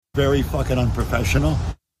Very fucking unprofessional.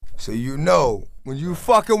 So you know, when you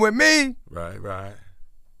fucking with me, right,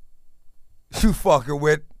 you fucking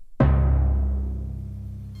with.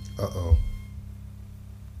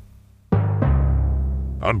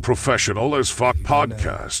 Unprofessional as Fuck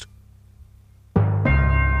Podcast.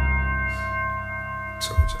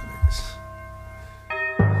 Told y'all niggas.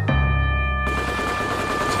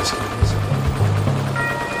 Just keep listening.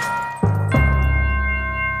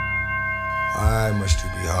 Why must you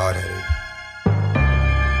be hard-headed?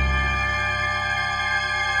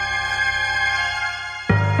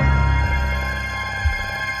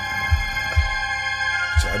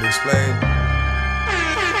 Try to explain.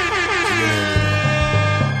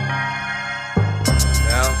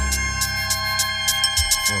 Now,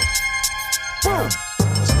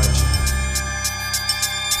 let's let you.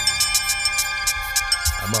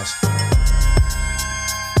 I must.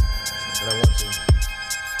 But I want to.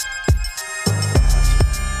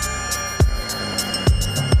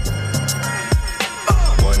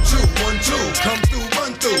 1, 2, 1, 2, come through,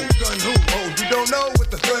 run through. Gun who? Oh, you don't know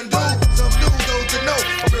what the gun do? Some do, those that know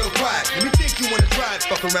are real quiet. Let me think you wanna try it,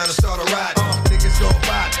 fuck around and start a ride. Niggas gon'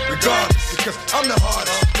 buy it, regardless, because I'm the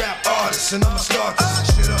hardest rap artist, and I'ma start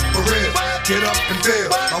this shit up for real. Get up and feel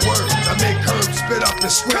my words. I make herbs spit up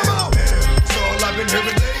and squeal. It's all I've been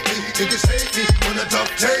hearing lately. Niggas hate me when I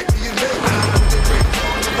duct tape me and live. When they break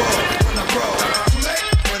on the ball, when I crawl. Too late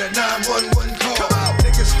for that 911 call.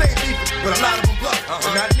 Niggas stay beefing, but a lot of them bluff.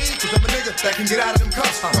 But not me, cause I'm a nigga that can get out of them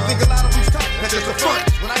cuffs. You think a lot of them's tough? That's just a front.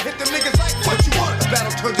 When I hit them niggas like, what you want? A battle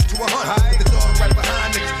turns into a hunt. With the dog right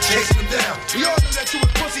behind niggas, chasing them down. We all knew that you was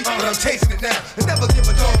pussy, but I'm chasing it now. And never give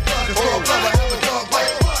a dog blood, cause raw blood, I have a dog like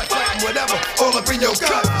blood, fighting whatever, all up in your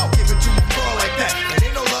gut. Give it to them all like that. And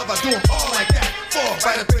ain't no love, I do them all like that. Fall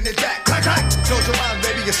right up in the back, clack, clack. Close your mind,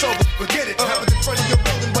 baby, it's over, forget it. Happens in front of your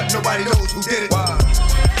building, but nobody knows who did it.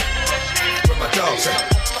 Where my dogs at?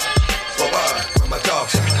 Where my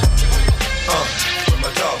dogs at? Where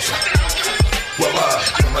my dogs at? Where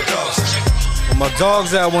my dogs at? My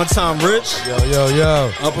dogs at one time, Rich.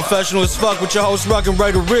 Yo. Unprofessional as fuck with your host, Rockin'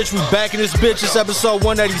 Raider Rich. We back in this bitch. It's episode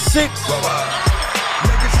 186.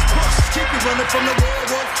 Niggas is puss, keep you running from the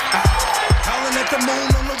werewolf. Howling at the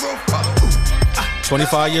moon on the roof.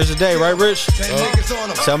 25 years a day, right, Rich?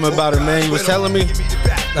 Tell me about it, man. You was telling me.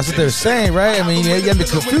 That's what they're saying, right? I mean, you got me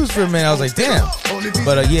confused for a minute. I was like, damn.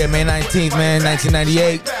 But yeah, May 19th, man,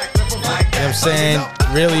 1998. You know what I'm saying?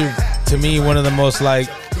 Really, to me, one of the most, like,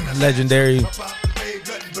 legendary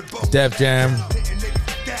Def Jam,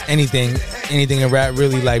 anything in rap,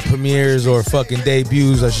 really, like, premieres or fucking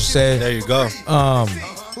debuts, I should say. There you go.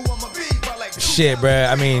 Shit, bruh.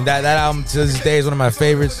 I mean, that album to this day is one of my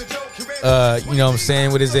favorites. You know what I'm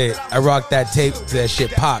saying? What is it? I rocked that tape to that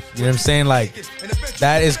shit pop. You know what I'm saying? Like,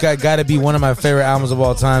 that is got to be one of my favorite albums of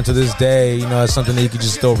all time to this day. You know, it's something that you could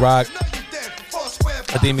just still rock.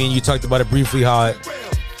 I think me and you talked about it briefly, how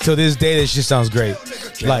till this day this shit sounds great.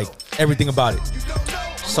 Like, everything about it.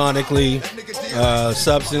 Sonically,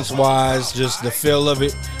 substance-wise, just the feel of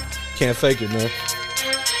it. Can't fake it, man.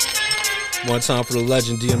 One time for the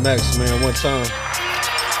legend DMX, man. One time.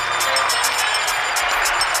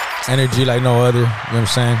 Energy like no other. You know what I'm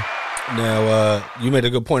saying? Now, you made a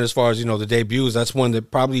good point as far as, you know, the debuts. That's one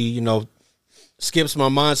that probably, you know, skips my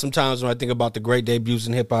mind sometimes when I think about the great debuts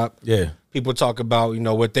in hip-hop. Yeah. People talk about, you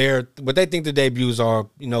know, what they think the debuts are,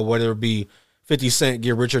 you know, whether it be 50 Cent,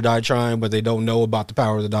 Get Rich or Die Trying, but they don't know about the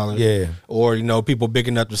Power of the Dollar. Yeah. Or, you know, people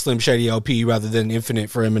bigging up the Slim Shady LP rather than Infinite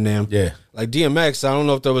for Eminem. Yeah. Like DMX, I don't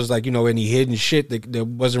know if there was, like, you know, any hidden shit that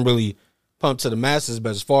wasn't really pumped to the masses,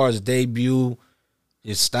 but as far as debut,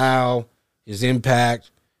 his style, his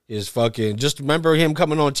impact, his fucking... Just remember him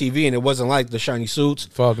coming on TV and it wasn't like the shiny suits.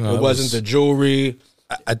 Fuck no. It wasn't the jewelry.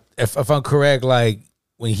 If I'm correct, like,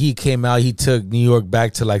 when he came out, he took New York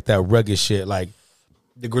back to, like, that rugged shit, like...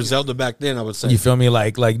 The Griselda back then, I would say. You feel me?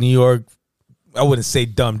 Like New York, I wouldn't say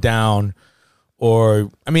dumbed down,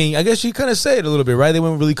 or... I mean, I guess you kind of say it a little bit, right? They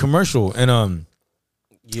went really commercial. And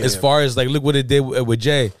Yeah. as far as, like, look what it did with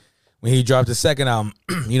Jay. When he dropped the second album,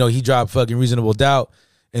 you know, he dropped fucking Reasonable Doubt,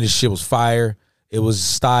 and his shit was fire. It was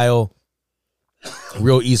style,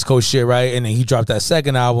 real East Coast shit, right? And then he dropped that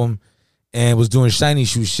second album and was doing shiny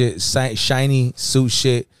suit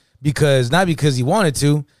shit because, not because he wanted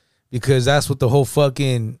to, because that's what the whole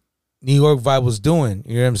fucking New York vibe was doing.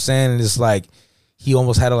 You know what I'm saying? And it's like, he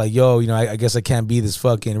almost had to, like, yo, you know, I guess I can't be this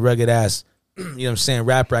fucking rugged ass, you know what I'm saying,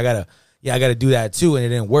 rapper. I gotta do that too, and it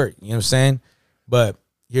didn't work. You know what I'm saying? But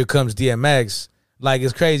here comes DMX. Like,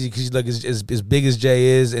 it's crazy because, like, as big as Jay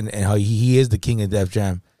is and how he is the king of Def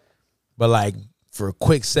Jam. But, like, for a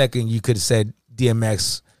quick second, you could have said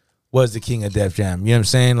DMX was the king of Def Jam. You know what I'm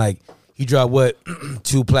saying? Like, he dropped, what,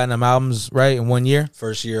 2 platinum albums, right, in 1 year?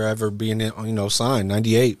 First year ever being, signed,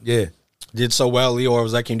 98. Yeah. Did so well. Leor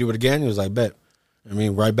was like, can you do it again? He was like, bet. I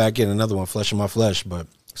mean, right back in another one, Flesh of My Flesh. But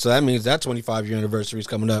so that means that 25-year anniversary is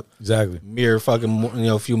coming up. Exactly. Mere fucking,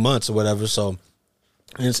 a few months or whatever. So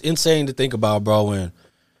it's insane to think about, bro. And,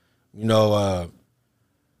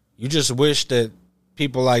 you just wish that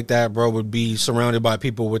people like that, bro, would be surrounded by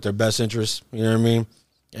people with their best interests. You know what I mean?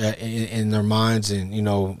 In their minds. And,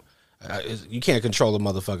 you can't control a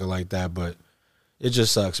motherfucker like that, but it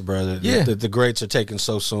just sucks, brother. Yeah. The greats are taken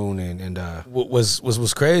so soon, and What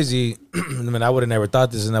was crazy, I mean, I would have never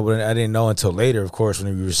thought this, and I didn't know until later, of course,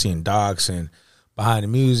 when we were seeing docs and behind the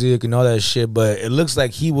music and all that shit, but it looks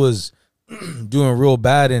like he was doing real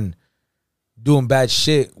bad and doing bad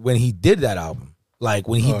shit when he did that album. Like,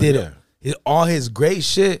 when he did all his great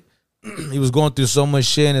shit, he was going through so much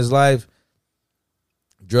shit in his life,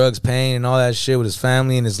 drugs, pain, and all that shit with his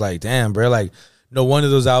family, and it's like, damn, bro, like, no wonder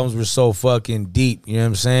those albums were so fucking deep. You know what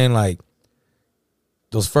I'm saying? Like,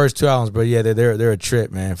 those first 2 albums, bro, yeah, they're a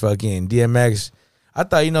trip, man. Fucking DMX. I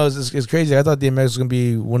thought, it's crazy. I thought DMX was gonna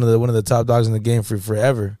be one of the top dogs in the game for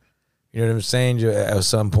forever. You know what I'm saying? At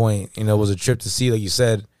some point, it was a trip to see, like you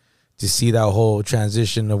said, to see that whole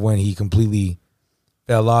transition of when he completely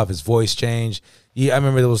fell off, his voice changed. I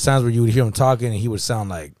remember there was times where you would hear him talking and he would sound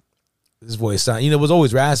like, his voice sound, it was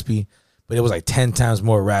always raspy, but it was like 10 times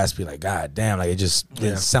more raspy. Like, god damn, like it just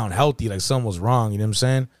didn't sound healthy. Like something was wrong. You know what I'm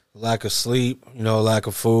saying? lack of sleep, lack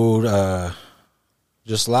of food,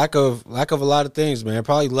 just lack of a lot of things, man.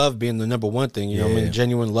 Probably love being the number one thing. You know what I mean?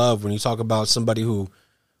 Genuine love. When you talk about somebody who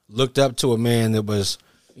looked up to a man that was,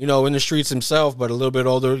 in the streets himself, but a little bit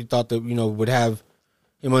older, you thought that, would have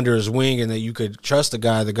him under his wing and that you could trust the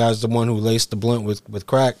guy. The guy's the one who laced the blunt with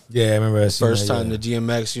crack. Yeah, I remember that. First time the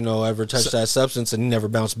DMX, ever touched that substance, and he never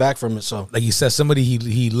bounced back from it. So, like you said, somebody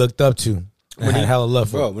he looked up to and had hella love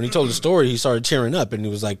for. Bro, when he told the story, he started tearing up, and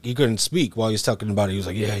he was like, he couldn't speak while he was talking about it. He was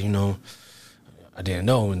like, yeah, I didn't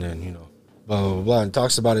know, and then, blah, blah, blah, and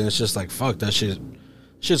talks about it, and it's just like, fuck, that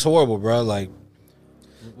shit's horrible, bro. Like,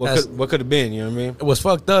 what could have been, you know what I mean? What's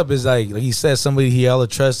fucked up is like he said, somebody he hella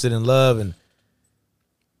trusted and loved,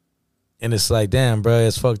 and it's like, damn, bro,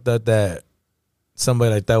 it's fucked up that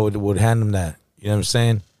somebody like that would hand him that. You know what I'm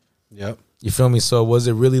saying? Yep. You feel me? So was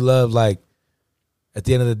it really love? Like, at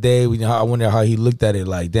the end of the day, I wonder how he looked at it.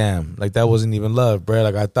 Like, damn, like that wasn't even love, bro.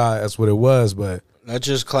 Like I thought that's what it was, but that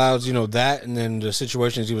just clouds, that, and then the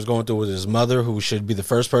situations he was going through with his mother, who should be the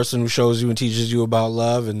first person who shows you and teaches you about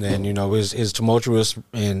love, and then his tumultuous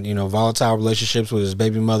and volatile relationships with his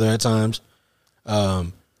baby mother at times.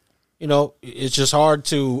 It's just hard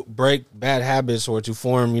to break bad habits or to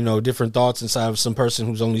form, different thoughts inside of some person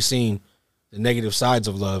who's only seen the negative sides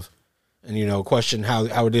of love, and question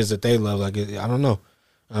how it is that they love. Like, I don't know.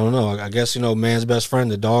 I guess man's best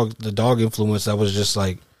friend, the dog influence, that was just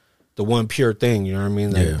like the one pure thing. You know what I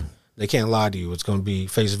mean? They can't lie to you. It's going to be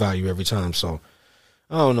face value every time. So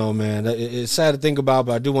I don't know, man. It's sad to think about,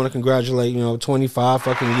 but I do want to congratulate 25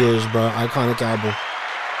 fucking years, bro. Iconic album,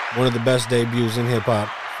 one of the best debuts in hip hop.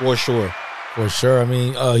 For sure. For sure. I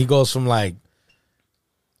mean, he goes from like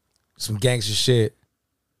some gangster shit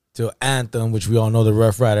to Anthem, which we all know, the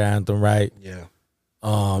Rough Rider anthem, right? Yeah.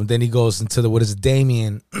 Then he goes into what is it,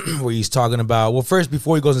 Damien, where he's talking about, well, first,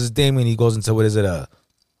 before he goes into Damien, he goes into, what is it,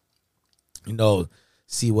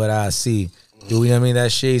 see what I see. Do you know what I mean?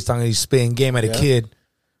 That shit, he's spitting game at a kid,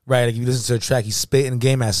 right? Like, if you listen to a track, he's spitting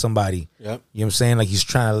game at somebody. Yep. You know what I'm saying? Like, he's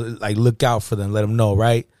trying to, like, look out for them, let them know,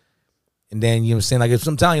 right? And then, you know what I'm saying? Like, if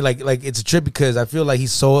I'm telling you, like it's a trip because I feel like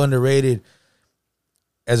he's so underrated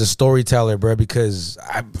as a storyteller, bro, because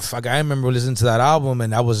I remember listening to that album,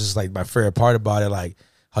 and that was just, like, my favorite part about it, like,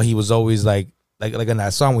 how he was always, like in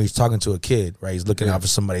that song where he's talking to a kid, right? He's looking out for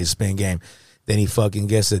somebody to spin game. Then he fucking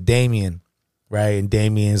gets to Damien, right? And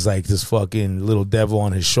Damien's, like, this fucking little devil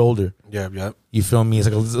on his shoulder. Yep. You feel me? It's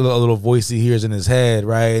like a little voice he hears in his head,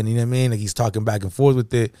 right? And you know what I mean? Like, he's talking back and forth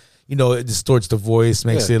with it. It distorts the voice,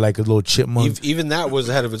 makes it like a little chipmunk. Even that was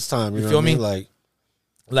ahead of its time. You know feel what me? I mean?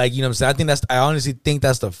 Like, you know what I'm saying? I honestly think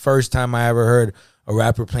that's the first time I ever heard a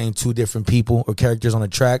rapper playing two different people or characters on a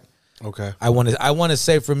track. Okay. I want to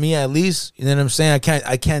say, for me at least, you know what I'm saying?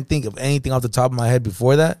 I can't think of anything off the top of my head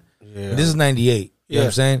before that. Yeah. But this is 98. You know what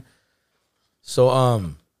I'm saying? So I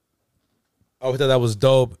thought that was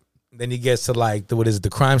dope. Then he gets to the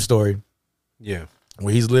crime story. Yeah.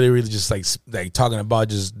 Where he's literally just like talking about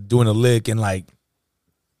just doing a lick, and like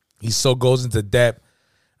he so goes into depth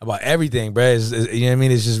about everything, bro. You know what I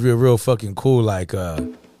mean? It's just real fucking cool. Like,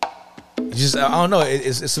 just I don't know.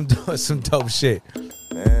 It's some dope shit.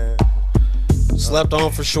 Man. Slept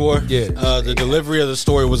on for sure. Yeah. The delivery of the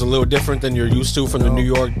story was a little different than you're used to from the New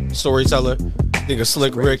York storyteller. I think a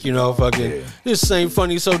Slick Rick, you know, fucking this ain't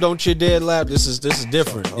funny, so don't you dare laugh. This is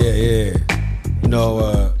different. Yeah. You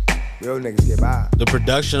know, Real niggas get by. the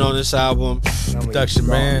production on this album, Production,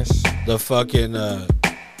 man. the fucking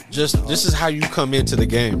just this is how you come into the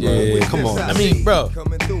game, bro. Yeah. Come on. I mean, bro.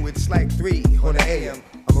 Coming through, it's like 3 on the AM.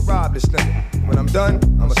 I'ma rob this nigga. When I'm done,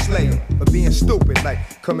 I'ma slay him. For being stupid,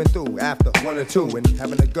 like coming through after 1 or 2 and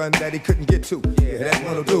having a gun that he couldn't get to. Yeah, that's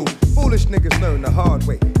what'll do. Foolish niggas learn the hard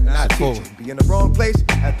way. And I teach them. Be in the wrong place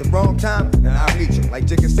at the wrong time, and I reach them. Like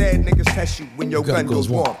Jigga said, niggas test you when your gun goes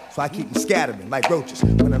warm. So I keep them scattering like roaches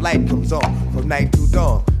when the light comes on. From night through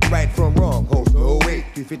dawn. Right from wrong, holds no weight.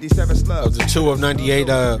 357 slugs. The 2 of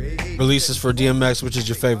 98 releases for DMX, which is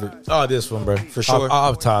your favorite? Oh, this one, bro. For sure.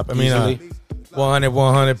 Off top. I mean, Easily.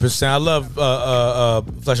 100%. I love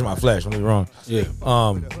Flesh of My Flesh. Don't get me wrong. Yeah.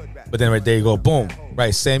 But then right there you go, boom.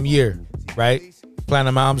 Right, same year, right?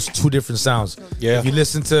 Platinum albums, 2 different sounds. Yeah. If you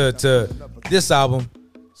listen to this album,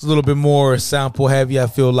 it's a little bit more sample heavy, I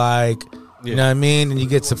feel like. You know what I mean? And you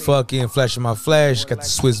get to fucking Flesh of My Flesh, got the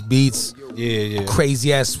Swiss beats. Yeah.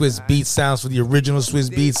 Crazy ass Swiss beat sounds for the original Swiss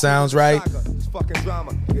beat sounds, right?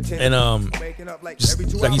 And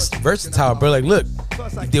just like he's versatile, bro. Like, look,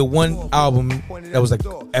 he did one album that was like,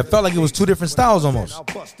 it felt like it was 2 different styles almost.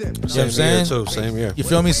 You know what I'm saying? Same year. You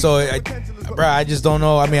feel me? So, bro, I just don't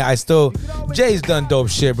know. I mean, Jay's done dope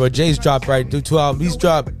shit, bro. Jay's dropped 2 albums. He's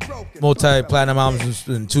dropped multi-platinum albums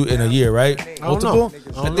in a year, right? Multiple.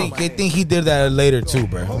 I think he did that later too,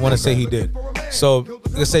 bro. I want to say he did. So,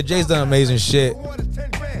 like I said, Jay's done amazing shit.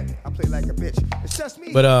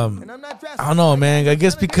 But I don't know, man. I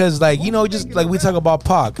guess because just like we talk about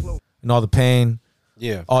Pac and all the pain,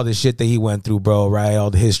 Yeah. all the shit that he went through, bro. Right,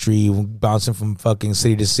 all the history, bouncing from fucking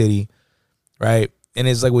city to city, right. And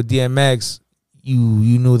it's like with DMX, you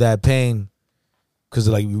knew that pain because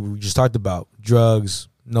like we just talked about drugs,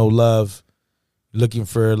 no love, looking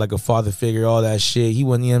for like a father figure, all that shit. He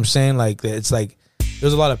wasn't, you know what I'm saying? Like it's like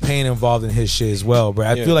there's a lot of pain involved in his shit as well, bro.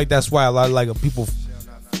 I feel like that's why a lot of like people,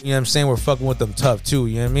 you know what I'm saying, we're fucking with them tough too.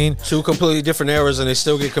 You know what I mean? 2 completely different eras, and they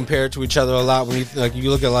still get compared to each other a lot. When you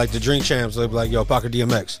look at like the Drink Champs, they'll be like, "Yo, Pac or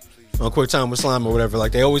DMX," on Quick Time with Slime or whatever.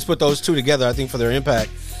 Like they always put those 2 together, I think, for their impact.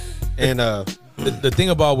 And The thing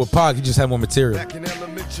about with Pac, he just had more material.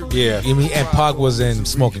 yeah, I mean, and Pac was in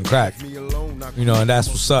smoking crack. You know, and that's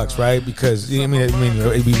what sucks, right? Because when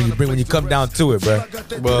you come down to it, bro.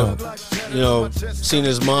 well, seeing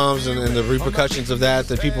his moms and the repercussions of that,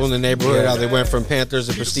 the people in the neighborhood, how they went from Panthers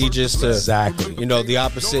and prestigious to Exactly. the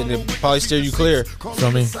opposite, and it probably steer you clear.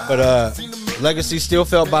 Feel me? But legacy still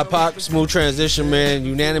felt by Pac. Smooth transition, man.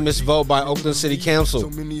 Unanimous vote by Oakland City Council.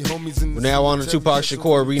 We're now on to Tupac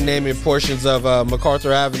Shakur renaming portions of MacArthur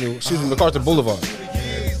Boulevard.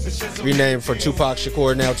 Renamed for Tupac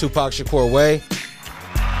Shakur, now Tupac Shakur Way.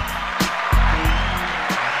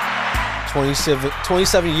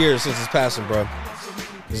 27 years since his passing, bro.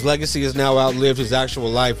 His legacy has now outlived his actual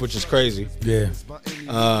life, which is crazy. Yeah.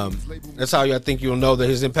 That's how I think you'll know that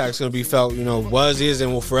his impact's going to be felt, is,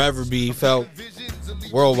 and will forever be felt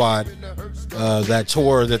worldwide. That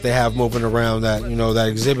tour that they have moving around, that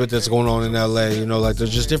exhibit that's going on in LA, like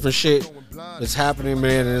there's just different shit that's happening,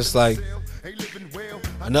 man, and it's like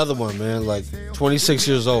another one, man, like 26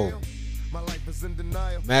 years old.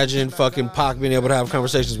 Imagine fucking Pac being able to have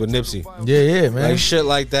conversations with Nipsey. Yeah, man. Like shit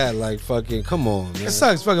like that. Like fucking, come on, man. It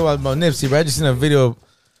sucks fucking about Nipsey, bro. I just seen a video.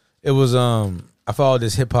 It was I follow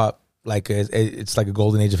this hip hop, like it's like a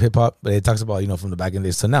golden age of hip hop, but it talks about from the back in the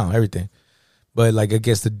days to now, everything. But like I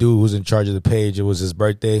guess the dude who's in charge of the page, it was his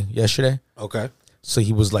birthday yesterday. Okay. So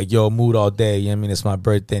he was like, "Yo, mood all day." You know what I mean? It's my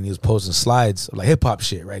birthday, and he was posting slides of like hip hop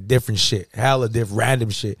shit, right? Different shit, hella different, random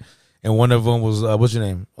shit. And one of them was what's your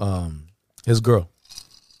name? His girl,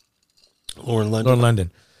 Lauren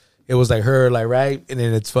London. It was like her, like right, and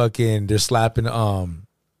then it's fucking they're slapping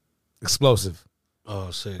Explosive.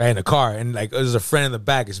 Oh, sick. Right in the car, and like there's a friend in the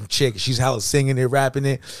back, and some chick, she's hella singing it, rapping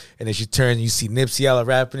it, and then she turns, and you see Nipsey hella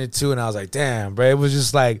rapping it too, and I was like, damn, bro, it was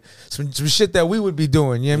just like some shit that we would be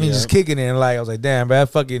doing, you know what I mean, just kicking it, and like I was like, damn, bro, I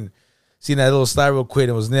fucking seen that little slide real quick,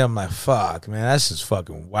 and it was there, I'm like, fuck, man, that's just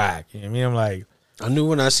fucking whack, you know what I mean, I'm like, I knew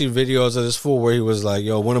when I see videos of this fool where he was like,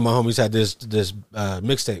 yo, one of my homies had this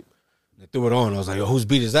mixtape, they threw it on, I was like, yo, whose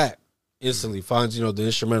beat is that? Instantly finds, the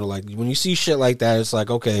instrumental, like when you see shit like that, it's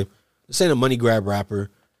like, okay, this ain't a money grab rapper.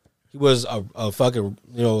 He was a fucking,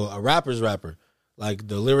 a rapper's rapper. Like,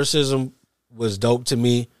 the lyricism was dope to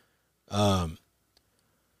me.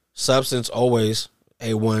 Substance, always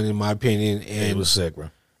A1, in my opinion. And it was sick, bro.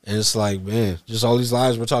 And it's like, man, just all these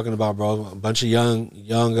lives we're talking about, bro. A bunch of young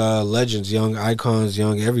legends, young icons,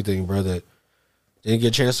 young everything, bro, that didn't get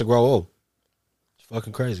a chance to grow old. It's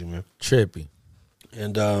fucking crazy, man. Trippy.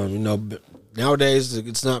 And, nowadays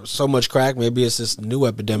it's not so much crack. Maybe it's this new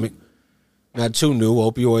epidemic. Not too new.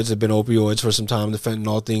 Opioids have been opioids for some time. The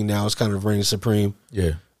fentanyl thing now is kind of reigning supreme.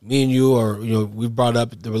 Yeah. Me and you are, we've brought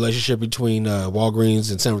up the relationship between Walgreens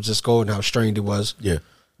and San Francisco and how strained it was. Yeah.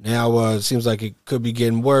 Now it seems like it could be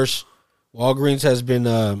getting worse. Walgreens has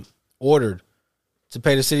been ordered to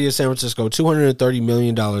pay the city of San Francisco $230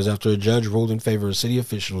 million after a judge ruled in favor of city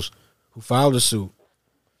officials who filed a suit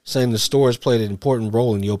saying the stores played an important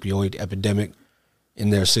role in the opioid epidemic in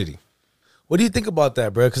their city. What do you think about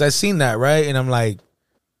that, bro? Because I seen that, right? And I'm like,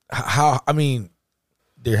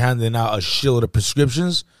 they're handing out a shitload of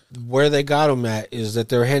prescriptions. Where they got them at is that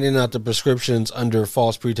they're handing out the prescriptions under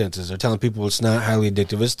false pretenses. They're telling people it's not highly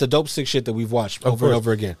addictive. It's the dope stick shit that we've watched over and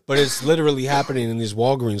over again. But it's literally happening in these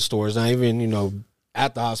Walgreens stores, not even,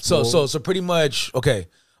 at the hospital. So pretty much, okay,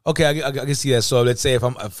 I can see that. So let's say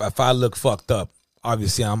if I look fucked up,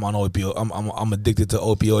 obviously I'm on opioid. I'm addicted to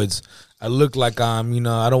opioids. I look like I'm,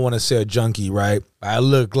 I don't want to say a junkie, right? I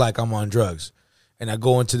look like I'm on drugs. And I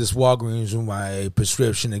go into this Walgreens with my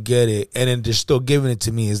prescription to get it, and then they're still giving it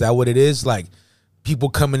to me. Is that what it is? Like, people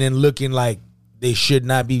coming in looking like they should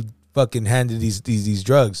not be fucking handed these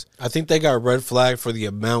drugs. I think they got red flag for the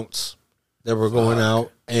amounts that were going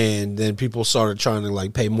out, and then people started trying to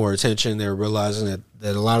pay more attention. They were realizing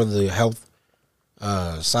that a lot of the health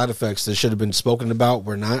side effects that should have been spoken about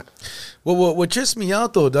were not. Well, what trips me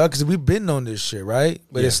out though, dog, because we've been on this shit, right?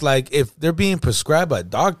 But it's like, if they're being prescribed by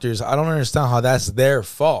doctors, I don't understand how that's their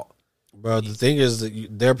fault. Bro, the thing is that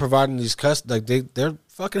they're providing these they're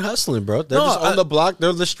fucking hustling, bro. They're just on the block.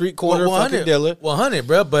 They're the street corner fucking dealer. 100,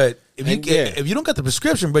 bro. But if you don't got the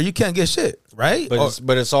prescription, bro, you can't get shit, right?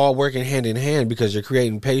 But it's all working hand in hand because you're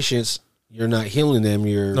creating patients. You're not healing them.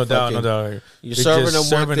 You're no doubt. You're serving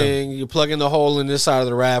them one thing. You're plugging the hole in this side of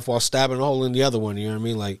the raft while stabbing a hole in the other one. You know what I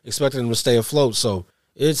mean? Like, expecting them to stay afloat. So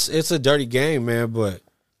it's a dirty game, man. But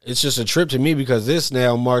it's just a trip to me because this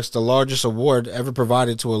now marks the largest award ever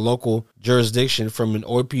provided to a local jurisdiction from an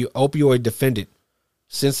opioid defendant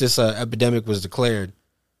since this epidemic was declared.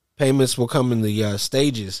 Payments will come in the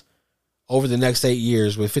stages over the next 8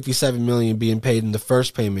 years, with $57 million being paid in the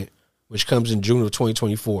first payment, which comes in June of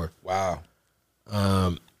 2024. Wow.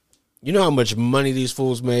 You know how much money these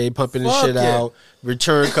fools made pumping this shit out,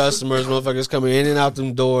 return customers, motherfuckers coming in and out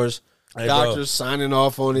them doors, doctors signing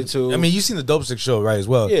off on it too. I mean, you seen the Dope Stick show, right, as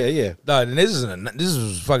well? Yeah. Dog, and this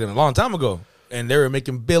was fucking a long time ago, and they were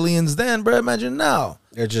making billions then, bro. Imagine now.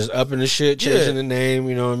 They're just upping the shit, changing the name,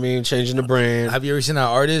 you know what I mean, changing the brand. Have you ever seen that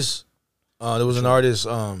artist? There was an artist,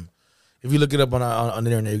 if you look it up on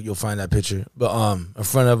the internet, you'll find that picture. But in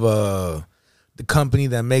front of the company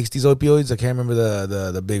that makes these opioids, I can't remember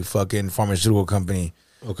the big fucking pharmaceutical company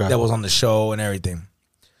that was on the show and everything.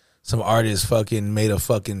 Some artist fucking made a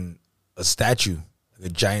statue,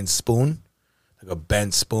 like a giant spoon, like a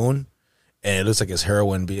bent spoon, and it looks like it's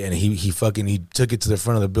heroin. And he took it to the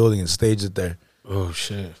front of the building and staged it there. Oh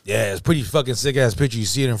shit! Yeah, it's pretty fucking sick ass picture. You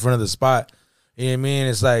see it in front of the spot. You know what I mean?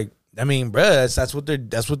 It's like, I mean, bro, that's what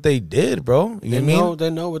they did, bro. You know what I mean? They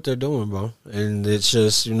know what they're doing, bro. And it's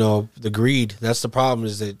just, the greed. That's the problem,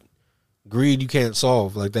 is that greed you can't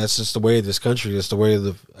solve. Like, that's just the way of this country. That's the way of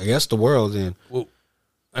the world. And well,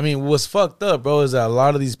 I mean, what's fucked up, bro, is that a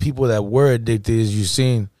lot of these people that were addicted, as you've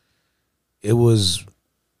seen, it was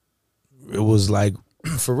like,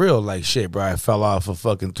 for real, like, shit, bro. I fell off a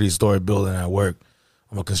fucking 3-story building at work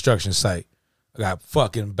on a construction site. I got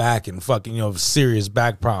fucking back and fucking, serious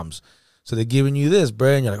back problems. So they're giving you this,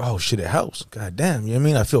 bro, and you're like, oh, shit, it helps. God damn, you know what I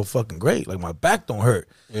mean? I feel fucking great. Like, my back don't hurt.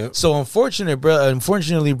 Yep. So unfortunately,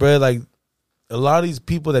 bro, like, a lot of these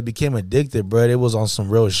people that became addicted, bro, it was on some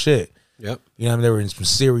real shit. Yep. You know what I mean? They were in some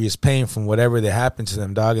serious pain from whatever that happened to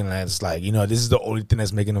them, dog, and it's like, this is the only thing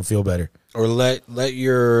that's making them feel better. Or let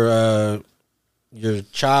your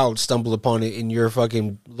child stumble upon it in your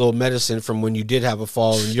fucking little medicine from when you did have a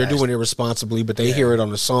fall, and you're doing it responsibly, but they hear it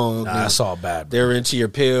on the song. Nah, that's all bad, bro. They're into your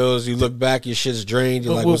pills. You look back, your shit's drained.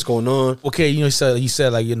 You're like, what's going on? Okay, you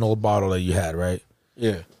said like your old bottle that you had, right?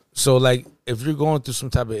 Yeah. So like, if you're going through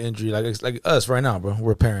some type of injury, like us right now, bro,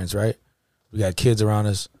 we're parents, right? We got kids around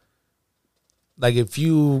us. Like, if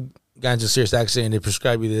you got into a serious accident, they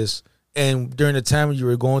prescribe you this, and during the time you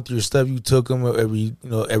were going through your stuff, you took them every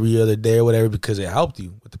other day or whatever because it helped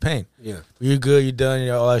you with the pain. Yeah, you're good, you're done,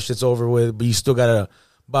 all that shit's over with, but you still gotta.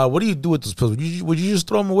 But what do you do with those pills? Would you just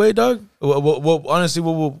throw them away, dog? Well, honestly,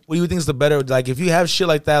 what do you think is the better? Like, if you have shit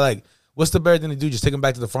like that, like, What's the better thing to do? Just take them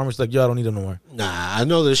back to the pharmacy, like, yo, I don't need them no more. Nah, I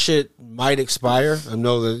know this shit might expire. I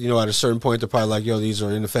know that, at a certain point they're probably like, yo, these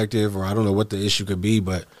are ineffective, or I don't know what the issue could be,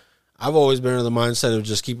 but I've always been in the mindset of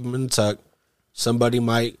just keep them in the tuck. Somebody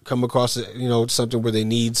might come across, something where they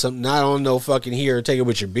need something. Not on no fucking here, take it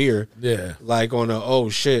with your beer. Yeah. Like on oh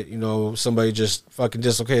shit, somebody just fucking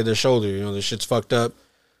dislocated their shoulder. Their shit's fucked up.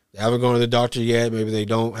 They haven't gone to the doctor yet. Maybe they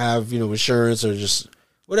don't have, insurance or just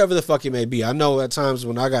whatever the fuck it may be. I know at times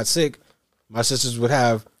when I got sick, my sisters would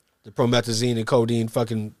have the promethazine and codeine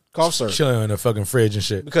fucking cough syrup. Chilling in the fucking fridge and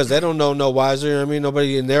shit. Because they don't know no wiser. You know what I mean?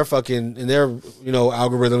 Nobody in their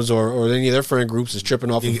algorithms or any of their friend groups is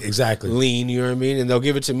tripping off of exactly lean, you know what I mean? And they'll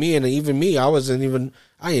give it to me, and even me, I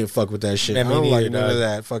ain't fuck with that shit. Man, I don't neither, like none of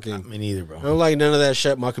that fucking. Me neither, bro. I don't like none of that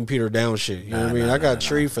shut my computer down shit. You know what I mean? I got a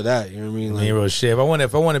tree for that. You know what I mean? Like, real shit. If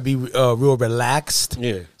I want to be real relaxed,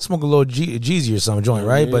 smoke a little Jeezy or some joint,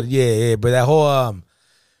 right? But but that whole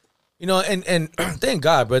and thank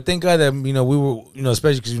God, but thank God that we were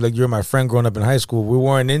especially because like you're my friend growing up in high school, we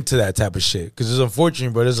weren't into that type of shit because it's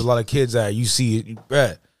unfortunate, bro. There's a lot of kids that you see,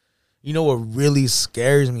 bro. You know what really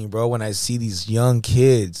scares me, bro, when I see these young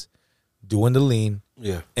kids doing the lean,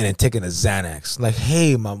 and then taking a Xanax. Like,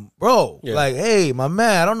 hey, my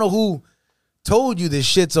man, I don't know who told you this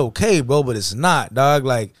shit's okay, bro, but it's not, dog.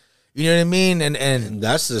 Like. You know what I mean? And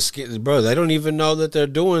that's the skit, bro. They don't even know that they're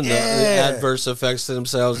doing the adverse effects to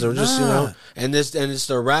themselves. They're just, and it's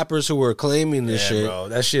the rappers who are claiming this shit. Bro,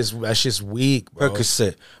 that shit's weak, bro.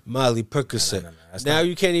 Percocet, Molly Percocet. No. Now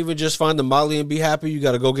you can't even just find the Molly and be happy. You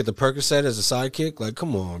got to go get the Percocet as a sidekick. Like,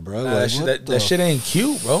 come on, bro. That shit ain't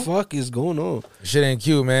cute, bro. Fuck is going on? That shit ain't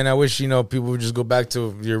cute, man. I wish people would just go back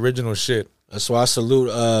to the original shit. That's why I salute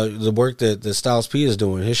the work that Styles P is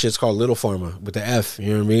doing. His shit's called Little Pharma with the F. You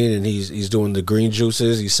know what I mean? And he's doing the green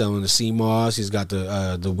juices. He's selling the sea moss. He's got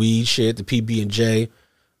the weed shit, the PB&J,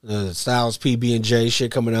 the Styles PB&J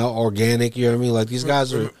shit coming out organic. You know what I mean? Like these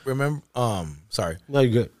guys are. Remember? Sorry. No,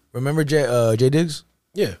 you're good. Remember Jay Diggs?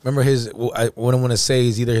 Yeah. Remember what I want to say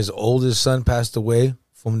is either his oldest son passed away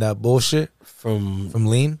from that bullshit from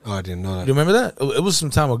lean. Oh, I didn't know that. You remember that? It was some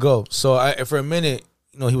time ago. So for a minute.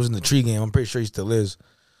 He was in the tree game. I'm pretty sure he still is.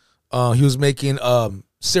 He was making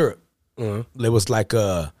syrup. It was like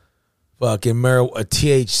a fucking a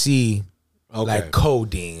THC, like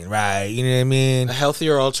codeine, right? You know what I mean? A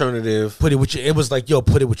healthier alternative. Put it with it was like,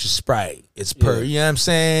 put it with your Sprite. It's you know what I'm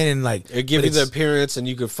saying? And like it give you the appearance and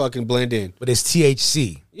you could fucking blend in. But it's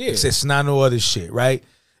THC. Yeah. It's not no other shit, right?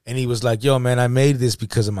 And he was like, yo, man, I made this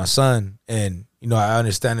because of my son. And, I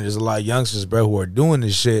understand that there's a lot of youngsters, bro, who are doing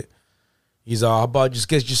this shit. He's all, how about just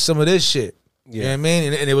get you some of this shit? You know what I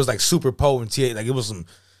mean? And it was like super potent. Like it wasn't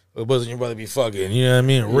your brother be fucking, you know what I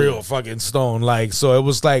mean? Real fucking stone. Like, so it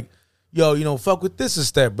was like, yo, fuck with this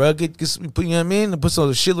instead, bro. Get some, you know what I mean? Put some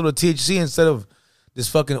shitload of THC instead of this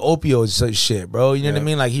fucking opioid shit, bro. You know what I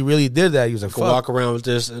mean? Like he really did that. He was like, fuck. Walk around with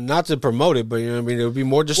this, and not to promote it, but you know what I mean? It would be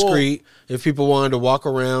more discreet if people wanted to walk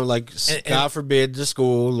around, like, God forbid, to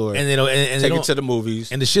school or and take it to the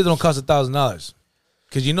movies. And the shit don't cost $1,000.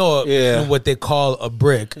 Because you know what they call a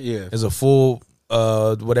brick is a full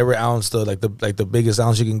whatever ounce the biggest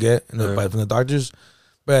ounce you can get from the doctors.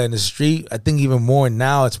 But in the street, I think even more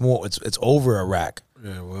now it's over a rack.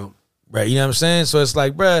 Yeah, well. Right, you know what I'm saying? So it's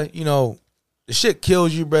like, bruh, the shit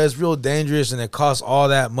kills you, bruh. It's real dangerous and it costs all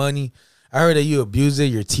that money. I heard that you abuse it,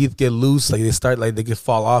 your teeth get loose, like they can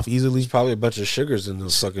fall off easily. There's probably a bunch of sugars in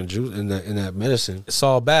those fucking juice in that medicine. It's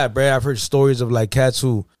all bad, bruh. I've heard stories of like cats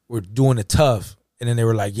who were doing it tough. And then they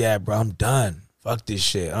were like, yeah, bro, I'm done. Fuck this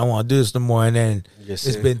shit. I don't want to do this no more. And then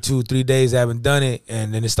it's been 2-3 days I haven't done it.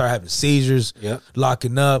 And then they start having seizures,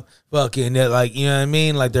 locking up, fucking, like, you know what I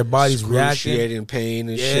mean? Like their body's reacting. Excruciating pain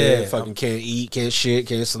and shit. Fucking can't eat, can't shit,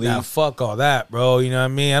 can't sleep. Nah, fuck all that, bro. You know what I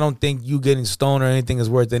mean? I don't think you getting stoned or anything is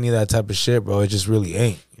worth any of that type of shit, bro. It just really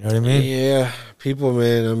ain't. You know what I mean? Yeah. People,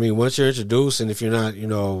 man, I mean, once you're introduced and if you're not,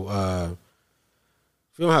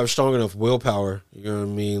 if you don't have strong enough willpower, you know what I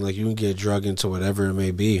mean? Like, you can get drugged into whatever it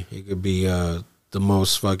may be. It could be the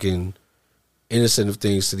most fucking innocent of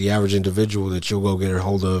things to the average individual that you'll go get a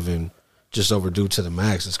hold of and just overdo to the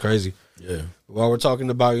max. It's crazy. Yeah. While we're talking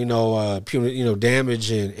about,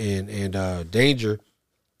 damage and danger,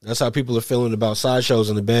 that's how people are feeling about sideshows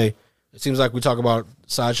in the Bay. It seems like we talk about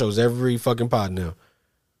sideshows every fucking pod now.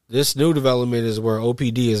 This new development is where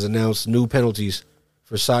OPD has announced new penalties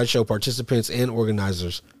for sideshow participants and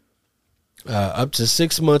organizers. Up to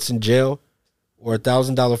 6 months in jail or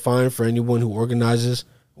 $1,000 fine for anyone who organizes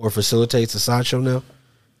or facilitates a sideshow now.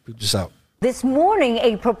 Peep this out. This morning,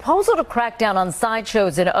 a proposal to crack down on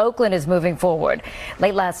sideshows in Oakland is moving forward.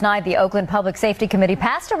 Late last night, the Oakland Public Safety Committee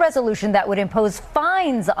passed a resolution that would impose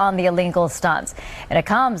fines on the illegal stunts. And it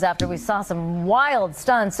comes after we saw some wild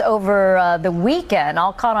stunts over the weekend,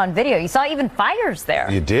 all caught on video. You saw even fires there.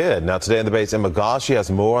 You did. Now, today in the Bay's Emma Goss, she has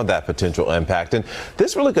more on that potential impact. And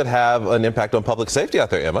this really could have an impact on public safety out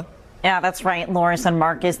there, Emma. Yeah, that's right, Loris and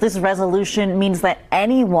Marcus. This resolution means that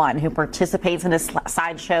anyone who participates in a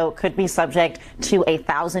sideshow could be subject to a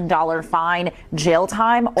 $1,000 fine, jail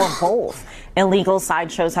time, or both. Illegal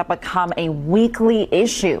sideshows have become a weekly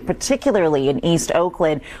issue, particularly in East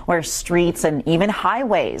Oakland, where streets and even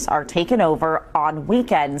highways are taken over on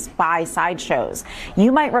weekends by sideshows.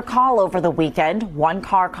 You might recall over the weekend, one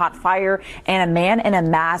car caught fire and a man in a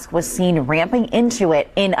mask was seen ramping into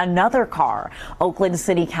it in another car. Oakland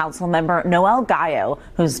City Council member Noel Gallo,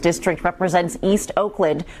 whose district represents East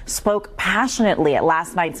Oakland, spoke passionately at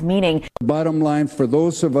last night's meeting. Bottom line, for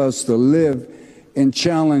those of us that live in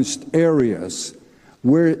challenged areas,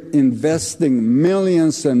 we're investing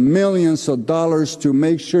millions and millions of dollars to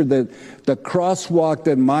make sure that the crosswalk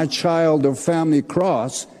that my child or family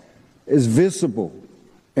cross is visible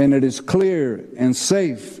and it is clear and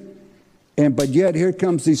safe. But yet here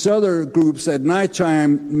comes these other groups at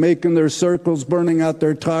nighttime making their circles, burning out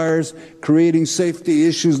their tires, creating safety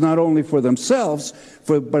issues not only for themselves,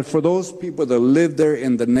 but for those people that live there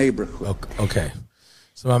in the neighborhood. Okay.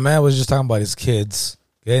 So my man was just talking about his kids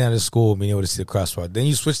getting out of school, being able to see the crosswalk. Then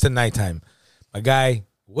you switch to nighttime. My guy,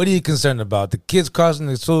 what are you concerned about? The kids crossing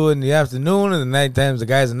the school in the afternoon and the nighttime, the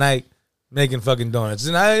guys at night making fucking donuts.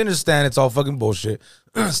 And I understand it's all fucking bullshit.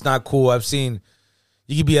 It's not cool. I've seen...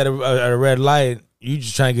 You could be at a red light, you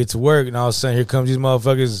just trying to get to work, and all of a sudden here comes these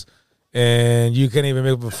motherfuckers, and you can't even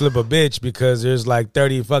make a flip a bitch because there's like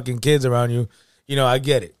 30 fucking kids around you. You know, I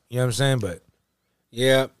get it. You know what I'm saying? But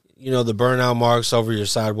yeah, you know, the burnout marks over your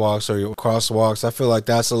sidewalks or your crosswalks, I feel like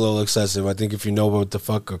that's a little excessive. I think if you know what the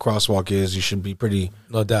fuck a crosswalk is, you should be pretty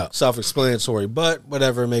no doubt self-explanatory. But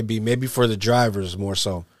whatever it may be, maybe for the drivers more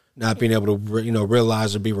so, not being able to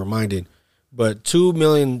realize or be reminded. But $2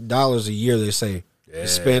 million a year, they say,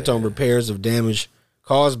 is spent on repairs of damage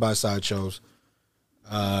caused by sideshows.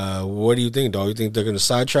 What do you think, dog? You think they're going to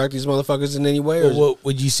sidetrack these motherfuckers in any way? Well,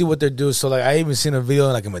 would you see what they're doing? So, like, I even seen a video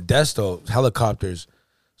like in Modesto, helicopters.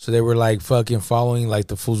 So they were like fucking following like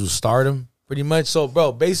the fools who stardom, pretty much. So,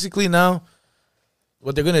 bro, basically now,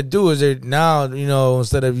 what they're gonna do is they're now, you know,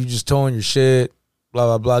 instead of you just towing your shit, blah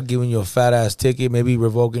blah blah, giving you a fat ass ticket, maybe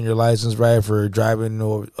revoking your license, right, for driving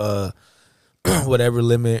or whatever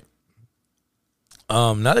limit.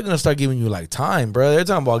 Now they're gonna start giving you like time, bro. They're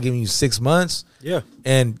talking about giving you 6 months, yeah,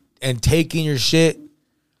 and taking your shit.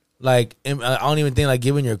 Like, I don't even think like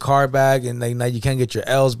giving your car back and like now you can't get your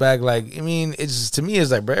L's back. Like, I mean, it's just, to me,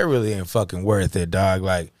 it's like, bro, it really ain't fucking worth it, dog.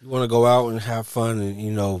 Like, you want to go out and have fun and,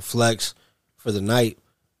 you know, flex for the night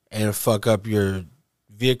and fuck up your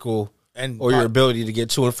vehicle and or your ability to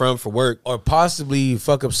get to and from for work, or possibly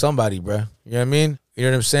fuck up somebody, bro. You know what I mean? You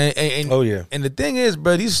know what I'm saying? And oh yeah. And the thing is,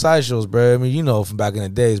 bro, these sideshows, bro. I mean, you know, from back in the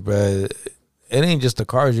days, bro, it ain't just the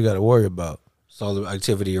cars you got to worry about. It's all the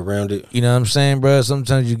activity around it. You know what I'm saying, bro?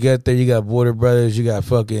 Sometimes you get there, you got Border Brothers, you got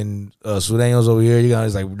fucking Sudanos over here, you got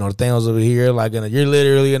like Norteños over here. Like, you're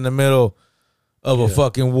literally in the middle of a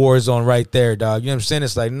fucking war zone right there, dog. You know what I'm saying?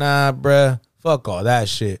 It's like, nah, bro, fuck all that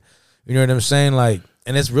shit. You know what I'm saying? Like,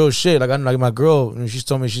 and it's real shit. Like, I know, like, my girl, she's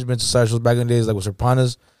told me she's been to sideshows back in the days, like with her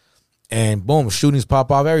partners, and boom, shootings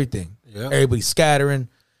pop off, everything. Yeah. Everybody scattering.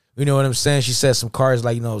 You know what I'm saying? She said some cars,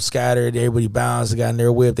 like, you know, scattered, everybody bounced, they got in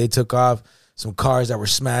their whip, they took off. Some cars that were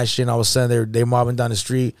smashing, all of a sudden they're mobbing down the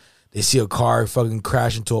street. They see a car fucking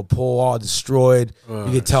crash into a pole, all destroyed.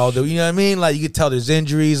 You could tell, you know what I mean? Like, you could tell there's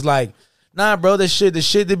injuries. Like, nah, bro, the shit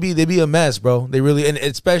they be a mess, bro. They really, and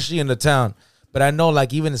especially in the town. But I know,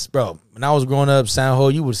 like, even this, bro, when I was growing up, San Ho,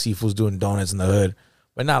 you would see fools doing donuts in the hood,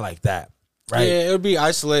 but not like that, right? Yeah, it would be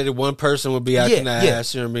isolated. One person would be acting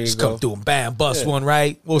ass, you know what I mean? Just come through and bam, bust one,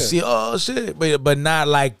 right? We'll see, oh, shit. But not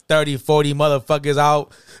like 30, 40 motherfuckers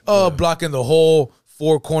out, blocking the whole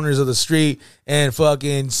four corners of the street and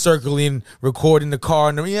fucking circling, recording the car.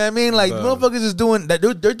 And, you know what I mean? Like, motherfuckers is doing that.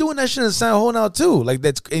 They're doing that shit in San Ho now, too. Like,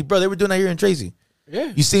 that's, hey, bro, they were doing that here in Tracy.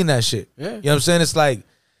 Yeah. You seen that shit. Yeah. You know what I'm saying? It's like,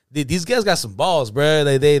 these guys got some balls, bro.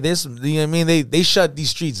 They some, you know what I mean? They shut these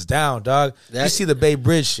streets down, dog. You see the Bay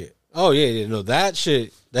Bridge shit. Oh, yeah, you know, that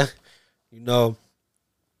shit, that, you know,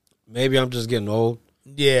 maybe I'm just getting old.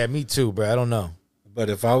 Yeah, me too, bro. I don't know. But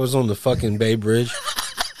if I was on the fucking Bay Bridge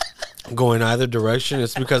going either direction,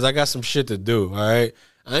 it's because I got some shit to do, all right?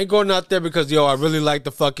 I ain't going out there because, yo, I really like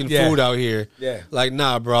the fucking food out here. Yeah. Like,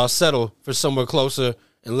 nah, bro, I'll settle for somewhere closer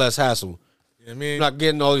and less hassle. You know what I mean? Not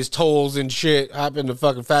getting all these tolls and shit. Hopping the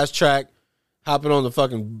fucking fast track. Hopping on the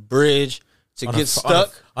fucking bridge to get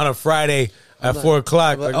stuck. On a Friday at 4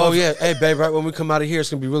 o'clock. Like, oh, yeah. Hey, babe, right when we come out of here,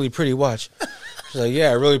 it's going to be really pretty. Watch. She's like,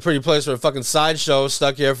 yeah, really pretty place for a fucking sideshow.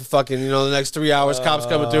 Stuck here for fucking, the next 3 hours. Cops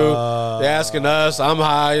coming through. They're asking us. I'm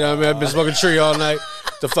high. You know what I mean? I've been smoking tree all night.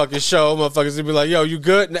 The fucking show. Motherfuckers gonna be like, yo, you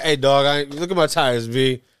good? Hey, dog, look at my tires,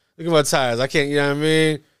 B. Look at my tires. I can't, you know what I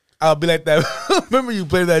mean? I'll be like that. Remember you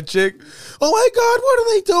played that chick? Oh my God, what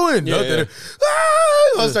are they doing? Yeah.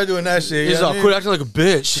 I'll start doing that shit. He's all, quit acting like a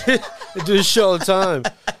bitch. They do this shit all the time.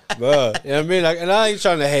 Bro, you know what I mean? Like, and I ain't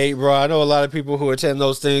trying to hate, bro. I know a lot of people who attend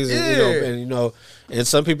those things, and, and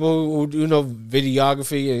some people who do,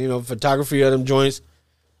 videography and, photography of them joints.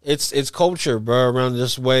 It's culture, bro, around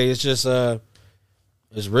this way. It's just,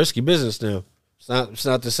 it's risky business now. It's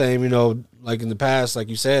not the same, like in the past, like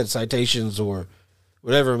you said, citations or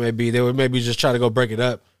whatever it may be. They would maybe just try to go break it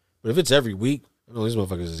up. But if it's every week, I know these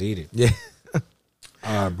motherfuckers is eating. Yeah.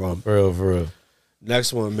 All right, bro. For real.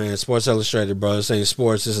 Next one, man. Sports Illustrated, bro. This ain't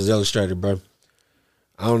sports. This is Illustrated, bro.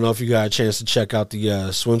 I don't know if you got a chance to check out the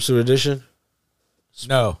swimsuit edition.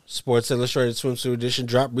 No. Sports Illustrated swimsuit edition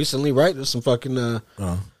dropped recently, right? There's some fucking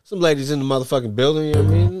some ladies in the motherfucking building, you know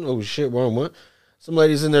what I mean? Oh shit, wrong one. Some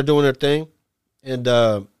ladies in there doing their thing. And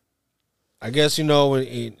I guess,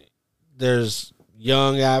 when there's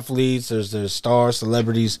young athletes, there's stars,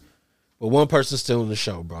 celebrities, but one person's still in the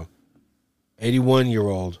show, bro.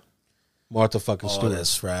 81-year-old Martha fucking Stewart. Oh,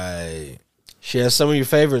 that's right. She has some of your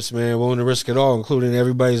favorites, man. Willing to risk it all, including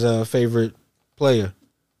everybody's favorite player,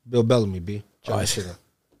 Bill Bellamy, B. Shit up.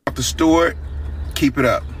 Martha Stewart, keep it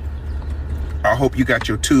up. I hope you got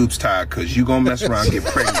your tubes tied, because you going to mess around and get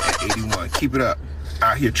pregnant at 81. Keep it up.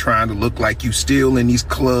 Out here trying to look like you still in these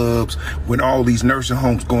clubs when all these nursing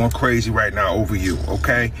homes going crazy right now over you,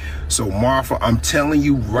 okay? So, Martha, I'm telling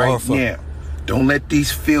you right now, don't let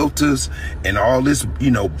these filters and all this,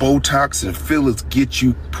 Botox and fillers get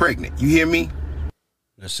you pregnant. You hear me?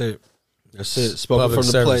 That's it. Spoken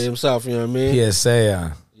from the play himself, you know what I mean?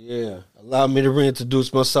 PSA. Yeah. Allow me to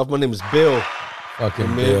reintroduce myself. My name is Bill.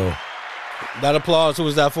 Fucking Bill. That applause, who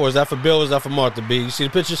is that for? Is that for Bill or is that for Martha, B? You see the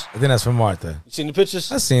pictures? I think that's for Martha. You seen the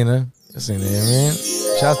pictures? I seen her. You know what I mean?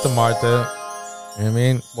 Shouts to Martha. You know what I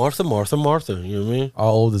mean? Martha. You know what I mean?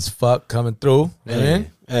 All old as fuck coming through. You know what I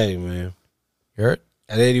mean? Hey, man. You heard?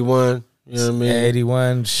 At 81, you know what I mean?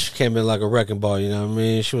 81. She came in like a wrecking ball, you know what I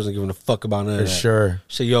mean? She wasn't giving a fuck about none of that. For sure.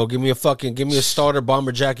 She said, yo, give me a starter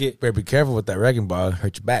bomber jacket. Better be careful with that wrecking ball.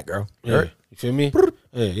 Hurt your back, girl. You heard? You feel me?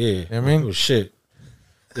 Yeah. You know what I mean? Oh, shit.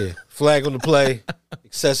 Yeah. Flag on the play.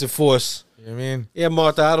 Excessive force. You know what I mean? Yeah,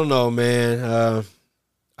 Martha, I don't know, man.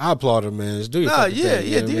 I applaud her, man. Just do your thing.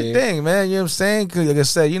 Do your thing, man. You know what I'm saying? 'Cause like I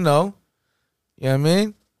said, you know what I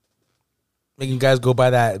mean? Making guys go by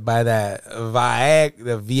that Viagra.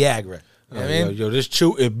 You know what I mean? Yo, this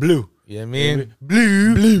chew is blue. You know what I mean?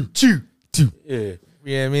 Blue, chew. Yeah. You know what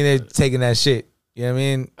I mean? They're taking that shit. You know what I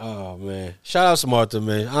mean? Oh, man. Shout out to Martha,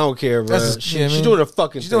 man. I don't care, bro. She's doing her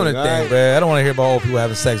fucking thing. She's doing her thing, bro. I don't want to hear about old people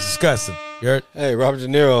having sex. Disgusting. You heard? Hey, Robert De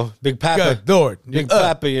Niro, Big Papa. Good Lord. Big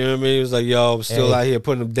Papa, you know what I mean? He was like, yo, I'm still out here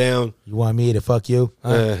putting them down. You want me to fuck you?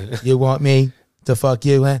 You want me to fuck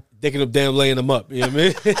you, huh? Dicking them down, laying them up. You know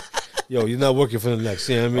what I mean? Yo, you're not working for the next.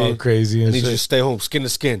 You know what I mean? All crazy. I need you to stay home, skin to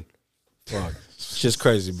skin. Fuck. It's just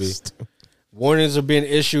crazy, B. Warnings are being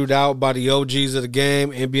issued out by the OGs of the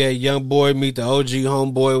game. NBA YoungBoy meet the OG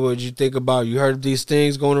homeboy. What did you think about? You heard of these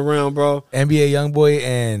things going around, bro? NBA YoungBoy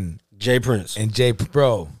and Jay Prince.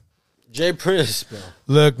 Bro. Jay Prince, bro.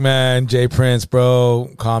 Look, man, Jay Prince, bro.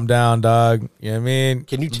 Calm down, dog. You know what I mean?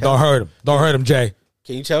 Can you tell? Don't hurt him. Don't hurt him, Jay.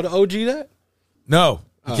 Can you tell the OG that? No,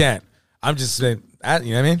 you can't. I'm just saying, you know what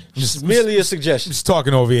I mean? Just merely a suggestion. Just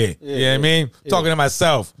talking over here. Yeah, you know what I mean? Talking to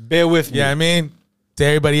myself. Bear with me. You know what I mean? To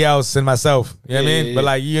everybody else and myself. You know what I mean? But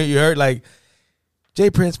like you heard like Jay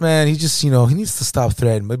Prince, man, he just, he needs to stop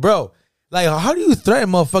threatening. But bro, like how do you threaten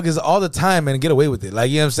motherfuckers all the time and get away with it? Like,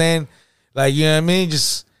 you know what I'm saying? Like, you know what I mean?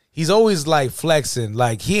 Just he's always like flexing.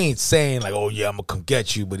 Like he ain't saying like, oh yeah, I'm gonna come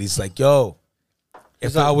get you. But he's like, yo,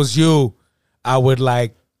 if I was you, I would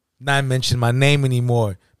like not mention my name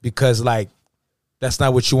anymore because like that's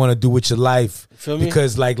not what you want to do with your life. Feel me?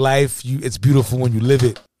 Because like life, it's beautiful when you live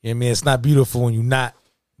it. You know what I mean? It's not beautiful when you're not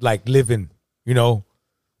like living, when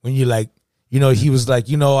you like, he was like,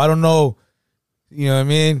 I don't know, you know what I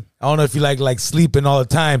mean? I don't know if you like sleeping all the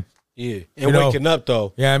time. Yeah. And waking up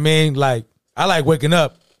though. Yeah, you know what I mean? Like, I like waking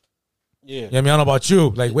up. Yeah. You know what I mean? I don't know about you.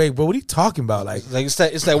 Like, wait, but what are you talking about? Like it's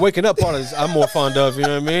that waking up part I'm more fond of, you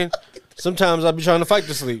know what I mean? Sometimes I'll be trying to fight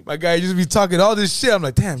to sleep. My guy just be talking all this shit. I'm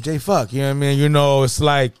like, damn, Jay, fuck. You know what I mean? It's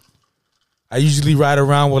like, I usually ride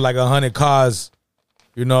around with like 100 cars.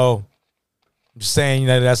 You know, I'm just saying,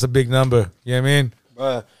 that's a big number. You know what I mean?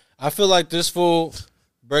 Bruh, I feel like this fool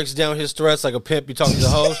breaks down his threats like a pimp. You talking to the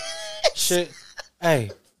host. Shit.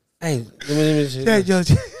 Hey, let me check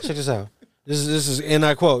this out. This is, and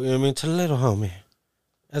I quote, you know what I mean? To the little homie.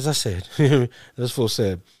 As I said, this fool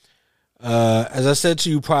said, as I said to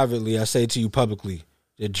you privately, I say to you publicly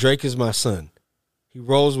that Drake is my son. He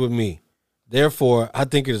rolls with me. Therefore, I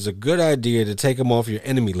think it is a good idea to take him off your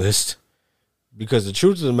enemy list, because the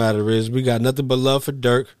truth of the matter is we got nothing but love for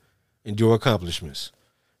Dirk and your accomplishments.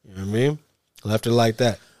 You know what I mean? Left it like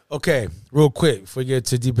that. Okay, real quick, before we get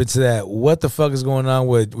too deep into that, what the fuck is going on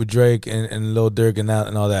with Drake and Lil Durk and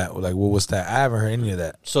all that? Like, what's that? I haven't heard any of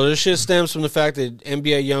that. So this shit stems from the fact that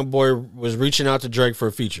NBA YoungBoy was reaching out to Drake for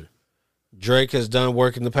a feature. Drake has done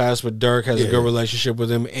work in the past with Dirk, has a good relationship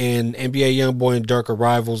with him, and NBA YoungBoy and Dirk are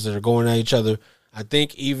rivals that are going at each other. I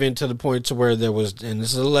think even to the point to where there was, and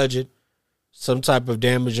this is alleged, some type of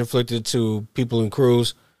damage inflicted to people and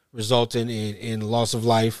crews, resulting in loss of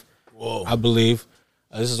life. Whoa. I believe.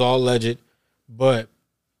 This is all alleged. But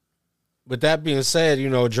with that being said,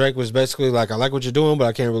 Drake was basically like, I like what you're doing, but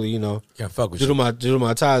I can't really, can't fuck with due to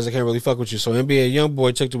my ties, I can't really fuck with you. So NBA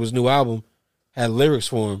YoungBoy took to his new album, had lyrics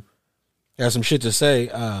for him, had some shit to say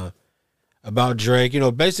about Drake.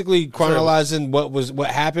 Basically chronologizing what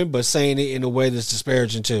happened, but saying it in a way that's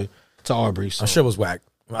disparaging to Aubrey. So. I'm sure it was whack.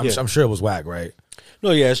 I'm sure it was whack, right?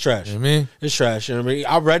 No, yeah, it's trash. You know what I mean? It's trash. You know what I mean?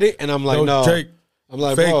 I read it and I'm like, no. Drake, I'm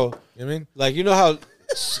like, fake. bro. You know what I mean? Like, you know how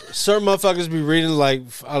certain motherfuckers be reading, like,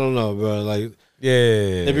 I don't know, bro. Like,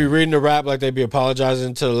 yeah. They be reading the rap like they be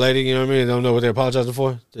apologizing to the lady, you know what I mean? They don't know what they're apologizing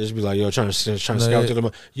for. They just be like, yo, trying to scout through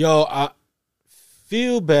them. Yo, I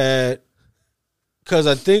feel bad because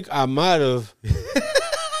I think I might have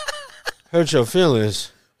hurt your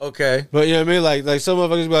feelings. Okay. But you know what I mean? Like some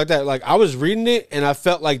motherfuckers be like that. Like, I was reading it and I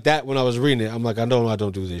felt like that when I was reading it. I'm like, I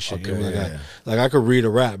don't do this shit. Okay, You know what I mean? Like I could read a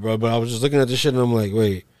rap, bro, but I was just looking at this shit and I'm like,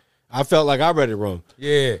 wait. I felt like I read it wrong.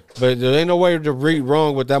 Yeah. But there ain't no way to read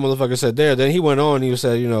wrong what that motherfucker said there. Then he went on, he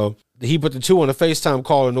said, he put the two on a FaceTime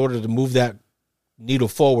call in order to move that needle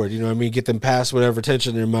forward, you know what I mean? Get them past whatever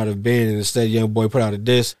tension there might have been. And instead, YoungBoy put out a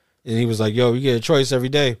diss. And he was like, yo, you get a choice every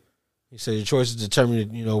day. He said, your choice is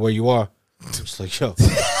determined, where you are. I'm just like, yo,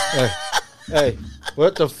 hey,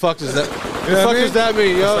 what the fuck does that? What the fuck does that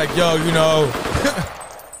mean, yo? It's like, yo, you know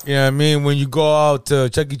what I mean? When you go out to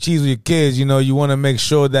Chuck E. Cheese with your kids, you want to make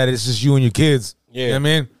sure that it's just you and your kids. Yeah. You know what I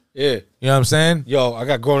mean? Yeah. You know what I'm saying? Yo, I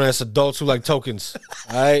got grown ass adults who like tokens.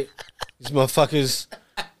 All right, these motherfuckers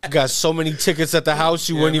got so many tickets at the house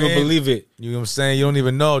you wouldn't even believe it. You know what I'm saying? You don't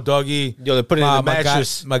even know, doggy. Yo, they put it in the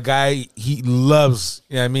mattress. My guy, he loves,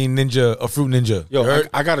 Ninja, a Fruit Ninja. Yo,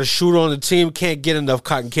 I got a shooter on the team, can't get enough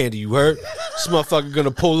cotton candy. You heard? This motherfucker gonna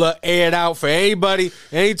pull up, air it out for anybody,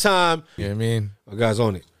 anytime. You know what I mean? My guy's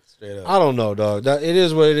on it. Straight up. I don't know, dog. It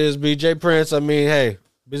is what it is, BJ Prince. I mean, hey,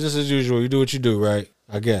 business as usual. You do what you do, right?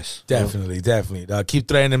 I guess. Definitely. Dog. Keep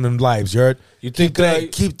threatening them lives, you heard? You think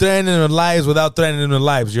keep threatening them lives without threatening them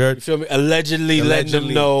lives, you heard? You feel me? Allegedly letting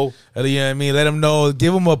them know. You know what I mean? Let them know.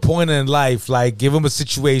 Give them a pointer in life. Like, give them a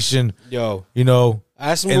situation. Yo.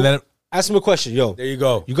 Ask him a question. Yo. There you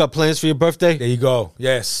go. You got plans for your birthday? There you go.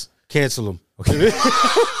 Yes. Cancel them. Okay.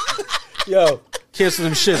 Yo. Cancel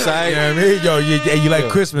them shits, all right? You know what I mean? Yo, you like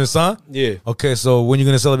Christmas, huh? Yeah. Okay, so when you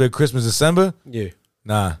going to celebrate Christmas? December? Yeah.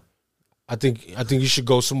 Nah. I think you should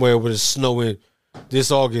go somewhere where it's snowing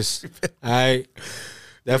this August. All right,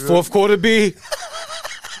 that fourth quarter be,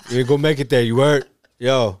 you ain't gonna make it there. You heard?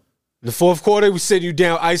 Yo, the fourth quarter we send you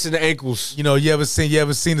down ice in the ankles. You ever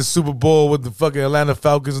seen the Super Bowl with the fucking Atlanta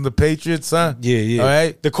Falcons and the Patriots, huh? Yeah. All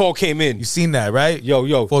right, the call came in. You seen that, right?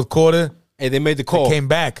 Yo, fourth quarter. Hey, they made the call. They came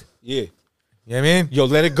back. Yeah. You know what I mean? Yo,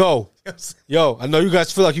 let it go. Yo, I know you guys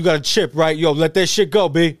feel like you got a chip, right? Yo, let that shit go,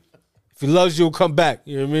 B. If he loves you, he'll come back.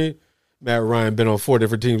 You know what I mean? Matt Ryan been on 4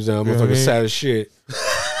 different teams now. Motherfucking sad as shit.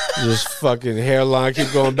 Just fucking hairline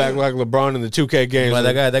keep going back like LeBron in the 2K games. Well,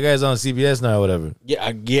 that guy's on CBS now or whatever.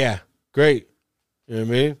 Yeah. Great. You know what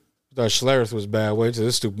I mean? I thought Schlereth was bad. Wait till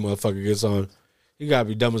this stupid motherfucker gets on. He gotta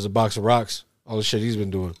be dumb as a box of rocks. All the shit he's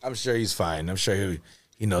been doing. I'm sure he's fine. I'm sure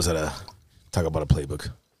he knows how to talk about a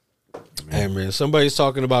playbook. Hey man, somebody's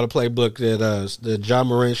talking about a playbook that John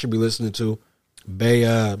Morant should be listening to. Bay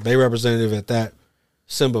representative at that.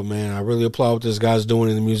 Simba, man, I really applaud what this guy's doing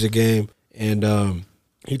in the music game. And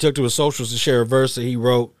he took to his socials to share a verse that he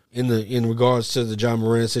wrote in regards to the John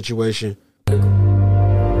Morant situation.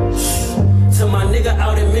 To my nigga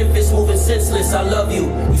out in Memphis moving senseless, I love you.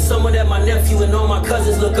 You someone that my nephew and all my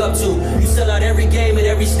cousins look up to. You sell out every game at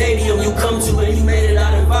every stadium you come to, and you made it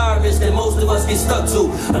out environments that most of us get stuck to.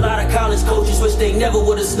 A lot of college coaches wish they never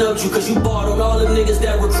would've snubbed you, cause you bought on all them niggas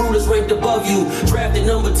that recruiters ranked above you. Drafted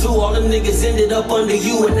number 2, all them niggas ended up under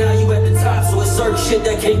you, and now you at the top, so it's certain shit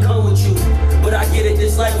that can't come with you. But I get it,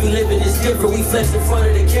 this life we living is different. We flex in front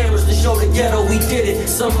of the cameras to show the ghetto we did it.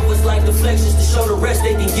 Some of us like the flexes to show the rest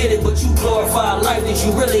they can get it, but you glorify a life that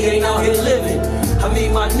you really ain't out here living. I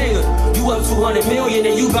mean, my nigga, you up 200 million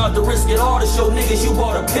and you about to risk it all to show niggas you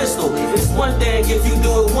bought a pistol. It's one thing if you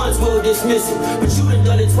do it once, we'll dismiss it, but you done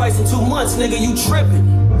done it twice in 2 months, nigga, you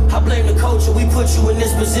tripping. I blame the culture, we put you in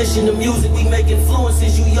this position. The music we make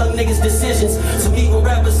influences you young niggas' decisions. So me when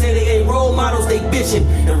rappers say they ain't role models, they bitching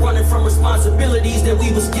and running from responsibilities that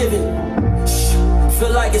we was given.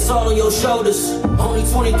 Feel like it's all on your shoulders. Only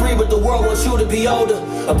 23, but the world wants you to be older.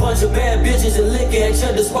 A bunch of bad bitches and liquor at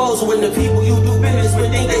your disposal, when the people you do business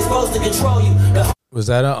with think they supposed to control you. Was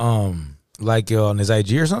that a like on his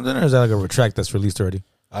IG or something, or is that like a track that's released already?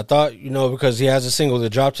 I thought, because he has a single that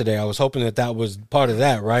dropped today, I was hoping that was part of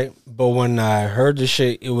that, right? But when I heard the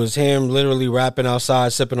shit, it was him literally rapping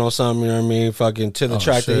outside, sipping on something, you know what I mean? Fucking to the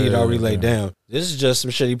track that he'd already laid down. This is just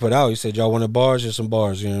some shit he put out. He said, y'all wanted bars? Here's some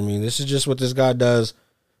bars, you know what I mean? This is just what this guy does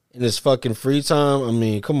in his fucking free time. I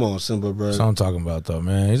mean, come on, Simba, bro. That's what I'm talking about, though,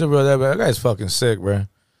 man. He's a real, that guy's fucking sick, bro.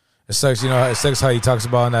 It sucks, it sucks how he talks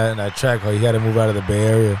about in that track, how he had to move out of the Bay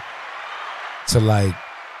Area to, like,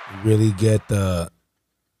 really get the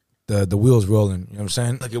wheels rolling, you know what I'm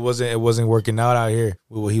saying? Like it wasn't working out here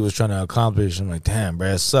with what he was trying to accomplish. I'm like, damn,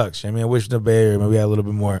 bro, it sucks. I mean, I wish the Bay Area maybe had a little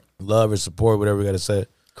bit more love or support, whatever we got to say.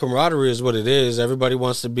 Camaraderie is what it is. Everybody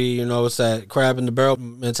wants to be, it's that crab in the barrel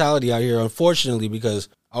mentality out here, unfortunately, because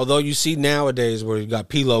although you see nowadays where you got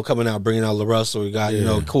P-Lo coming out, bringing out La Russell, you got,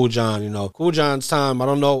 Cool John, Cool John's time, I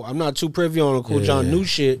don't know, I'm not too privy on Cool John new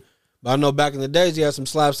shit, but I know back in the days he had some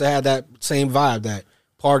slaps that had that same vibe, that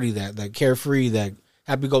party, that carefree, that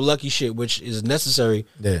happy-go-lucky shit, which is necessary.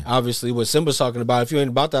 Yeah. Obviously, what Simba's talking about, if you ain't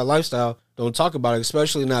about that lifestyle, don't talk about it,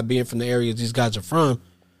 especially not being from the areas these guys are from.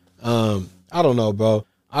 I don't know, bro.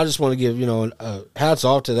 I just want to give, hats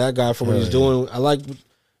off to that guy for what he's doing. I like,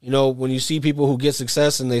 when you see people who get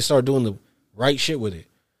success and they start doing the right shit with it,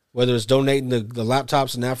 whether it's donating the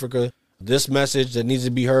laptops in Africa, this message that needs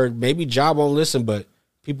to be heard. Maybe Ja won't listen, but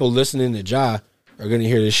people listening to Ja are going to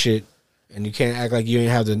hear this shit. And you can't act like you ain't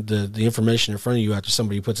have the information in front of you after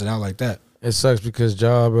somebody puts it out like that. It sucks because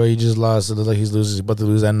Ja, bro, he just lost. It looks like he's about to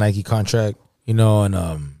lose that Nike contract, and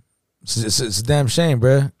it's a damn shame,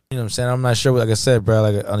 bro. You know what I'm saying? I'm not sure. Like I said, bro,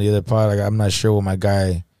 like on the other part, like I'm not sure what my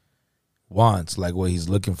guy wants, like what he's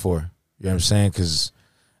looking for. You know what I'm saying? Because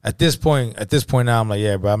at this point now, I'm like,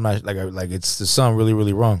 yeah, bro, I'm not like it's something really,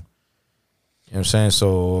 really wrong. You know what I'm saying?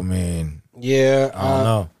 So I mean, yeah, I don't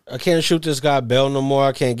know. I can't shoot this guy Bell no more.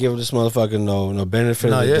 I can't give this motherfucker no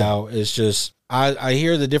benefit of the doubt. It's just I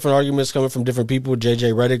hear the different arguments coming from different people.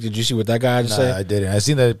 JJ Redick, did you see what that guy had to say? I didn't. I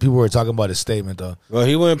seen that people were talking about his statement though. Well,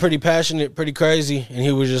 he went pretty passionate, pretty crazy, and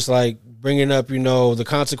he was just like bringing up, the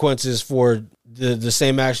consequences for the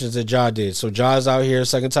same actions that Ja did. So Ja's out here,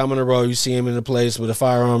 second time in a row, you see him in a place with a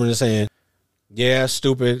firearm in his hand. Yeah,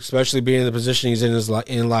 stupid, especially being in the position he's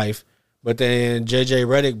in life. But then J.J.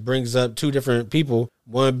 Redick brings up two different people,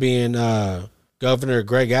 one being Governor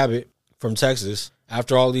Greg Abbott from Texas.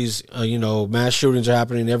 After all these, mass shootings are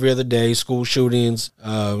happening every other day, school shootings,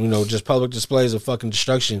 just public displays of fucking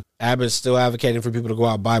destruction, Abbott's still advocating for people to go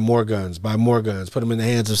out, buy more guns, put them in the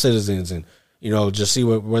hands of citizens and, just see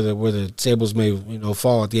where the tables may,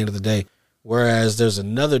 fall at the end of the day. Whereas there's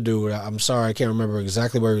another dude, I'm sorry, I can't remember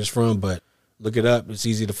exactly where he's from, but look it up. It's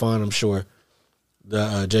easy to find, I'm sure.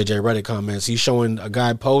 The J.J. Redick comments. He's showing a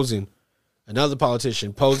guy posing, another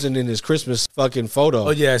politician posing in his Christmas fucking photo.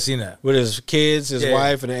 Oh, yeah, I seen that. With his kids, his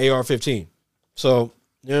wife, and an AR-15. So,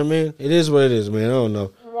 you know what I mean? It is what it is, man. I don't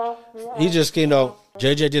know. He just,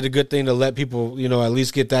 JJ did a good thing to let people, at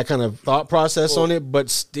least get that kind of thought process on it,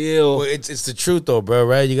 but still. Well, it's the truth, though, bro,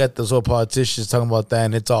 right? You got those whole politicians talking about that,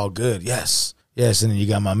 and it's all good. Yes. Yes, and then you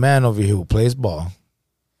got my man over here who plays ball,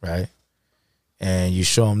 right? And you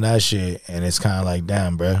show him that shit, and it's kind of like,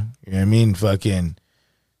 damn, bro. You know what I mean? Fucking,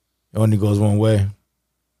 it only goes one way. You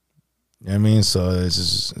know what I mean? So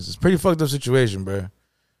it's a pretty fucked up situation, bro.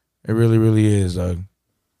 It really, really is, dog.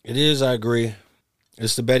 It is, I agree.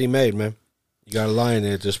 It's the bet he made, man. You got a lie in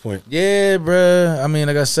there at this point. Yeah, bro. I mean,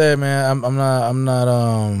 like I said, man, I'm not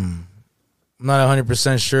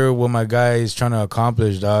 100% sure what my guy is trying to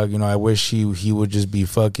accomplish, dog. I wish he would just be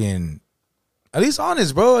fucking at least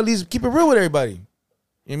honest, bro. At least keep it real with everybody.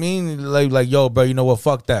 You know what I mean? Like, yo, bro, you know what?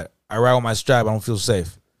 Fuck that. I ride with my strap. I don't feel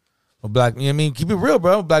safe. You know what I mean? Keep it real,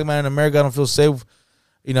 bro. Black man in America, I don't feel safe.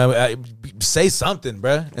 Say something,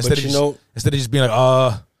 bro. Instead of just being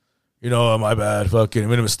like, My bad, fucking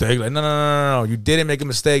made a mistake. Like, no. You didn't make a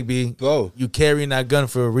mistake, B. Bro. You carrying that gun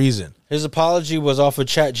for a reason. His apology was off of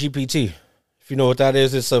ChatGPT. If you know what that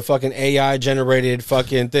is, it's a fucking AI generated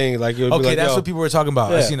fucking thing. Like, Okay, that's what people were talking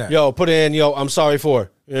about. Yeah. I seen that. Yo, put in, I'm sorry for.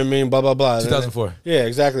 You know what I mean? Blah, blah, blah. 2004. Yeah,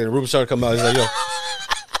 exactly. And Ruben started coming out. He's like,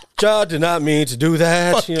 Ja did not mean to do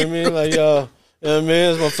that. You know what I mean? Like, yo. You know what I mean?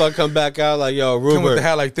 This motherfucker come back out like, yo, Rupert. Come with the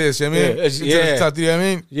hat like this, you know what I mean? Yeah. Talk to you, know what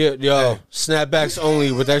I mean? Yeah, yo, snapbacks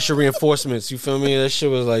only with extra reinforcements. You feel me? That shit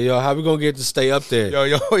was like, yo, how we gonna get to stay up there?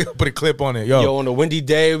 Yo, put a clip on it. Yo, on a windy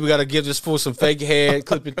day, we gotta give this fool some fake hair,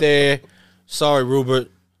 clip it there. Sorry, Rupert.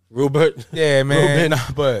 Yeah, man. Nah,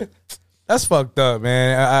 but that's fucked up,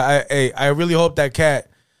 man. I really hope that cat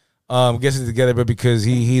gets it together, but because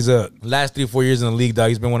he's last 3-4 years in the league, dog,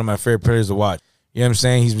 he's been one of my favorite players to watch. You know what I'm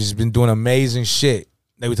saying? He's been doing amazing shit.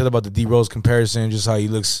 Like we talked about the D Rose comparison, just how he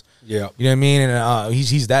looks. Yeah. You know what I mean? And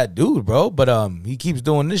he's that dude, bro. But he keeps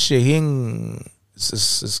doing this shit.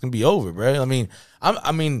 It's gonna be over, bro. I mean,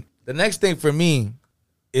 the next thing for me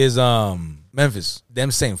is Memphis.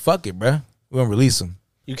 Them saying fuck it, bro. We're gonna release him.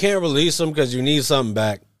 You can't release him because you need something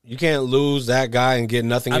back. You can't lose that guy and get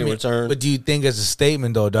nothing in return. But do you think it's a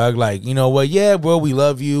statement though, dog? Like, you know what? Yeah, bro, we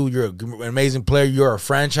love you. You're an amazing player. You're a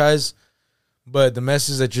franchise. But the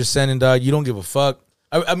message that you're sending, dog, you don't give a fuck.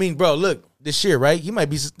 I mean, bro, look, this year, right? He might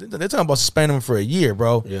be. They're talking about suspending him for a year,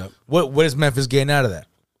 bro. Yeah. What is Memphis getting out of that?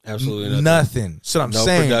 Absolutely nothing. So I'm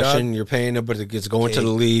saying, no production. Dog. You're paying him, but it's going to the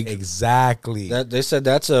league. Exactly. They said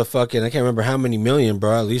that's a fucking. I can't remember how many million,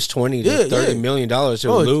 bro. At least $20 to $30 million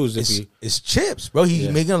he'll lose if he. It's chips, bro. He's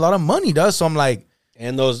making a lot of money, dog. So I'm like.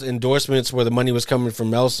 And those endorsements where the money was coming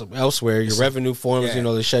from elsewhere, your revenue forms,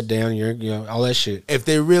 they shut down, all that shit. If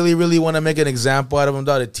they really, really want to make an example out of him,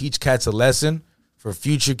 dog, to teach cats a lesson for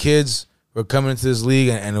future kids who are coming into this league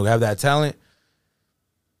and who have that talent,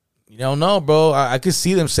 you don't know, bro. I could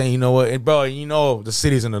see them saying, you know what, and bro, the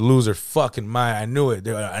city's in the loser fucking mind. I knew it.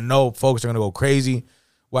 I know folks are going to go crazy.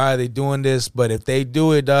 Why are they doing this? But if they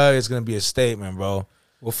do it, dog, it's going to be a statement, bro.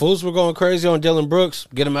 Well, fools were going crazy on Dylan Brooks.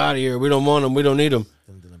 Get him out of here. We don't want him. We don't need him.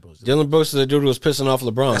 Dylan Brooks is the dude who was pissing off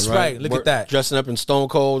LeBron. That's right. Look at that. Dressing up in Stone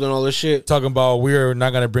Cold and all this shit. Talking about we're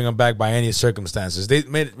not going to bring him back by any circumstances. There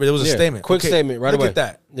was a statement. Quick statement right away. Look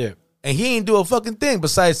at that. Yeah. And he ain't do a fucking thing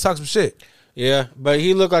besides talk some shit. Yeah, but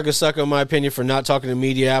he looked like a sucker in my opinion for not talking to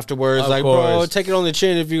media afterwards. Bro, take it on the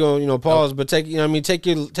chin if you're going to pause, but take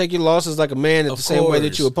your losses like a man at the same way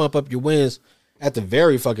that you would pump up your wins at the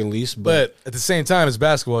very fucking least. But at the same time, it's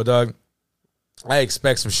basketball, dog. I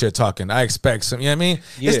expect some shit talking. I expect some, you know what I mean?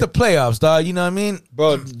 Yeah. It's the playoffs, dog. You know what I mean?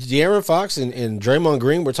 Bro, De'Aaron Fox and Draymond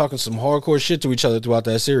Green were talking some hardcore shit to each other throughout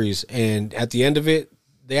that series. And at the end of it,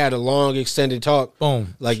 they had a long, extended talk.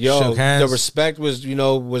 Boom. Like, yo, the respect was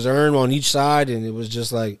earned on each side. And it was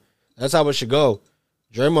just like, that's how it should go.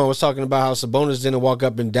 Draymond was talking about how Sabonis didn't walk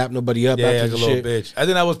up and dap nobody up after the little shit. Bitch. I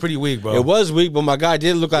think that was pretty weak, bro. It was weak, but my guy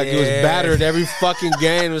did look like he was battered every fucking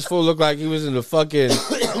game. This fool looked like he was in the fucking...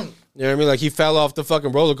 You know what I mean? Like he fell off the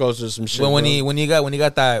fucking roller coaster or some shit. When he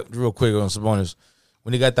got that real quick on Sabonis,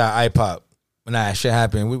 when he got that iPop, when that shit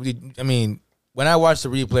happened, when I watched the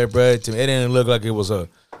replay, bro, to me, it didn't look like it was a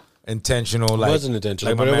intentional. Like, it wasn't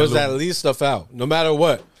intentional, but it was at least a foul, no matter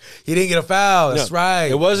what. He didn't get a foul. That's right.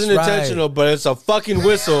 It wasn't intentional, but it's a fucking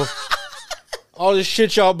whistle. All this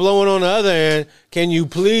shit y'all blowing on the other end. Can you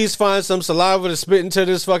please find some saliva to spit into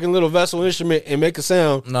this fucking little vessel instrument and make a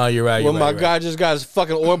sound? No, you're right. When my guy just got his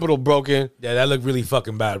fucking orbital broken. Yeah, that looked really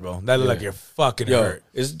fucking bad, bro. That looked like you're fucking hurt.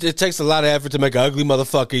 It takes a lot of effort to make an ugly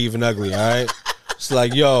motherfucker even ugly, all right? It's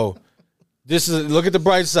like, yo, look at the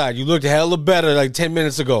bright side. You looked hella better like 10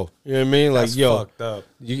 minutes ago. You know what I mean? Like, that's yo, fucked up.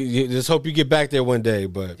 You just hope you get back there one day,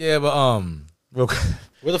 but. Yeah, but, real quick.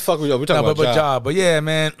 Where the fuck we talking about Ja? But yeah,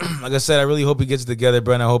 man. Like I said, I really hope he gets it together,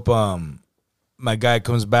 bro. And I hope my guy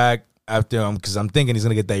comes back after him because I'm thinking he's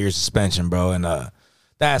gonna get that year suspension, bro. And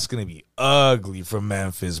that's gonna be ugly for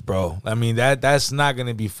Memphis, bro. I mean that's not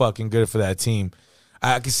gonna be fucking good for that team.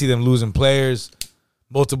 I can see them losing players,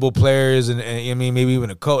 multiple players, and I mean maybe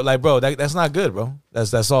even a coach. Like, bro, that's not good, bro.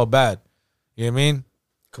 That's all bad. You know what I mean?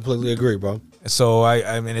 Completely agree, bro. So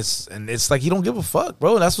I mean it's like he don't give a fuck,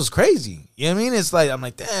 bro. That's what's crazy. You know what I mean? It's like I'm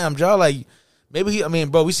like, damn, Ja, like maybe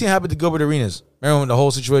bro, we seen it happen to Gilbert Arenas. Remember when the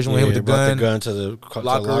whole situation with him with the gun? The gun to the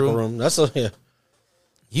locker room. That's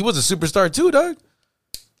He was a superstar too, dog.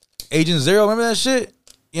 Agent Zero, remember that shit?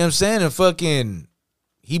 You know what I'm saying? And fucking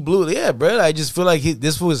he blew bro. I just feel like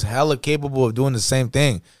this fool is hella capable of doing the same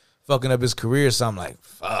thing, fucking up his career. So I'm like,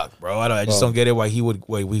 fuck, bro. I just don't get it why he would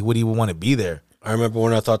want to be there. I remember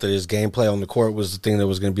when I thought that his gameplay on the court was the thing that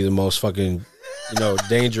was going to be the most fucking,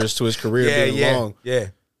 dangerous to his career being long. Yeah.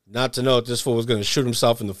 not to know if this fool was going to shoot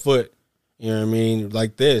himself in the foot. You know what I mean?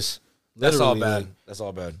 Like this. That's all Literally, bad. like, That's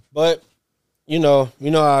all bad. but you know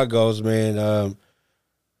how it goes, man.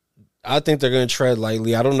 I think they're going to tread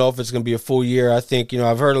lightly. I don't know if it's going to be a full year. I think,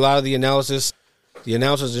 I've heard a lot of the analysis. The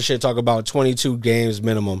announcers and shit talk about 22 games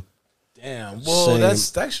minimum. Damn. Well, Same.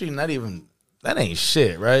 that's actually not even. That ain't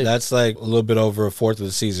shit, right? That's like a little bit over a fourth of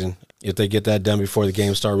the season. If they get that done before the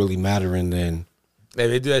games start really mattering, then Hey,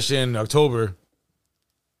 they do that shit in October,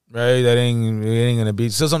 right? That ain't gonna be.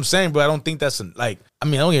 So that's what I'm saying, but I don't think that's like. I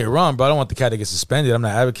mean, don't get me wrong, bro. I don't want the cat to get suspended. I'm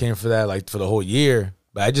not advocating for that, like for the whole year.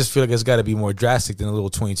 But I just feel like it's got to be more drastic than a little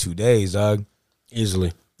 22 days, dog.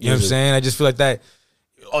 easily. You know what I'm saying? I just feel like that.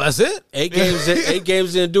 Oh, that's it? 8 games. 8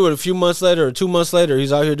 games didn't do it. A few months later or 2 months later,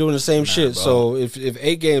 he's out here doing the same shit. bro. So if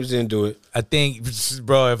 8 games didn't do it, I think,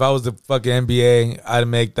 bro, if I was the fucking NBA, I'd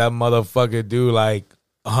make that motherfucker do like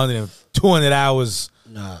 100 and 200 hours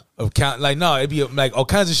of count. Like, no, it'd be like all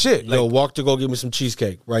kinds of shit. Like, yo, walk to go get me some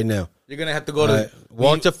cheesecake right now. you're gonna have to go to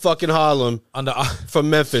Walk to fucking Harlem on the from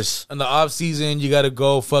Memphis. in the off season. You got to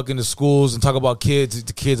go fucking to schools and talk about kids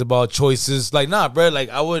to kids about choices. Like, nah, bro. Like,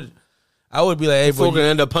 I would be like, hey, bro, Fool gonna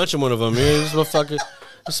end up punching one of them. Man, this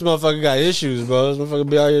motherfucker got issues, bro. This motherfucker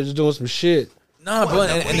be out here just doing some shit. nah, bro.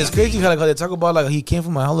 And it's crazy how they talk about like he came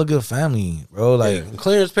from a hella good family, bro. Like, And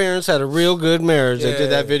Clarence parents had a real good marriage. They Yeah.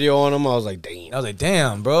 did that video on him. I was like, damn. I was like,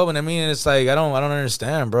 damn, bro. But I mean, it's like I don't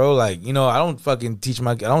understand, bro. Like, I don't fucking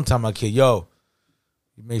I don't tell my kid, yo,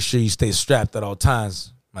 you make sure you stay strapped at all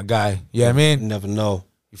times, my guy. You know what I mean? You never know.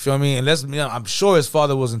 You feel me? And I'm sure his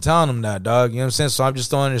father wasn't telling him that, dog. You know what I'm saying? So I just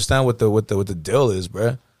don't understand what the deal is,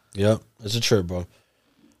 bro. Yep, it's a trip, bro.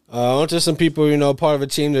 On to some people, part of a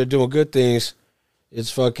team that are doing good things. It's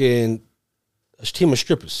fucking a team of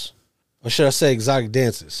strippers. Or should I say exotic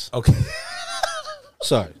dancers? Okay.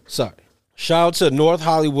 Sorry. Shout out to the North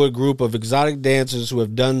Hollywood group of exotic dancers who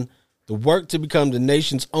have done the work to become the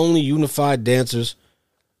nation's only unified dancers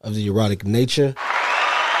of the erotic nature.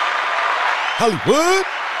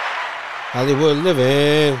 Hollywood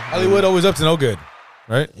living. Hollywood always up to no good,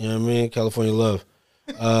 right? You know what I mean? California love.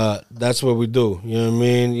 That's what we do. You know what I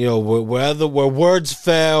mean? Where words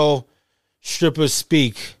fail, strippers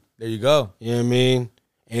speak. There you go. You know what I mean?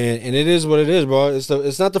 And it is what it is, bro.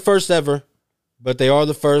 It's not the first ever, but they are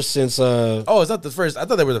the first since Oh, it's not the first. I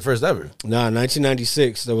thought they were the first ever.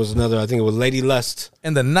 1996. There was another, I think it was Lady Lust.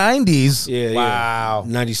 In the 90s? Yeah. Wow.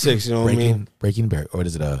 96, you know what I mean? Breaking barriers. Or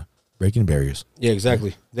is it breaking barriers? Yeah,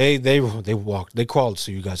 exactly. They walked, they crawled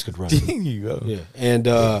so you guys could run. There you go. Yeah. And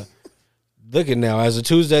look at now. As of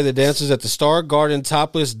Tuesday, the dancers at the Star Garden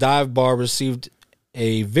Topless Dive Bar received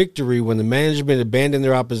a victory when the management abandoned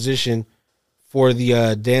their opposition for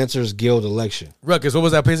the Dancers Guild election. Ruckus, what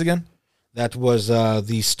was that place again? That was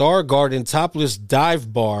the Star Garden Topless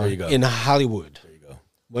Dive Bar in Hollywood. There you go.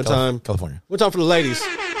 One California. time for the ladies.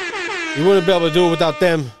 You wouldn't be able to do it without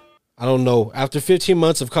them. I don't know. After 15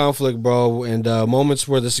 months of conflict, bro, and moments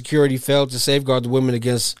where the security failed to safeguard the women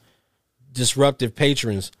against disruptive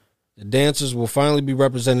patrons, the dancers will finally be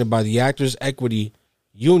represented by the Actors Equity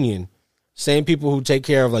Union, same people who take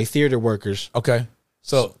care of like theater workers. Okay.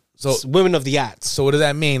 So women of the arts. So what does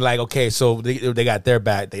that mean? Like, okay, so they got their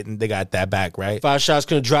back. They got that back, right? 5 shots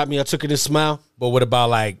couldn't drop me. I took it and smile. But what about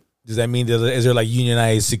like? Does that mean is there like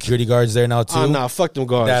unionized security guards there now too? Oh, nah, fuck them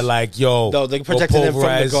guards. That like, yo, no, they protected them from the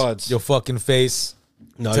pulverize guards. Your fucking face.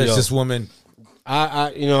 No, touch yo. this woman.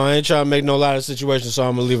 I ain't trying to make no lot of situations, so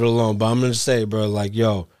I'm gonna leave it alone. But I'm gonna say, bro, like,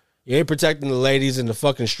 yo, you ain't protecting the ladies in the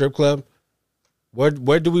fucking strip club. Where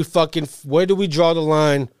do we draw the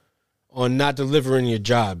line on not delivering your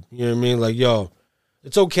job? You know what I mean? Like, yo,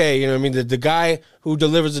 it's okay. You know what I mean? The guy who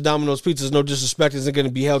delivers the Domino's pizzas, no disrespect, isn't going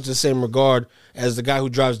to be held to the same regard as the guy who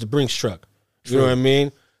drives the Brinks truck. You know what I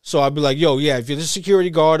mean? So I'd be like, yo, yeah, if you're the security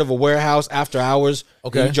guard of a warehouse after hours,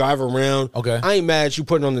 okay, and you drive around, okay, I ain't mad at you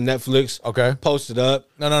putting on the Netflix, okay, post it up.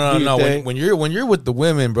 No. When you're with the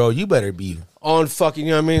women, bro, you better be on fucking,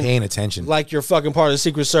 you know what I mean? Paying attention. Like you're fucking part of the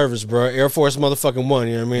Secret Service, bro. Air Force motherfucking One,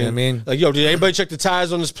 you know what I mean? Like, yo, did anybody check the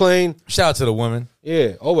tires on this plane? Shout out to the women.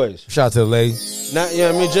 Yeah, always. Shout out to the ladies. Not, you know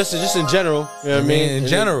what I mean? Just in general, you know what I mean? In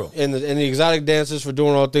general. And the exotic dancers for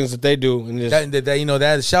doing all the things that they do. And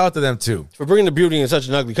that shout out to them too. For bringing the beauty in such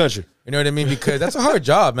an ugly country. You know what I mean? Because that's a hard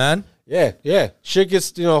job, man. Yeah. Shit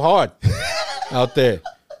gets, hard out there.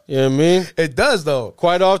 You know what I mean? It does, though.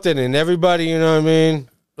 Quite often, and everybody, you know what I mean?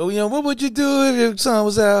 But, what would you do if your son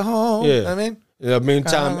was at home? Yeah. You know what I mean? In the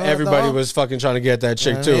meantime, everybody was fucking trying to get that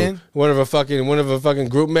chick I too. mean? One of her fucking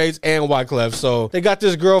group mates and Wyclef. So they got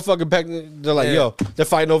this girl fucking they're like, yo, they're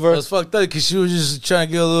fighting over It her. was fucked up because she was just trying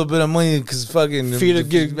to get a little bit of money because fucking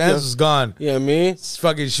Feed man was gone. Yeah, me. It's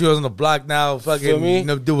fucking she was on the block now. Feel Fucking me?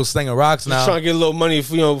 no dude was slinging rocks now. Just trying to get a little money,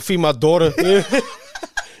 feed my daughter. You know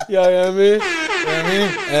what I mean? You know what I mean?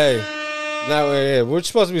 Hey. Now we're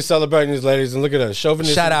supposed to be celebrating these ladies, and look at us,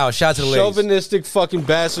 chauvinistic. Shout to the ladies. Chauvinistic fucking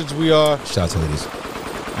bastards we are. Shout out to ladies.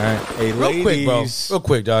 All right, hey, real quick, bro. Real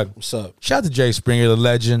quick, dog. What's up? Shout out to Jerry Springer, the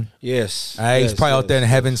legend. Yes. All right, he's probably out there in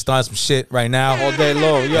heaven starting some shit right now. All day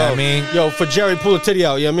long. Yo, You know what I mean? Yo, for Jerry, pull a titty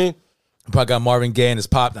out. You know what I mean? Probably got Marvin Gaye and his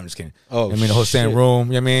pop. No, I'm just kidding. Oh, you know what I mean, the whole standing room.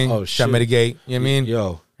 You know what I mean? Oh, Shout shit. mitigate. You know what I mean? Yo.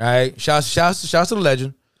 All right. Shouts to the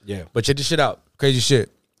legend. Yeah. But check this shit out. Crazy shit.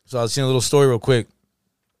 So I was seeing a little story real quick.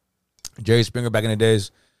 Jerry Springer back in the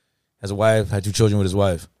days has a wife, had 2 children with his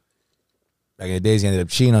wife. Back in the days, he ended up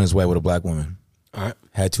cheating on his wife with a black woman. All right.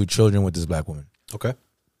 Had 2 children with this black woman. Okay.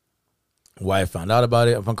 Wife found out about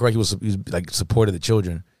it. If I'm correct, he was like supported the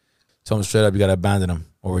children. Told him straight up, you gotta abandon them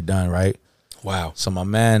or we're done, right? Wow. So my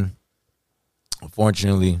man,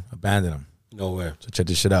 unfortunately, abandoned him. No way. So check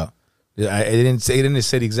this shit out. It didn't say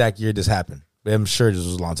the exact year this happened, but I'm sure this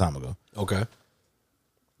was a long time ago. Okay.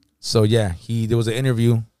 So yeah, there was an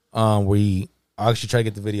interview where he actually tried to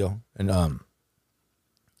get the video, and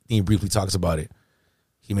he briefly talks about it.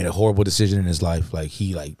 He made a horrible decision in his life,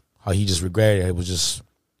 how he just regretted it. It was just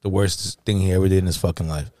the worst thing he ever did in his fucking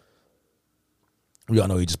life. We all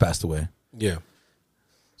know he just passed away. Yeah.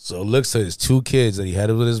 So it looks to his 2 kids that he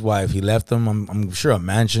had with his wife. He left them, I'm sure, a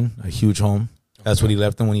mansion, a huge home. That's what he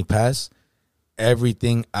left them when he passed.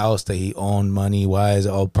 Everything else that he owned, money-wise,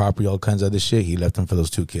 all property, all kinds of other shit, he left them for those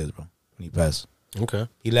 2 kids, bro, when he passed. Okay.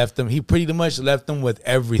 He pretty much left them with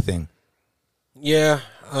everything. Yeah.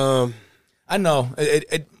 I know.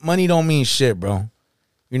 Money don't mean shit, bro.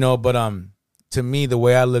 You know, but to me, the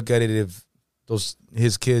way I look at it, if those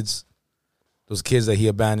kids that he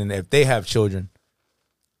abandoned, if they have children,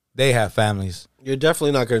 they have families. You're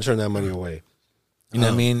definitely not going to turn that money away. You know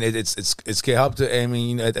what I mean? It's help to. I mean,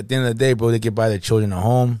 you know, at the end of the day, bro, they get by their children at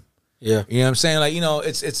home. Yeah. You know what I'm saying? Like, you know,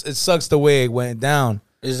 it sucks the way it went down.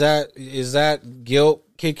 Is that guilt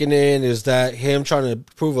kicking in? Is that him trying to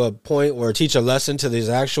prove a point or teach a lesson to these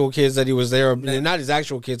actual kids that he was there? Not his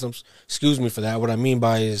actual kids. Excuse me for that. What I mean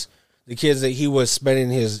by is the kids that he was spending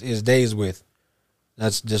his days with.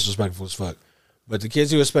 That's disrespectful as fuck. But the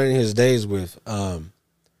kids he was spending his days with, like,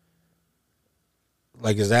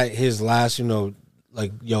 is that his last? You know,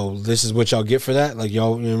 like, yo, this is what y'all get for that. Like,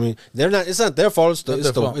 yo, you know what I mean? They're not. It's not their fault.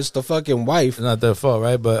 It's the fucking wife. It's not their fault,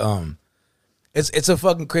 right? But it's a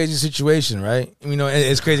fucking crazy situation, right? You know,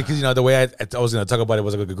 it's crazy because, you know, the way I was gonna talk about it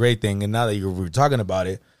was like a great thing, and now that we were talking about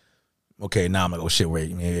it, okay, now I'm like, oh shit,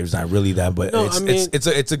 wait, it was not really that, but No,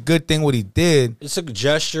 it's a good thing what he did. It's a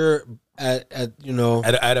gesture at you know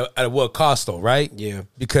at what cost though, right? Yeah,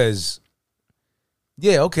 because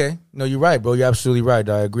okay, no, you're right, bro. You're absolutely right.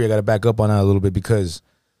 I agree. I got to back up on that a little bit because,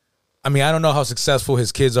 I mean, I don't know how successful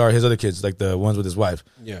his kids are, his other kids, like the ones with his wife.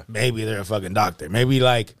 Yeah, maybe they're a fucking doctor. Maybe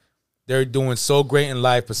like they're doing so great in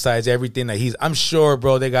life besides everything that I'm sure,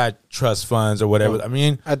 bro, they got trust funds or whatever. Well, I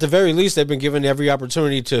mean, at the very least, they've been given every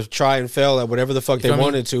opportunity to try and fail at whatever the fuck they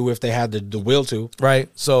wanted to if they had the will to. Right.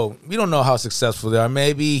 So we don't know how successful they are.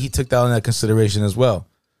 Maybe he took that into consideration as well.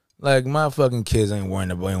 Like, my fucking kids ain't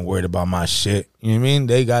worried about my shit. You know what I mean?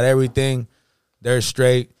 They got everything. They're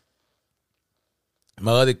straight.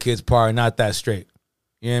 My other kids probably not that straight.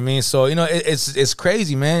 You know what I mean? So, you know, it's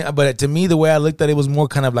crazy, man. But to me, the way I looked at it was more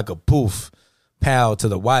kind of like a pal to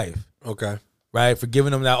the wife. Okay. Right? For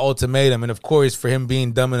giving him that ultimatum. And, of course, for him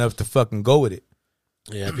being dumb enough to fucking go with it.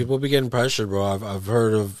 Yeah, people be getting pressured, bro. I've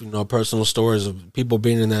heard of, you know, personal stories of people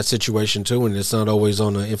being in that situation, too, and it's not always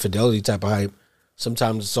on an infidelity type of hype.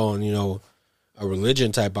 Sometimes it's on, you know, a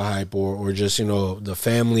religion type of hype or just, you know, the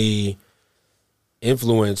family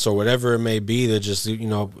influence or whatever it may be that just, you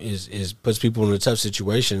know, is puts people in tough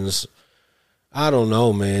situations. I don't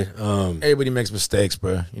know, man. Everybody makes mistakes,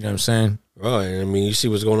 bro. You know what I'm saying? Right. I mean, you see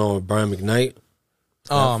what's going on with Brian McKnight.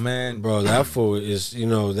 Oh, man. Bro, that fool is, you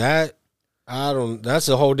know, that's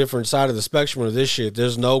a whole different side of the spectrum of this shit.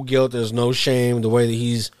 There's no guilt. There's no shame. The way that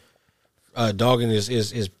he's dogging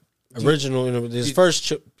his original, you know, his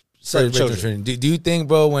first set of children. Do you think,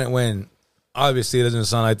 bro, when obviously it doesn't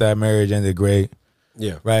sound like that marriage ended great,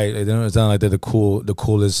 yeah, right? It doesn't sound like they're the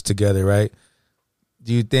coolest together, right?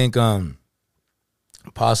 Do you think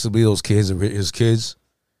possibly those kids,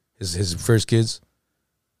 his first kids,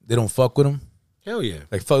 they don't fuck with him? Hell yeah,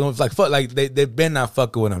 like they've been not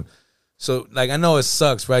fucking with him. So like I know it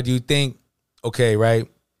sucks, right? Do you think, okay, right?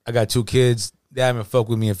 I got 2 kids. they haven't fucked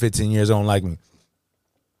with me in 15 years. They don't like me.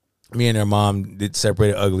 Me and their mom did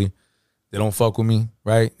separated ugly. They don't fuck with me,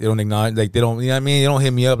 right? They don't acknowledge, like, they don't, you know what I mean? They don't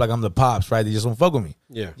hit me up like I'm the pops, right? They just don't fuck with me.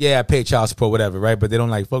 Yeah, I pay child support, whatever, right? But they don't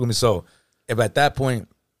like fuck with me. So if at that point,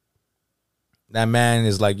 that man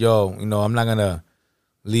is like, yo, you know, I'm not gonna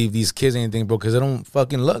leave these kids anything, bro, because they don't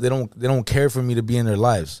fucking love, they don't care for me to be in their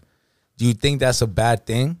lives. Do you think that's a bad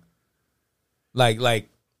thing? Like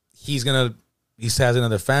he has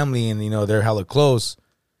another family and, you know, they're hella close.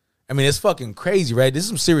 I mean, it's fucking crazy, right? This is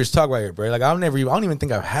some serious talk right here, bro. Like, I don't even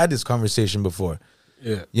think I've had this conversation before. Yeah.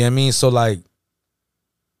 You know what I mean? So, like,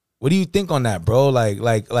 what do you think on that, bro? Like, you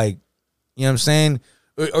know what I'm saying?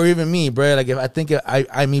 Or even me, bro. Like, if I think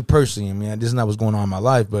I me personally, I mean, this is not what's going on in my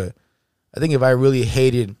life, but I think if I really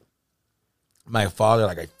hated my father,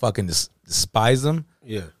 like I fucking despise him.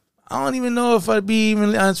 Yeah. I don't even know if I'd be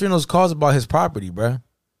even answering those calls about his property, bro.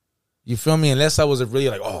 You feel me? Unless I was really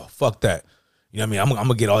like, oh, fuck that. You know what I mean? I'm going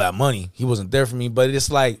to get all that money. He wasn't there for me. But it's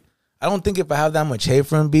like, I don't think if I have that much hate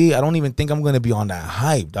for him, B, I don't even think I'm going to be on that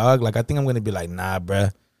hype, dog. Like, I think I'm going to be like, nah,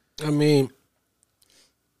 bruh. I mean,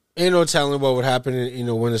 ain't no telling what would happen, you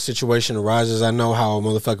know, when a situation arises. I know how a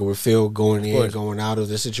motherfucker would feel going in, going out of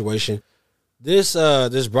the situation. This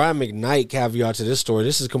Brian McKnight caveat to this story,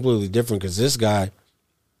 this is completely different because this guy,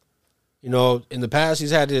 you know, in the past,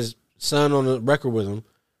 he's had his son on the record with him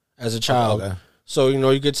as a child. Okay. So, you know,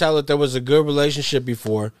 you could tell that there was a good relationship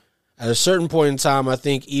before. At a certain point in time, I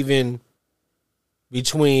think even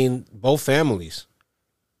between both families,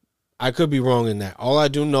 I could be wrong in that. All I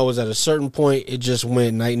do know is at a certain point, it just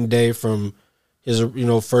went night and day from his, you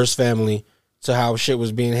know, first family to how shit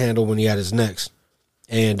was being handled when he had his next.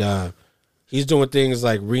 And he's doing things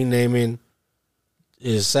like renaming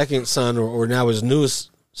his second son or now his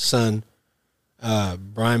newest son,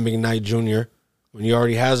 Brian McKnight Jr., when he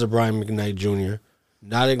already has a Brian McKnight Jr.,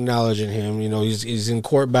 not acknowledging him. You know, he's in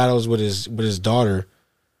court battles with his daughter,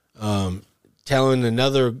 telling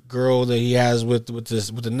another girl that he has with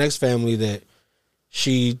the next family that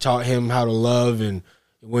she taught him how to love, and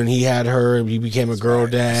when he had her, he became a girl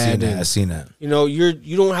dad. I seen that. You know,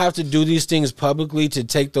 you don't have to do these things publicly to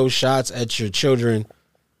take those shots at your children.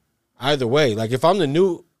 Either way, like if I'm the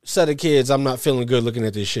new set of kids, I'm not feeling good looking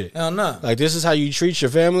at this shit. Hell no. Like this is how you treat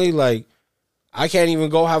your family. Like I can't even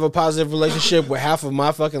go have a positive relationship with half of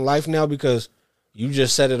my fucking life now because you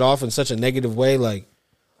just set it off in such a negative way. Like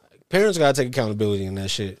parents gotta take accountability in that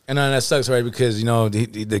shit. And that sucks, right? Because you know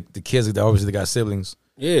the kids, obviously they got siblings.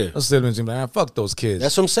 Yeah, those siblings be like, fuck those kids.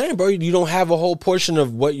 That's what I'm saying, bro. You don't have a whole portion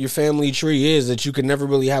of what your family tree is that you can never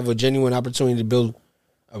really have a genuine opportunity to build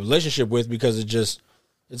a relationship with because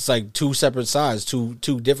it's like two separate sides, two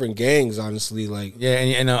different gangs. Honestly, like yeah,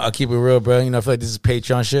 and I'll keep it real, bro. You know, I feel like this is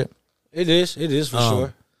Patreon shit. It is for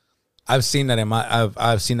sure. I've seen that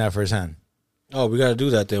I've seen that firsthand. Oh, we got to do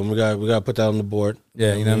that then. We got to put that on the board.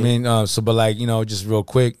 Yeah, you know what I mean. So, but like you know, just real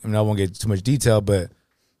quick. I mean, I won't get too much detail, but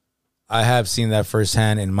I have seen that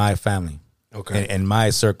firsthand in my family. Okay, in my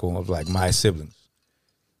circle of like my siblings.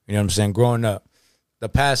 You know what I'm saying? Growing up, the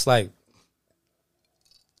past like,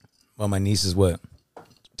 well, my niece is what? I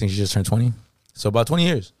think she just turned 20, so about 20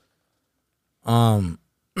 years.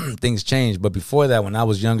 Things changed, but before that, when I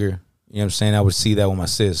was younger. You know what I'm saying? I would see that with my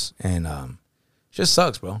sis, and it just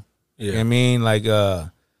sucks, bro. Yeah. You know what I mean? Like,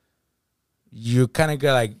 you kind of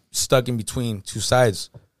get like stuck in between two sides.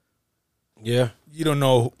 Yeah. You don't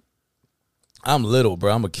know. I'm little,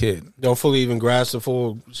 bro. I'm a kid. Don't fully even grasp the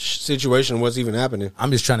full situation, what's even happening.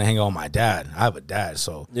 I'm just trying to hang out with my dad. I have a dad,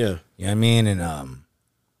 so. Yeah. You know what I mean? And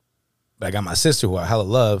but I got my sister who I hella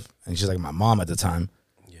love, and she's like my mom at the time.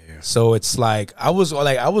 Yeah. So it's like, I was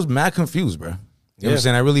mad confused, bro. You know what I'm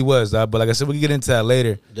saying? I really was, but like I said, we can get into that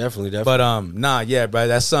later. Definitely. But nah, yeah, bro.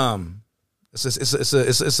 That's it's a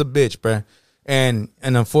bitch, bro. And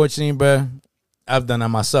unfortunately, bro, I've done that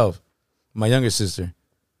myself. My younger sister,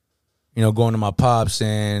 you know, going to my pops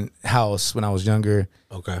and house when I was younger,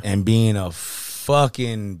 okay, and being a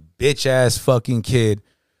fucking bitch ass fucking kid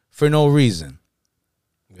for no reason,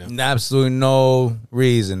 absolutely no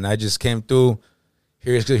reason. I just came through.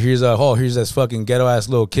 Here's this fucking ghetto ass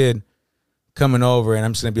little kid coming over, and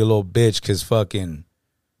I'm just gonna be a little bitch because fucking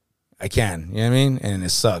I can, you know what I mean? And it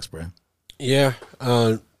sucks, bro. Yeah,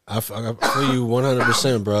 I feel you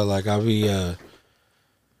 100%, bro. Like I be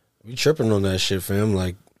tripping on that shit, fam.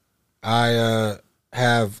 Like I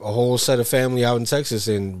have a whole set of family out in Texas,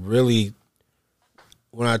 and really,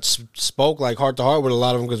 when I spoke like heart to heart with a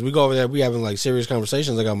lot of them, because we go over there, we having like serious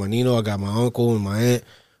conversations. I got my Nino, I got my uncle and my aunt,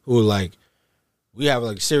 who like we have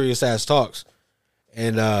like serious ass talks,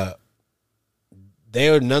 and they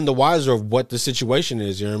are none the wiser of what the situation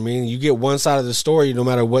is. You know what I mean? You get one side of the story, no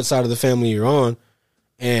matter what side of the family you're on.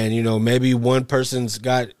 And, you know, maybe one person's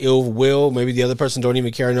got ill will. Maybe the other person don't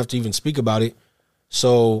even care enough to even speak about it.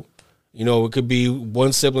 So, you know, it could be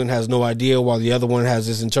one sibling has no idea while the other one has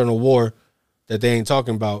this internal war that they ain't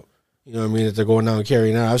talking about. You know what I mean? That they're going down and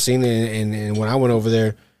carrying out. I've seen it. And when I went over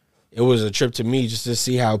there, it was a trip to me just to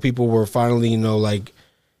see how people were finally, you know, like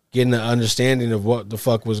getting an understanding of what the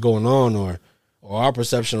fuck was going on or our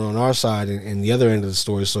perception on our side and the other end of the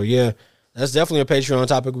story. So, yeah, that's definitely a Patreon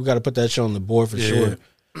topic. We got to put that shit on the board for sure.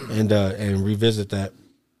 And revisit that.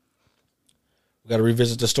 We got to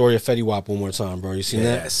revisit the story of Fetty Wap one more time, bro. You seen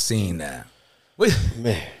that? Yeah, seen that. Wait,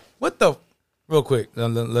 man. What the? Real quick,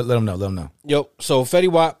 let them know. Yep. So Fetty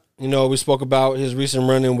Wap, you know, we spoke about his recent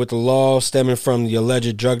run-in with the law stemming from the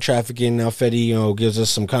alleged drug trafficking. Now Fetty, you know, gives us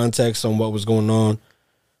some context on what was going on.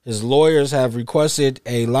 His lawyers have requested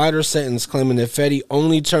a lighter sentence, claiming that Fetty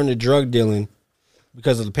only turned to drug dealing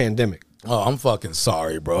because of the pandemic. Oh, I'm fucking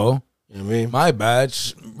sorry, bro. You know what I mean? My bad.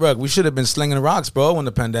 Look, we should have been slinging rocks, bro, when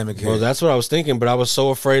the pandemic hit. Well, that's what I was thinking, but I was so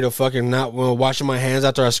afraid of fucking not washing my hands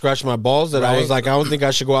after I scratched my balls that I was like, I don't think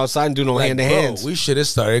I should go outside and do no hand-to-hands. We should have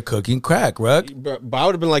started cooking crack, right? But I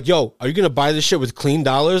would have been like, yo, are you going to buy this shit with clean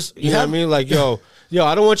dollars? You know what I mean? Like, yo,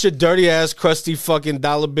 I don't want your dirty-ass, crusty fucking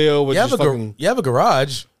dollar bill with you have a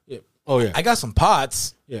garage. Yeah. Oh, yeah. I got some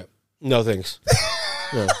pots. Yeah. No, thanks.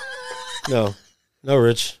 No,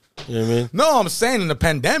 Rich. You know what I mean? No, I'm saying in the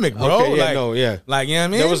pandemic, bro. Okay, yeah, like, Like, you know what I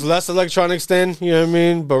mean? There was less electronics then, you know what I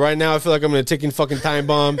mean? But right now I feel like I'm in a ticking fucking time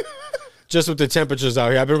bomb just with the temperatures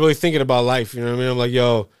out here. I've been really thinking about life, you know what I mean? I'm like,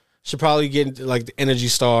 yo, should probably get into, like, the Energy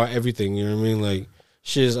Star, everything, you know what I mean? Like,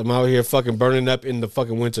 shit, I'm out here fucking burning up in the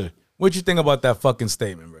fucking winter. What'd you think about that fucking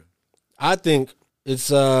statement, bro? I think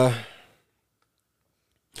it's,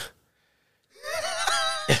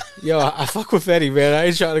 yo, I fuck with Fetty, man. I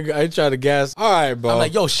ain't trying to gas. All right, bro. I'm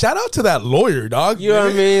like, yo, shout out to that lawyer, dog. You know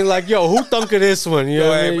what I mean? Like, yo, who thunk of this one? You know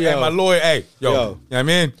what I mean? Hey, my lawyer, hey, yo. You know what I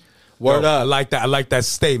mean? Word up. I like that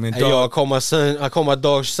statement, hey, dog. Yo, I call my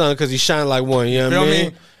dog son because he shine like one. You know what I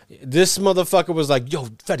mean? This motherfucker was like, yo,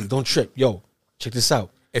 Fetty, don't trip. Yo, check this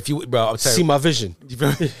out. If you, bro, I'll tell you. See my vision. You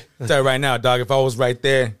feel me? I'll tell you right now, dog, if I was right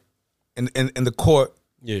there in the court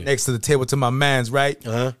next to the table to my mans, right?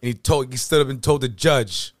 And he stood up and told the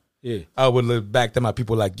judge. Yeah, I would look back to my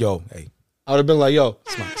people like, yo, hey. I would have been like, yo,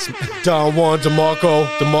 Don Juan,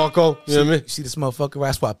 DeMarco, you know what I mean? See this motherfucker?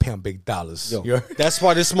 That's why I pay him big dollars. Yo, that's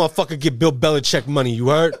why this motherfucker get Bill Belichick money, you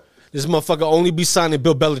heard? This motherfucker only be signing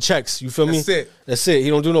Bill Belichicks, you feel me? That's it.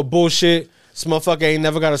 He don't do no bullshit. This motherfucker ain't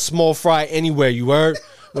never got a small fry anywhere, you heard?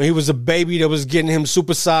 When he was a baby, that was getting him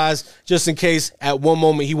supersized just in case at one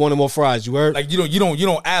moment he wanted more fries, you heard? Like, you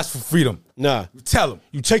don't ask for freedom. Nah. You tell him.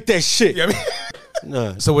 You take that shit. You know what I mean?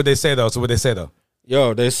 Nah. So what they say though?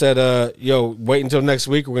 Yo, they said, wait until next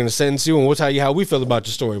week. We're going to sentence you and we'll tell you how we feel about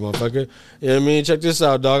your story, motherfucker. You know what I mean? Check this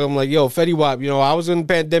out, dog. I'm like, yo, Fetty Wap, you know, I was in the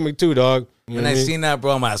pandemic too, dog. When I seen that,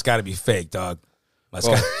 bro, I'm like, it's got to be fake, dog.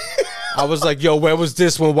 I was like, yo, where was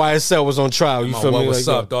this when YSL was on trial? You feel me? What's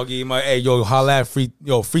up, doggy? Hey, yo, holla at free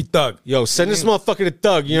Thug. Yo, send this motherfucker to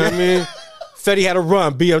Thug, you know what I mean? Fetty had a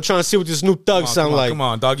run, B. I'm trying to see what this new Thug sound like. Come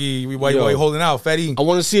on, doggy. Why you holding out, Fetty? I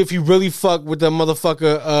want to see if he really fuck with that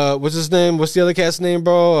motherfucker. What's his name? What's the other cat's name,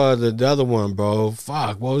 bro? The other one, bro.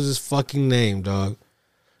 Fuck. What was his fucking name, dog?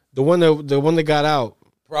 The one that got out.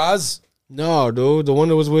 Praz? No, dude. The one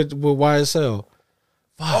that was with YSL.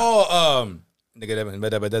 Fuck. Oh,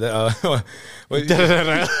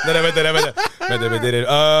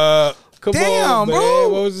 come damn, on, bro.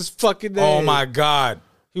 Man. What was his fucking name? Oh my God.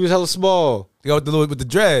 He was hella small. You got with the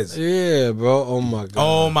dreads. Yeah, bro. Oh my God.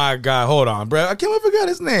 Oh my God. Hold on, bro. I can't forget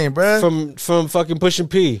his name, bro. From fucking Pushin'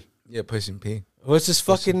 P. Yeah, Pushin' P. What's his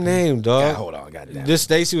fucking name, dog? God, hold on, I got it. This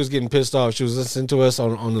Stacy was getting pissed off. She was listening to us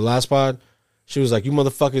on the last pod. She was like, "You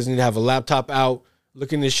motherfuckers need to have a laptop out,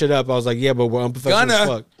 looking this shit up." I was like, "Yeah, but we're unprofessional as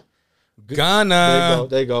fuck."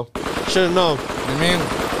 There you go. Should have known. I mean,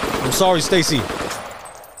 I'm sorry, Stacy.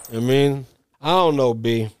 I mean, I don't know,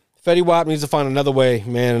 B. Fetty Wap needs to find another way,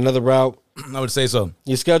 man, another route. I would say so.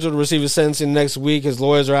 He's scheduled to receive his sentencing next week. His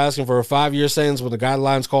lawyers are asking for a 5-year sentence when the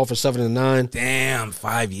guidelines call for 7 to 9. Damn,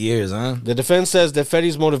 5 years, huh? The defense says that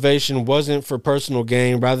Fetty's motivation wasn't for personal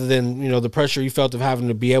gain, rather than, the pressure he felt of having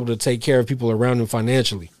to be able to take care of people around him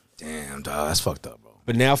financially. Damn, dog, that's fucked up, bro.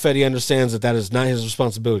 But now Fetty understands that is not his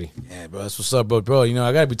responsibility. Yeah, bro, that's what's up, bro. I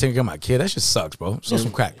gotta be taking care of my kid. That shit sucks, bro. So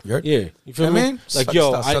some crack. You heard? Yeah, you feel me? Like,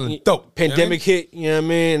 dope. Pandemic hit. You know what I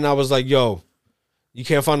mean? And I was like, yo, you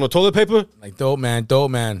can't find no toilet paper? Like, dope, man.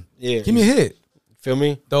 Yeah, give me a hit. Feel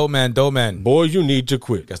me? Dope, man. Boy, you need to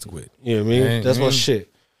quit. Got to quit. You know what I mean? That's my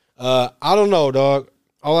shit. I don't know, dog.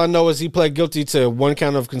 All I know is he pled guilty to one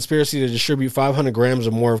count of conspiracy to distribute 500 grams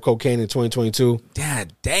or more of cocaine in 2022.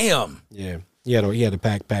 God damn. Yeah, he had a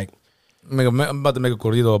pack. I'm about to make a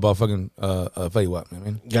corrido about fucking Fetty Wap,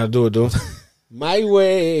 man. Gotta do it, dude. My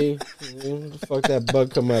way. Fuck that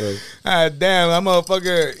bug come out of. God damn, that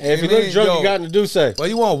motherfucker. Hey, if you look drunk, you got to do say. Well,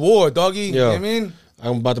 you want war, doggy? You know what I mean?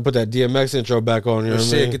 I'm about to put that DMX intro back on. You know what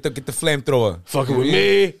I mean? Get the flamethrower. Fucking with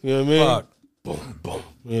me. You know what I mean? Fuck. Boom, boom.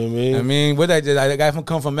 You know what I mean? I mean, what that guy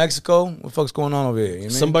come from Mexico? What the fuck's going on over here? You know what I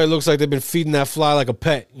mean? Somebody looks like they've been feeding that fly like a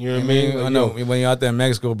pet. You know what I mean? I know. When you're out there in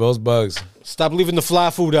Mexico, bro, those bugs. Stop leaving the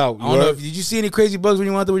fly food out. I don't know. Did you see any crazy bugs when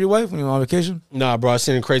you went out there with your wife when you were on vacation? Nah, bro. I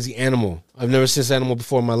seen a crazy animal. I've never seen this animal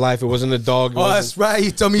before in my life. It wasn't a dog. Oh, that's right.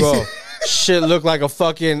 You told me. Bro, shit looked like a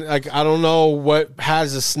fucking, like, I don't know what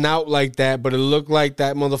has a snout like that, but it looked like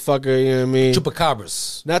that motherfucker, you know what I mean?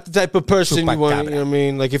 Chupacabras. Not the type of person you want, you know what I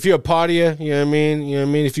mean? Like, if you're a partier, you know what I mean? You know what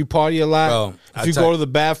I mean? If you party a lot, Bro, if you go to the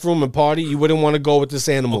bathroom and party, you wouldn't want to go with this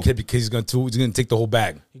animal. Okay, because he's gonna take the whole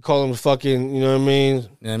bag. You call him the fucking, you know what I mean? You know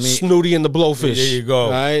what I mean? Snooty and the blowfish. There you go.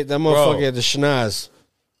 All right? That motherfucker had the schnoz.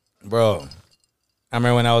 Bro, I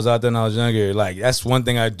remember when I was out there and I was younger, like, that's one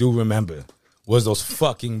thing I do remember was those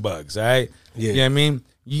fucking bugs, all right? Yeah. You know what I mean?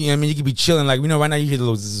 You know what I mean? You could be chilling, like, you know, right now you hear the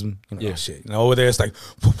little zzz, shit. You know, over there it's like,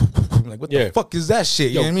 like, what the fuck is that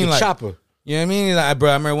shit? You know what I mean? The Like, chopper. you know what I mean? Like,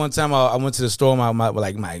 bro, I remember one time I went to the store,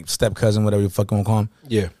 my step cousin, whatever you fucking want to call him.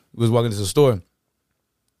 Yeah. We was walking to the store.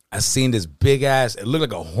 I seen this big ass, it looked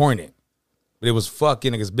like a hornet, but it was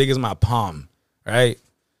fucking like as big as my palm, right?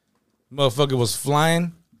 Motherfucker was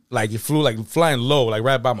flying, like he flew like flying low, like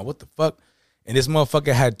right by my, what the fuck? And this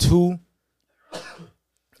motherfucker had two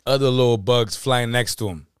other little bugs flying next to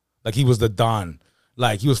him. Like he was the Don.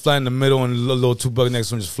 Like he was flying in the middle and the little two bugs next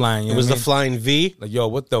to him just flying. You know It was what I the mean? flying V. Like, yo,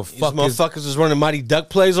 what the These fuck motherfuckers was running Mighty Duck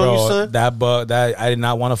plays on you, son. That bug, that I did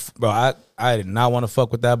not want to, bro. I did not want to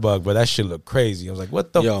fuck with that bug, but that shit looked crazy. I was like,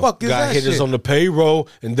 what the fuck is got that hitters shit? on the payroll,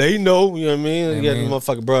 and they know, you know what I mean? Yeah, Yeah, man.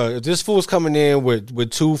 motherfucker, bro. If this fool's coming in with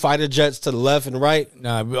two fighter jets to the left and right,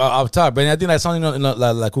 Nah, off top, but I think that song, you know,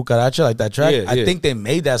 like Cucaracha, like that track. Yeah, I yeah. think they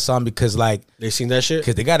made that song because, like, they seen that shit.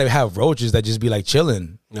 because they gotta have roaches that just be like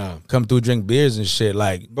chilling, Nah, come through, drink beers and shit,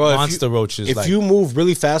 like bro, monster roaches. If like, you move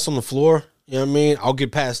really fast on the floor, you know what I mean? I'll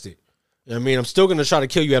get past it. You know what I mean? I'm still gonna try to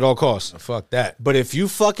kill you at all costs. fuck that. But if you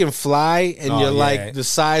fucking fly and Oh, you're yeah. like the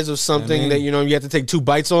size of something I mean? that you know you have to take 2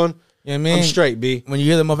 bites on, You know what I mean? I'm straight, B. When you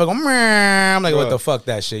hear the motherfucker, "Meow," I'm like, Bro, what the fuck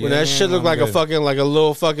that shit? You When know that what I shit mean? look like I'm a good. fucking like a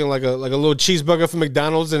little cheeseburger from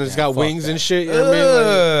McDonald's and it's got fuck wings that. and shit. You know what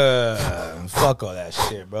I mean? Like, Fuck all that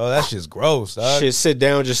shit, bro. That shit's gross, dog. shit, sit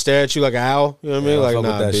down, just stare at you like an owl. You know what I mean? Yeah, Like, fuck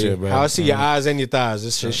with nah, that B. shit, bro. How I see your eyes and your thighs.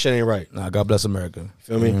 This shit ain't right. Nah, God bless America.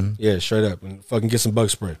 Feel me? Yeah, straight up. And fucking get some bug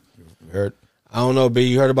spray. You heard? I don't know, B.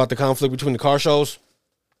 You heard about the conflict between the car shows?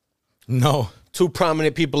 No. 2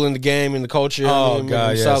 prominent people in the game, in the culture. Oh, you know, God,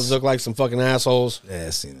 themselves yes. look like some fucking assholes. Yeah, I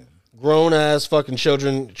seen it. Grown ass fucking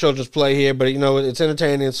children's play here, but you know it's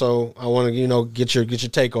entertaining. So I want to get your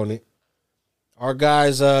take on it. Our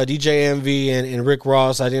guys, DJ Envy and Rick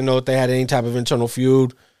Ross. I didn't know if they had any type of internal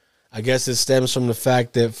feud. I guess it stems from the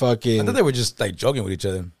fact that fucking I thought they were just like joking with each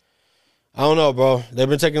other. I don't know, bro. They've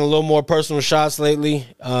been taking a little more personal shots lately.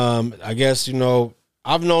 I guess, you know,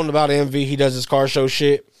 I've known about Envy. He does his car show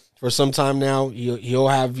shit for some time now. He'll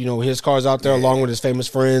have, you know, his cars out there along with his famous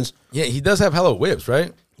friends. Yeah, he does have hella whips,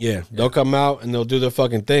 right? Yeah, they'll come out and they'll do their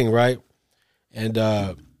fucking thing, right? And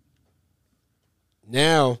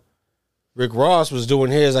now Rick Ross was doing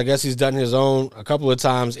his. I guess he's done his own a couple of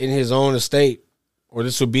times in his own estate, or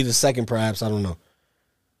this would be the second, perhaps. I don't know.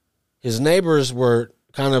 His neighbors were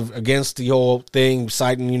kind of against the whole thing,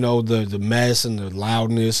 citing, you know, the mess and the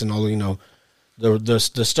loudness and all, you know, the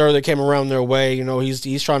stir that came around their way. You know,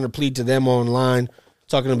 he's trying to plead to them online,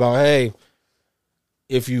 talking about, hey,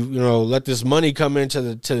 if you know, let this money come into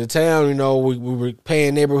the town, you know, we were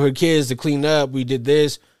paying neighborhood kids to clean up. We did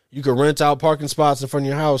this. You could rent out parking spots in front of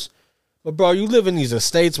your house. But, bro, you live in these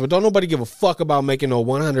estates, but don't nobody give a fuck about making no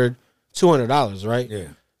 $100, $200, right? Yeah.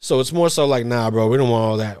 So it's more so like, nah, bro, we don't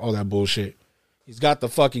want all that bullshit. He's got the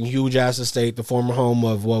fucking huge ass estate, the former home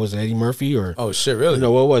of, what was it, Eddie Murphy? Or Oh, shit, really? you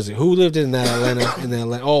know, what was it? Who lived in that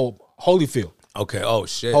Atlanta? Oh, Holyfield. Okay, oh,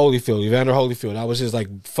 shit. Holyfield, Evander Holyfield. That was his like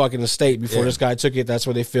fucking estate before this guy took it. That's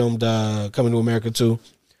where they filmed Coming to America 2.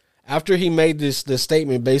 After he made this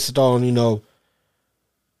statement based on, you know,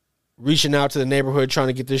 reaching out to the neighborhood, trying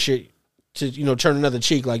to get this shit to, you know, turn another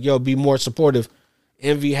cheek, like, yo, be more supportive.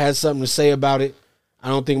 Envy had something to say about it. I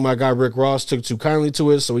don't think my guy Rick Ross took too kindly to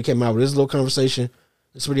it, so he came out with his little conversation.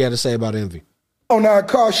 This is what he had to say about Envy. On our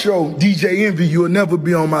car show, DJ Envy, you'll never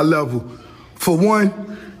be on my level. For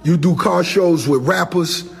one, you do car shows with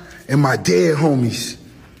rappers, and my dead homies.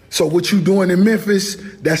 So what you doing in Memphis,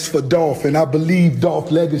 that's for Dolph. And I believe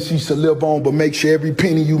Dolph legacy should live on, but make sure every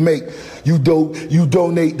penny you make, you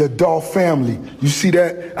donate the Dolph family. You see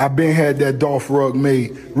that? I been had that Dolph rug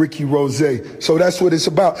made, Ricky Rose. So that's what it's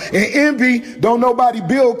about. And Envy, don't nobody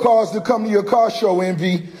build cars to come to your car show,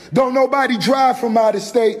 Envy. Don't nobody drive from out of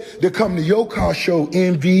state to come to your car show,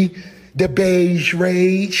 Envy. The beige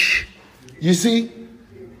rage. You see?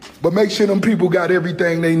 But make sure them people got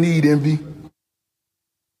everything they need, Envy.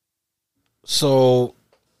 So,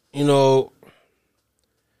 you know,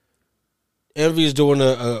 Envy is doing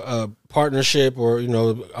a partnership or, you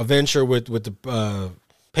know, a venture with the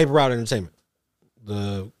Paper Route Entertainment,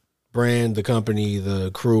 the brand, the company,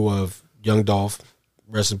 the crew of Young Dolph,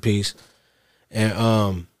 rest in peace.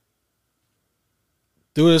 And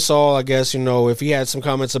through this all, I guess, you know, if he had some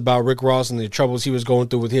comments about Rick Ross and the troubles he was going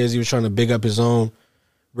through with his, he was trying to big up his own.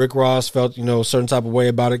 Rick Ross felt, you know, a certain type of way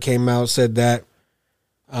about it, came out, said that.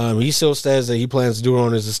 He still says that he plans to do it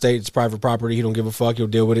on his estate. It's private property. He don't give a fuck. He'll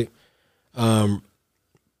deal with it.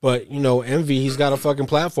 But, you know, Envy, he's got a fucking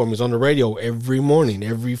platform. He's on the radio every morning,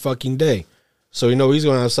 every fucking day. So, you know, he's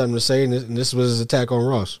going to have something to say, and this was his attack on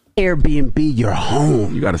Ross. Airbnb your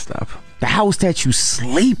home. You got to stop. The house that you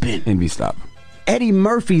sleep in. Envy, stop. Eddie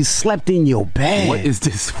Murphy slept in your bed. What is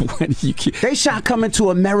this? What you keep... They shot Coming to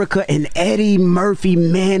America and Eddie Murphy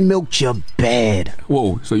man-milked your bed.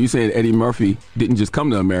 Whoa, so you saying Eddie Murphy didn't just come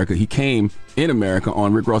to America, he came in America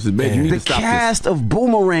on Rick Ross's bed. You need the to stop cast of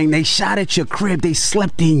Boomerang, they shot at your crib, they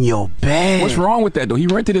slept in your bed. What's wrong with that though? He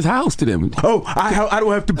rented his house to them. Oh, I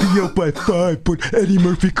don't have to be up by 5, but Eddie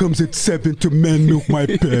Murphy comes at 7 to man-milk my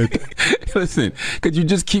bed. Listen, could you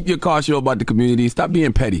just keep your car show about the community? Stop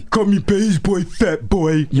being petty. Call me beige boy, fat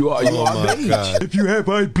boy. You are beige. If you have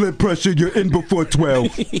high blood pressure, you're in before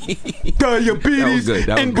 12. Diabetes,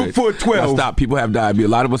 in before 12. Now stop, people have diabetes. A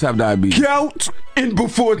lot of us have diabetes. Gout, in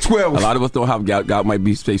before 12. A lot of us don't have gout. Gout might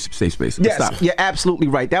be safe space. Yes, Stop. you're absolutely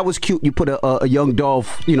right. That was cute. You put a Young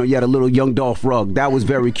Dolph, you know, you had a little Young Dolph rug. That was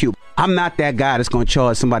very cute. I'm not that guy that's going to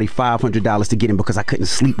charge somebody $500 to get in because I couldn't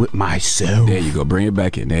sleep with myself. There you go. Bring it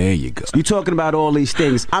back in. There you go. You're talking about all these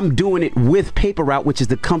things. I'm doing it with Paper Route, which is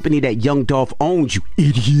the company that Young Dolph owns, you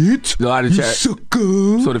idiot. A lot of you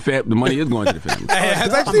sucker. So the money is going to the family.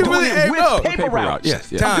 That's actually really with Paper Route.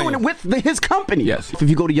 Yes. I'm doing it with his company. Yes. If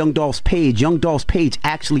you go to Young Dolph's page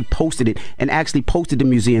actually posted it and actually posted the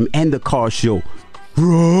museum and the car show.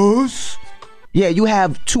 Ross? Yeah, you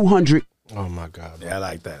have 200. Oh, my God. Yeah, I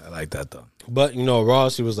like that, though. But, you know,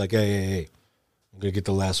 Ross, he was like, hey, I'm going to get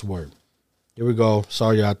the last word. Here we go.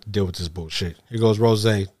 Sorry you have to deal with this bullshit. Here goes Rose,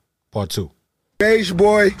 part 2. Beige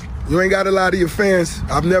boy, you ain't got a lot of your fans.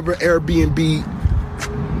 I've never Airbnb'd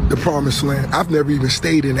the promised land. I've never even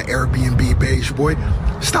stayed in an Airbnb, Beige boy.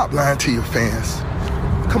 Stop lying to your fans.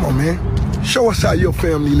 Come on, man. Show us how your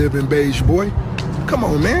family living, Beige boy. Come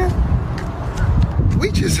on, man.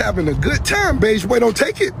 We just having a good time, Beige boy. Don't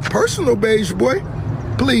take it personal, Beige boy.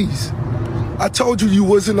 Please. I told you you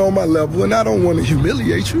wasn't on my level, and I don't want to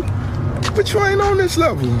humiliate you. But you ain't on this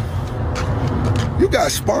level. You got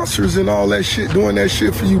sponsors and all that shit doing that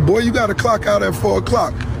shit for you, boy. You got to clock out at 4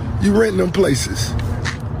 o'clock. You renting them places.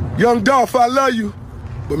 Young Dolph, I love you.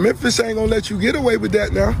 But Memphis ain't gonna let you get away with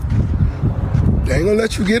that now. They ain't gonna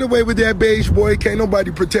let you get away with that, Beige boy. Can't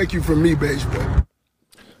nobody protect you from me, Beige boy.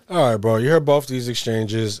 All right, bro. You heard both these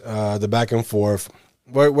exchanges, the back and forth.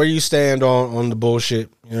 Where you stand on the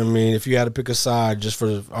bullshit? You know what I mean? If you had to pick a side, just for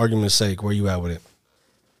the argument's sake, where you at with it?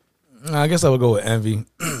 I guess I would go with Envy.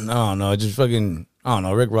 I don't know. I don't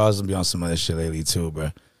know. Rick Ross will be on some other shit lately too,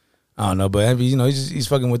 bro. I don't know, but Envy, you know, he's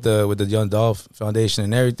fucking with the Young Dolph Foundation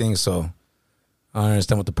and everything. So I don't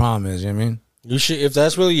understand what the problem is. You know what I mean? You should, if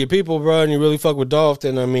that's really your people, bro, and you really fuck with Dolph,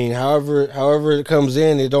 then I mean, however it comes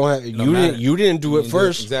in, it don't have. You didn't do it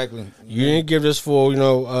first. Exactly. You didn't give this full, you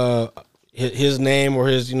know, his name or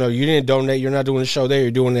his, you know, you didn't donate. You're not doing the show there.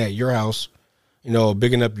 You're doing it at your house. You know,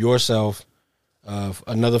 bigging up yourself.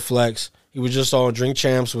 Another flex. He was just on Drink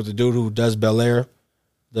Champs with the dude who does Bel Air,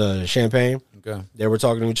 the champagne. Okay. They were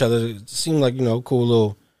talking to each other. It seemed like, you know, cool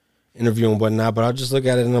little interview and whatnot. But I just look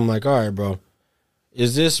at it and I'm like, all right, bro.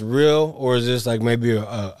 Is this real, or is this like maybe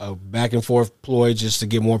a back and forth ploy just to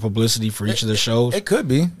get more publicity for each of the shows? It could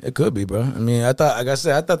be. It could be, bro. I mean, I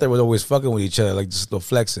thought they were always fucking with each other, like just a little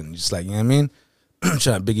flexing, just like, you know what I mean?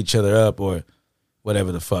 Trying to big each other up or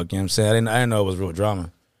whatever the fuck, you know what I'm saying? I didn't know it was real drama.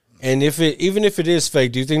 And even if it is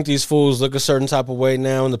fake, do you think these fools look a certain type of way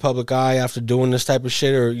now in the public eye after doing this type of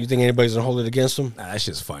shit, or you think anybody's gonna hold it against them? Nah, that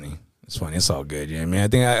shit's funny. It's funny. It's all good, you know what I mean? I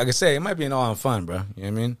think, like I say, it might be an all in fun, bro. You know what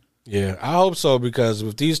I mean? Yeah, I hope so, because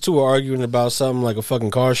if these two are arguing about something like a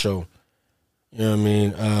fucking car show, You know what I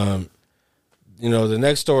mean? The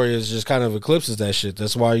next story is just kind of eclipses that shit.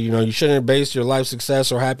 That's why, you shouldn't base your life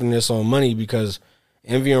success or happiness on money, because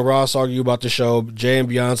Envy and Ross argue about the show. Jay and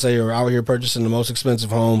Beyonce are out here purchasing the most expensive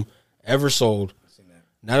home ever sold.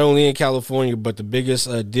 Not only in California, but the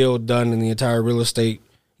biggest deal done in the entire real estate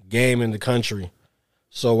game in the country.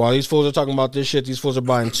 So while these fools are talking about this shit, these fools are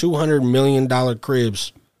buying $200 million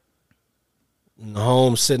cribs. And the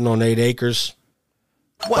home sitting on 8 acres.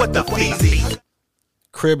 What the feezy?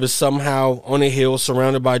 Crib is somehow on a hill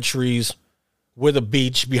surrounded by trees with a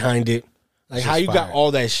beach behind it. Like, how you got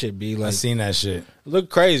all that shit, B? Like, I seen that shit. Look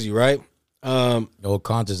crazy, right? The whole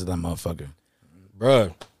contest of that motherfucker.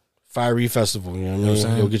 Bruh, Fiery Festival, you know what I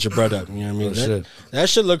mean? You'll get your bread up, you know what I mean? That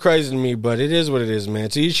shit look crazy to me, but it is what it is, man.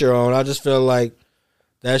 To each your own. I just feel like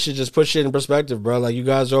that shit just put shit in perspective, bro. Like, you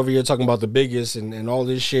guys are over here talking about the biggest and all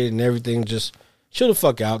this shit and everything. Just chill the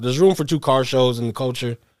fuck out. There's room for 2 car shows in the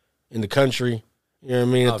culture, in the country. You know what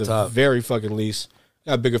I mean? At the very fucking least.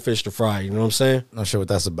 Got bigger fish to fry, you know what I'm saying? Not sure what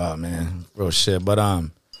that's about, man. Real shit. But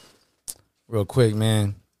real quick,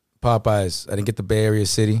 man. Popeyes. I didn't get the Bay Area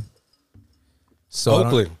city.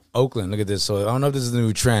 So Oakland. Look at this. So I don't know if this is the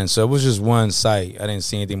new trend. So it was just one site. I didn't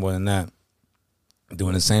see anything more than that.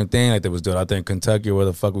 Doing the same thing like they was doing out there in Kentucky or where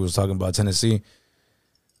the fuck we was talking about, Tennessee,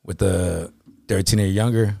 with the 13 or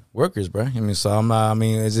younger workers, bro. I mean, so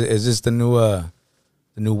is this the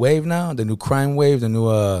new wave now? The new crime wave? The new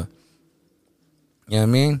you know what I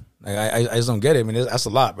mean? Like, I just don't get it. I mean, that's a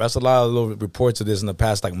lot, bro. That's a lot of little reports of this in the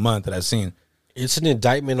past month that I've seen. It's an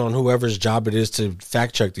indictment on whoever's job it is to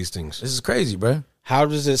fact check these things. This is crazy, bro. How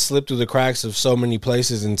does it slip through the cracks of so many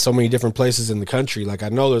places and so many different places in the country? Like, I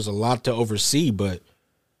know there's a lot to oversee, but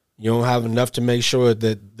you don't have enough to make sure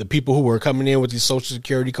that the people who are coming in with these social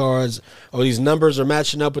security cards or these numbers are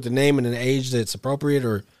matching up with the name and the age that's appropriate,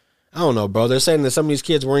 or I don't know, bro. They're saying that some of these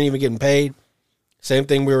kids weren't even getting paid. Same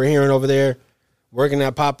thing we were hearing over there, working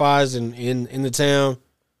at Popeyes in the town,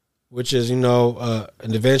 which is, an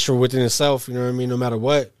adventure within itself, you know what I mean? No matter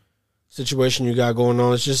what situation you got going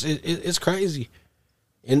on, it's just, it's crazy.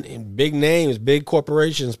 In big names, big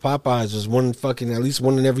corporations, Popeyes is at least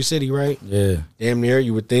one in every city, right? Yeah. Damn near,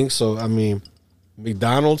 you would think. So, I mean,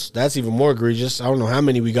 McDonald's, that's even more egregious. I don't know how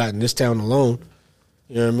many we got in this town alone.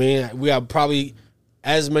 You know what I mean? We have probably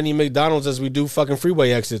as many McDonald's as we do fucking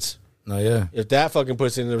freeway exits. Oh, yeah. If that fucking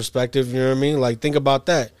puts it into perspective, you know what I mean? Like, think about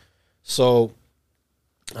that. So,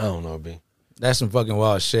 I don't know, B. That's some fucking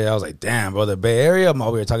wild shit. I was like, damn, bro, the Bay Area? I'm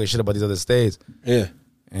over here talking shit about these other states. Yeah.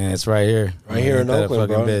 And it's right here. Right here in Oakland,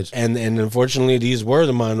 bro. Bitch. And unfortunately, these were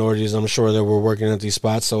the minorities, I'm sure, that were working at these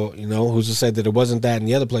spots. So, who's to say that it wasn't that in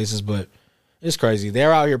the other places, but it's crazy.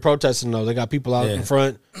 They're out here protesting, though. They got people out in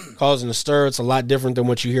front causing a stir. It's a lot different than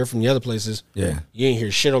what you hear from the other places. Yeah. You ain't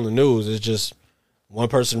hear shit on the news. It's just one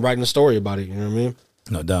person writing a story about it, you know what I mean?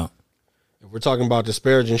 No doubt. If we're talking about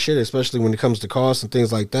disparaging shit, especially when it comes to costs and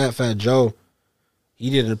things like that, Fat Joe, he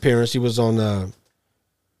did an appearance. He was on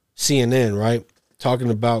CNN, right?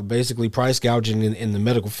 Talking about basically price gouging in the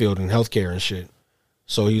medical field and healthcare and shit.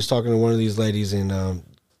 So he was talking to one of these ladies and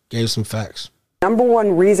gave some facts. Number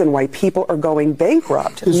one reason why people are going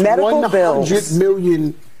bankrupt, There's medical 100 bills.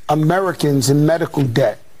 million Americans in medical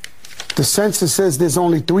debt. The census says there's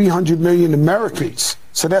only 300 million Americans.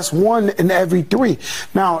 So that's 1 in every 3.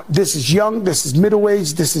 Now, this is young, this is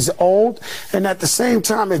middle-aged, this is old. And at the same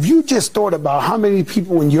time, if you just thought about how many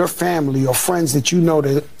people in your family or friends that you know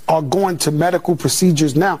that are going to medical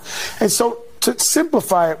procedures now. And so to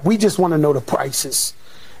simplify it, we just want to know the prices.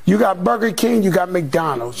 You got Burger King, you got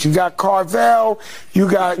McDonald's, you got Carvel, you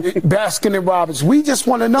got Baskin and Robbins. We just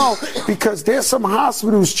want to know because there's some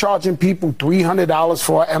hospitals charging people $300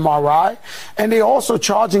 for an MRI, and they're also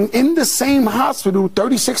charging in the same hospital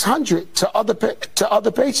 $3,600 to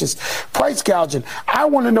other patients. Price gouging. I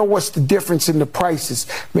want to know what's the difference in the prices.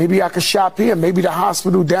 Maybe I could shop here. Maybe the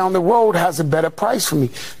hospital down the road has a better price for me.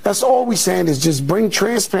 That's all we're saying is just bring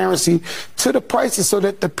transparency to the prices so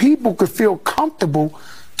that the people could feel comfortable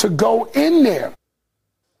to go in there.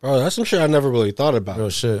 Bro, that's some shit I never really thought about. Real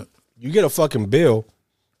shit. You get a fucking bill,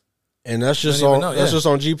 and that's just on just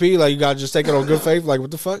on GP. Like, you gotta just take it on good faith. Like, what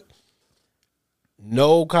the fuck?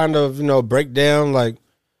 No kind of breakdown. Like,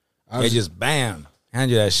 they just bam hand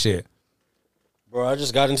you that shit. Bro, I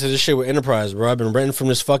just got into this shit with Enterprise, bro. I've been renting from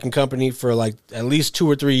this fucking company for like at least 2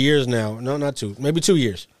 or 3 years now. No, not 2. Maybe 2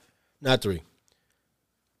 years. Not 3.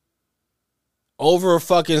 Over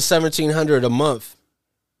fucking $1,700 a month.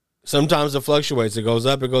 Sometimes it fluctuates. It goes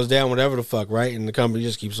up, it goes down, whatever the fuck, right? And the company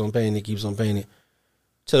just keeps on paying it,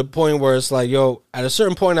 to the point where it's like, yo, at a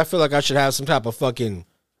certain point, I feel like I should have some type of fucking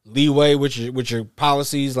leeway with your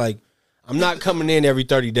policies. Like, I'm not coming in every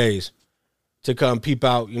 30 days. to come peep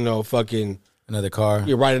out, you know, fucking another car.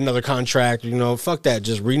 You write another contract, you know, fuck that.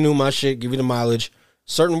 Just renew my shit, give you the mileage.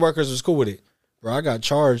 Certain workers was cool with it. Bro, I got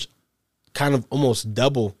charged kind of almost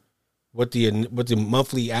double what the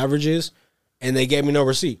monthly average is, and they gave me no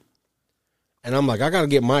receipt. And I'm like, I got to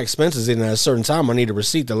get my expenses in at a certain time. I need a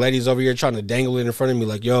receipt. The lady's over here trying to dangle it in front of me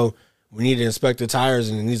like, yo, we need to inspect the tires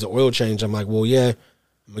and it needs an oil change. I'm like, well, yeah,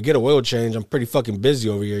 I'm going to get an oil change. I'm pretty fucking busy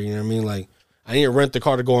over here. You know what I mean? Like, I need to rent the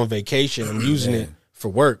car to go on vacation. I'm using it for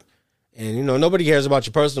work. And, you know, nobody cares about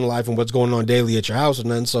your personal life and what's going on daily at your house or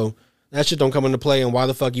nothing. So that shit don't come into play. And why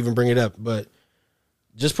the fuck even bring it up? But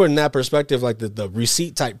just putting that perspective, like the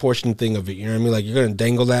receipt type portion thing of it, you know what I mean? Like, you're going to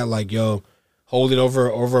dangle that like, yo, hold it over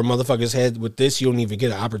a motherfucker's head. With this, you don't even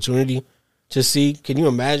get an opportunity to see. Can you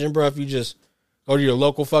imagine, bro, if you just go to your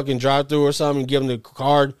local fucking drive-thru or something and give them the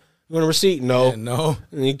card? You want a receipt? No. Yeah, no.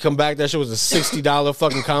 And you come back, that shit was a $60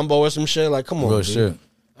 fucking combo or some shit. Like, come on, Real dude. shit.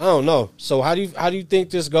 I don't know. So how do you think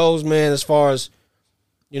this goes, man, as far as,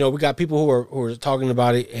 you know, we got people who are talking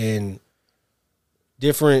about it, and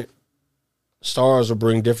different stars will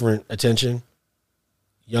bring different attention.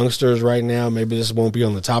 Youngsters right now, maybe this won't be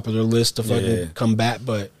on the top of their list to fucking combat,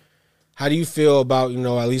 but how do you feel about, you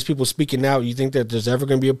know, at least people speaking out? You think that there's ever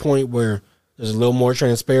going to be a point where there's a little more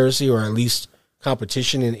transparency or at least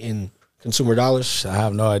competition in consumer dollars? I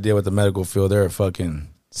have no idea what the medical field, they're a fucking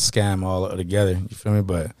scam all together. You feel me?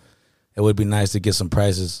 But it would be nice to get some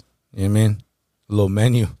prices. You know what I mean? A little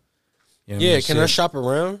menu. You know what I mean? Can I shop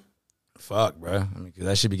around? Fuck, bro. I mean, 'cause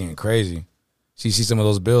that should be getting crazy. You see some of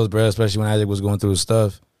those bills, bro, especially when Isaac was going through his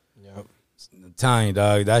stuff. Yep. I'm telling you,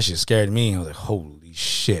 dog, that shit scared me. I was like, holy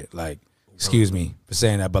shit. Like, excuse me for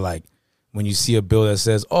saying that, but like, when you see a bill that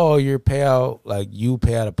says, oh, your payout, like, you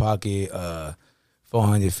pay out of pocket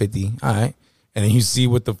 $450, all right. And then you see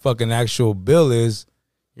what the fucking actual bill is,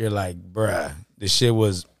 you're like, bruh, this shit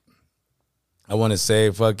was, I want to say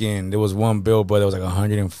fucking, there was one bill, but it was like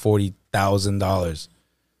 $140,000.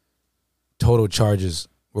 Total charges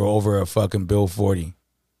were over a fucking bill 40.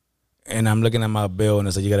 And I'm looking at my bill and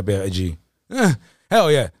it's like, you got to pay a G. Hell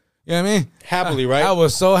yeah. You know what I mean? Happily, right? I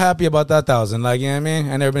was so happy about that $1,000. Like, you know what I mean?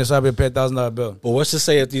 I never been so happy to pay a $1,000 bill. But what's to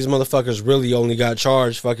say if these motherfuckers really only got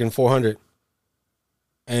charged fucking $400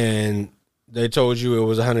 and they told you it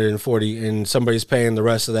was $140 and somebody's paying the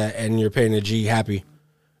rest of that and you're paying a G happy?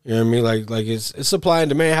 You know what I mean? Like it's supply and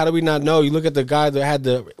demand. How do we not know? You look at the guy that had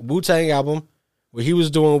the Wu-Tang album, what he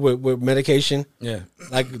was doing with medication. Yeah.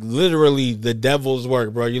 Like, literally the devil's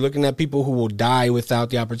work, bro. You're looking at people who will die without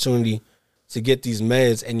the opportunity to get these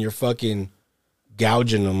meds, and you're fucking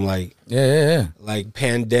gouging them like like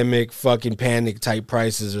pandemic fucking panic type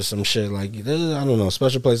prices or some shit. Like, I don't know,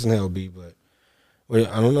 special place in hell be, but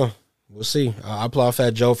I don't know. We'll see. I applaud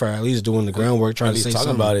Fat Joe for at least doing the groundwork, trying to say talking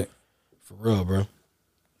something about it for real, bro.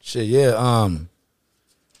 Shit, yeah.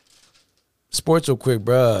 Sports real quick,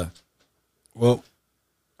 bro. Well,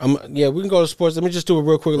 we can go to sports. Let me just do a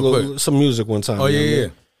real quick some music one time. Oh, yeah.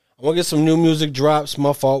 I want to get some new music drops.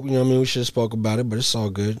 My fault, you know what I mean? We should have spoke about it, but it's all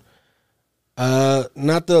good.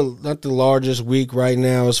 Not the largest week right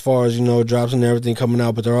now as far as, you know, drops and everything coming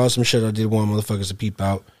out, but there are some shit I did want motherfuckers to peep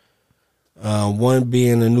out. One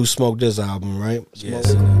being the new Smoke Dizz album, right?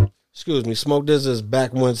 Yes. Excuse me. Smoke Dizz is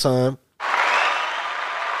back one time.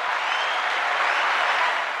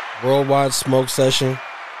 Worldwide Smoke Session,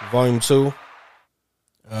 Volume 2.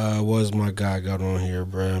 What is my guy got on here,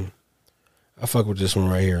 bro? I fuck with this one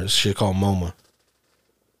right here. It's shit called MoMA.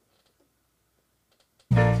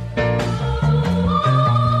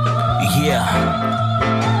 Yeah.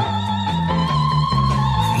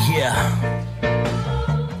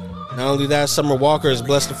 Not only that, Summer Walker has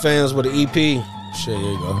blessed the fans with an EP. Shit,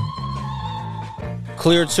 here you go.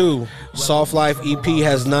 Clear 2, Soft Life EP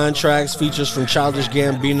has 9 tracks, features from Childish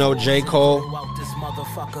Gambino, J. Cole.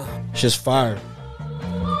 Shit's fire.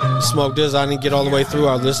 Smoke Dizz, I didn't get all the way through.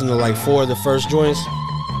 I listened to like 4 of the first joints.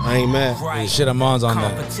 I ain't mad. Hey, shit, I'm on that.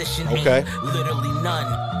 Okay. Literally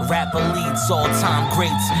none. Rapper leads all time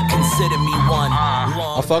greats. Consider me one.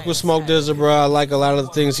 I fuck with Smoke Dizz, bro. I like a lot of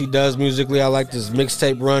the things he does musically. I like this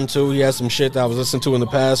mixtape run too. He has some shit that I was listening to in the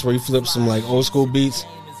past where he flips some like old school beats.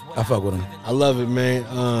 I fuck with him. I love it, man.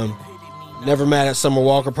 Never mad at Summer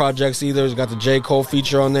Walker projects either. He's got the J. Cole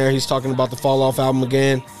feature on there. He's talking about the Fall Off album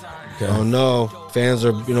again. Okay. Oh no, fans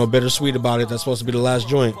are, you know, bittersweet about it. That's supposed to be the last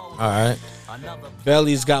joint. All right.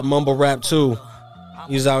 Belly's got mumble rap too.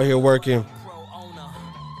 He's out here working.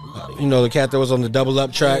 You know, the cat that was on the Double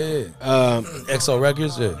Up track. XO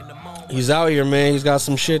Records. Yeah. He's out here, man. He's got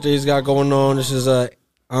some shit that he's got going on. This is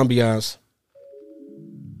ambiance.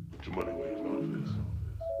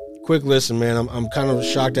 quick listen, man. I'm kind of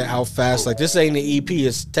shocked at how fast. Like, this ain't an EP.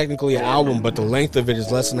 It's technically an album, but the length of it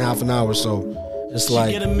is less than half an hour. So it's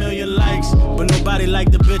like get a million likes, but nobody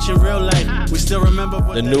like the bitch in real life. We still remember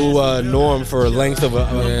what the new norm for length of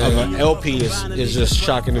an LP is just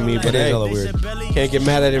shocking to me. But hey, weird. Can't get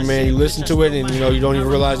mad at it, man. You listen to it, and you don't even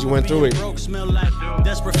realize you went through it.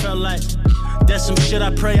 Desperate felt like. That's some shit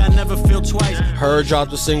I pray I never feel twice. Her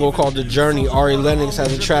dropped a single called The Journey. Ari Lennox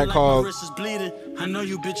has a track called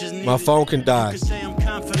My Phone Can Die.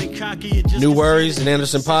 New Worries and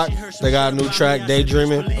Anderson .Paak, they got a new track,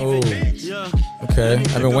 Daydreaming. Oh, okay.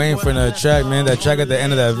 I've been waiting for that track, man. That track at the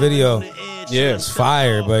end of that video. Yeah. It's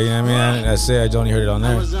fire, but you know what I mean? I said I only heard it on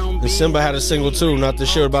there. And Simba had a single too, not the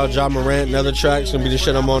shit about Ja Morant. Another track, it's gonna be the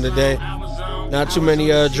shit I'm on today. Not too many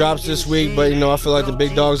drops this week, but I feel like the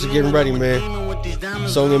big dogs are getting ready, man.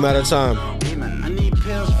 It's only a matter of time.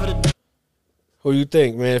 Who you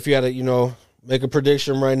think, man? If you had to, make a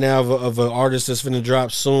prediction right now of an artist that's finna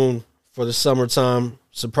drop soon for the summertime,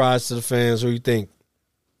 surprise to the fans, who you think?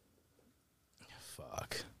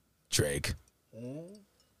 Fuck. Drake.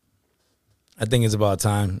 I think it's about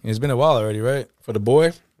time. It's been a while already, right? For the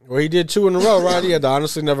boy? Well, he did 2 in a row, right? He had the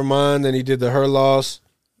Honestly Nevermind, then he did the Her Loss.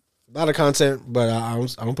 A lot of content, but I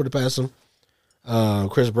don't put it past him.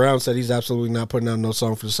 Chris Brown said he's absolutely not putting out no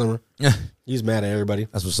song for the summer. Yeah. He's mad at everybody.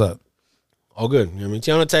 That's what's up. All good. You know what I mean?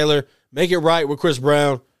 Tiana Taylor, make it right with Chris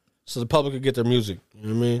Brown so the public could get their music. You know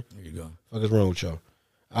what I mean? There you go. What is wrong with y'all?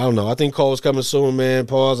 I don't know. I think Cole's coming soon, man.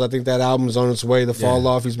 Pause. I think that album is on its way to fall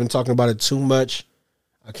off. He's been talking about it too much.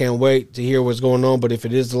 I can't wait to hear what's going on, but if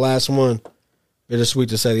it is the last one, bittersweet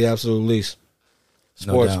to say the absolute least.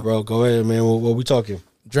 Sports, bro. Go ahead, man. What we talking?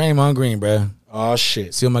 Draymond Green, bro. Oh,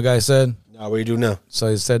 shit. See what my guy said? Nah, what do you do now? So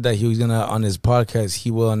he said that he was going to, on his podcast,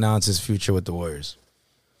 he will announce his future with the Warriors.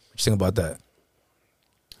 What you think about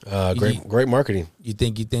that? Great marketing. You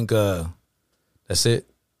think that's it?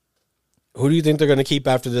 Who do you think they're going to keep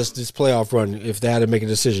after this playoff run if they had to make a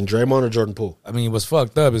decision, Draymond or Jordan Poole? I mean, what's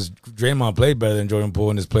fucked up is Draymond played better than Jordan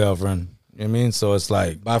Poole in this playoff run. You know what I mean? So it's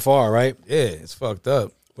like... By far, right? Yeah, it's fucked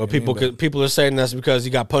up. Well, people are saying that's because he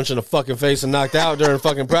got punched in the fucking face and knocked out during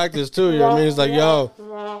fucking practice, too. You know what I mean? It's like, yo...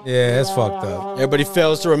 Yeah, it's fucked up. Everybody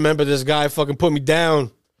fails to remember this guy fucking put me down.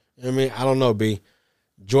 You know what I mean? I don't know, B.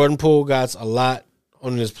 Jordan Poole got a lot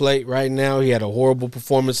on his plate right now. He had a horrible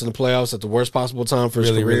performance in the playoffs at the worst possible time for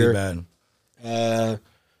his career. Really bad.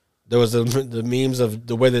 There was the memes of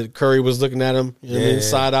the way that Curry was looking at him, you know what I mean?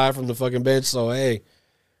 Side eye from the fucking bench. So, hey,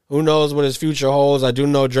 who knows what his future holds? I do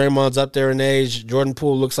know Draymond's up there in age. Jordan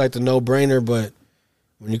Poole looks like the no-brainer, but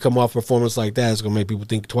when you come off a performance like that, it's going to make people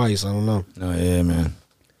think twice. I don't know. No, yeah, man.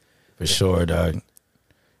 For sure, dog.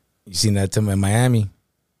 You seen that team in Miami?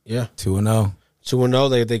 Yeah. 2-0.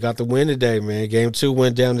 2-0. They got the win today, man. Game 2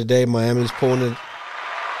 went down today. Miami's pulled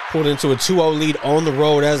into a 2-0 lead on the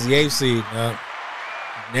road as the 8th seed. Yep.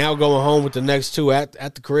 Now going home with the next 2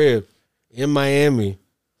 at the crib in Miami.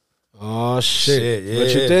 Oh, shit. Yeah.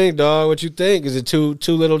 What you think, dog? What you think? Is it too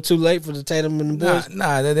little, too late for the Tatum and the boys?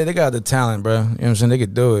 Nah, they got the talent, bro. You know what I'm saying? They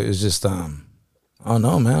could do it. It's just, I don't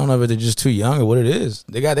know, man. I don't know if they're just too young or what it is.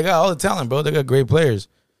 They got all the talent, bro. They got great players.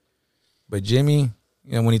 But Jimmy,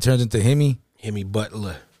 when he turns into Himmy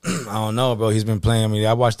Butler. I don't know, bro. He's been playing. I mean,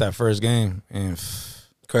 I watched that first game and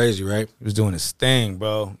crazy, right? He was doing his thing,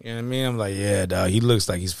 bro. You know what I mean? I'm like, yeah, dog. He looks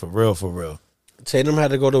like he's for real, for real. Tatum had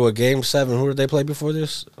to go to a game 7. Who did they play before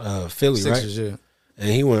this? Philly, Sixers, right? Yeah. And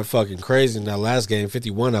he went fucking crazy in that last game,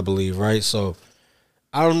 51, I believe, right? So,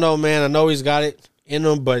 I don't know, man. I know he's got it in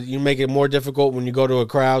him, but you make it more difficult when you go to a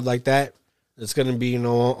crowd like that. It's going to be,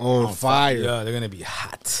 on fire. Yeah, they're going to be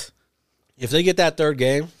hot. If they get that third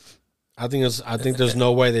game, I think there's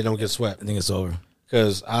no way they don't get swept. I think it's over.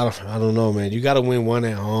 Because I don't know, man. You got to win one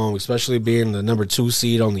at home, especially being the number 2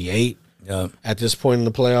 seed on the 8. Yep. At this point in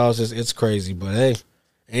the playoffs, it's crazy. But, hey,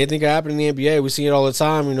 anything can happen in the NBA. We see it all the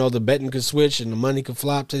time. The betting could switch and the money could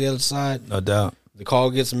flop to the other side. No doubt. The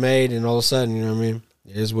call gets made, and all of a sudden, you know what I mean?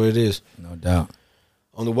 It is what it is. No doubt.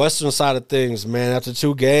 On the Western side of things, man, after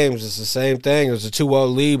 2 games, it's the same thing. It was a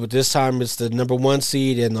 2-0 lead, but this time it's the number 1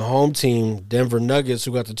 seed and the home team, Denver Nuggets,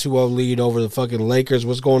 who got the 2-0 lead over the fucking Lakers.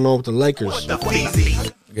 What's going on with the Lakers?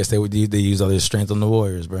 I guess they use all their strength on the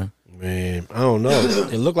Warriors, bro. Man, I don't know.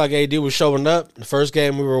 It looked like AD was showing up. The first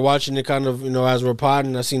game we were watching it kind of, as we're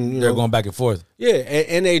potting, I seen, they're going back and forth. Yeah,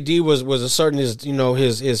 and AD was asserting his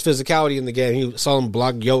physicality in the game. He saw him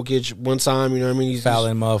block Jokic one time, you know what I mean? He's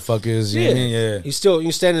fouling motherfuckers. Yeah.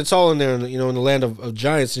 He's standing tall in there, in the land of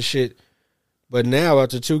giants and shit. But now,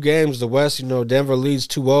 after 2 games, the West, Denver leads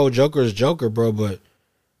 2-0. Joker is Joker, bro, but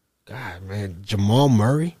God, man, Jamal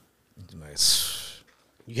Murray.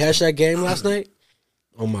 You catch that game last night?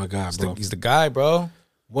 Oh, my God, bro. He's the guy, bro.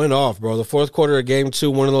 Went off, bro. The fourth quarter of game 2,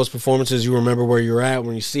 one of those performances you remember where you're at.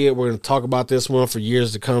 When you see it, we're going to talk about this one for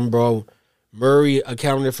years to come, bro. Murray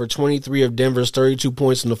accounted for 23 of Denver's 32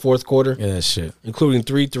 points in the fourth quarter. Yeah, that shit. Including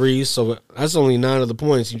 3 threes, so that's only 9 of the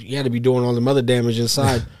points. You had to be doing all the other damage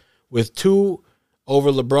inside with 2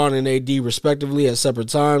 over LeBron and AD, respectively, at separate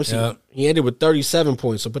times. Yep. He ended with 37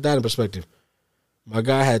 points, so put that in perspective. My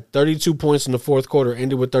guy had 32 points in the fourth quarter,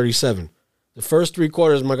 ended with 37. The first 3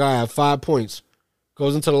 quarters, my guy had 5 points.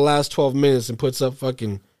 Goes into the last 12 minutes and puts up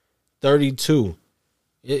fucking 32.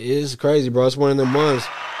 It is crazy, bro. It's one of them ones.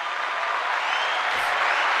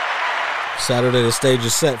 Saturday, the stage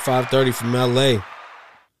is set, 5:30 from L.A.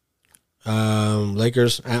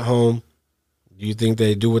 Lakers at home. Do you think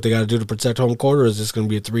they do what they got to do to protect home court, or is this going to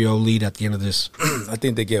be a 3-0 lead at the end of this? I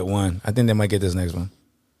think they get one. I think they might get this next one.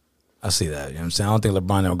 I see that. You know what I'm saying? I don't think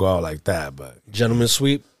LeBron will go out like that, but gentleman's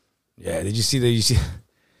sweep. Yeah. Did you see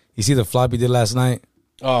the flop he did last night?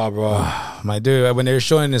 Oh, bro. My dude, when they were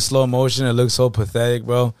showing it in slow motion, it looked so pathetic,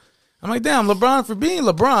 bro. I'm like, damn, LeBron, for being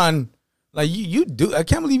LeBron, like you do. I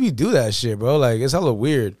can't believe you do that shit, bro. Like, it's hella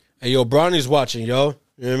weird. Hey, yo, Bronny's watching, yo.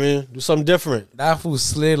 You know what I mean? Do something different. That fool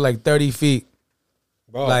slid like 30 feet.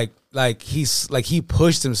 Bro. Like he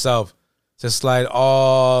pushed himself to slide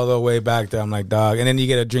all the way back there. I'm like, dog. And then you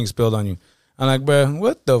get a drink spilled on you. I'm like, bro,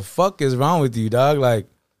 what the fuck is wrong with you, dog? Like,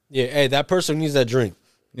 yeah, hey, that person needs that drink.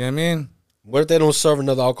 You know what I mean? What if they don't serve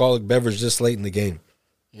another alcoholic beverage this late in the game?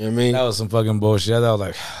 You know what I mean? That was some fucking bullshit. I was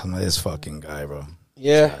like, I'm like, this fucking guy, bro.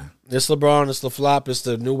 Yeah. It's LeBron, it's the flop, it's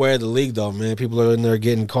the new way of the league, though, man. People are in there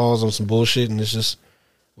getting calls on some bullshit, and it's just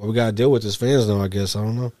what we got to deal with as fans, though, I guess. I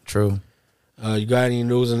don't know. True. You got any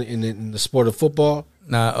news in the sport of football?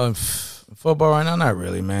 Nah, football right now, not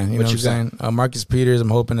really, man. You know what I'm saying? Marcus Peters, I'm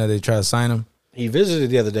hoping that they try to sign him. He visited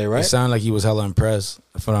the other day, right? It sounded like he was hella impressed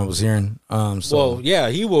from what I was hearing. Well, yeah,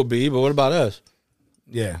 he will be, but what about us?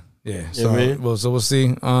 Yeah. So, You know what I mean? so we'll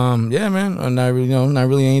see. Yeah, man. Not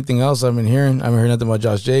really anything else I've been hearing. I haven't heard nothing about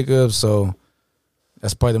Josh Jacobs, so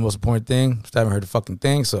that's probably the most important thing. Just haven't heard the fucking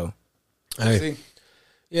thing, so Hey. see.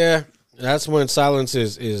 Yeah, that's when silence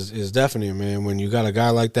is deafening, man. When you got a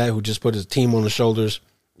guy like that who just put his team on the shoulders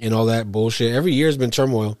and all that bullshit. Every year's been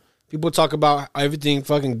turmoil. People talk about everything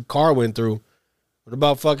fucking Carr went through. What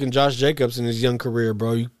about fucking Josh Jacobs in his young career,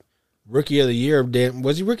 bro? Rookie of the year, damn.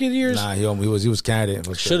 Was he rookie of the year? Nah, he was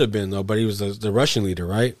candidate. Should have been though, but he was the rushing leader,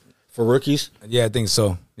 right? For rookies. Yeah, I think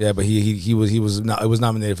so. Yeah, but he was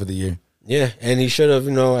nominated for the year. Yeah, and he should have,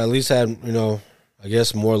 at least had, I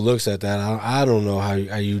guess more looks at that. I don't know how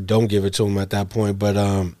you don't give it to him at that point, but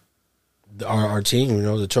our team,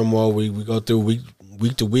 the turmoil we go through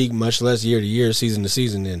week to week, much less year to year, season to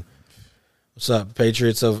season. And what's up,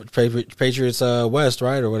 Patriots West,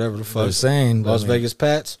 right, or whatever the fuck. They're saying Las Vegas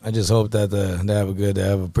Pats. I just hope that they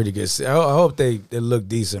have a pretty good. I hope they look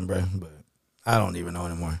decent, bro. But I don't even know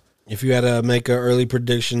anymore. If you had to make an early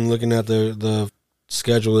prediction, looking at the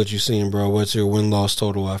schedule that you're seeing, bro, what's your win-loss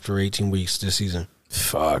total after 18 weeks this season?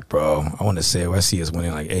 Fuck, bro. I want to say I see us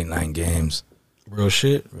winning like 8-9 games. Real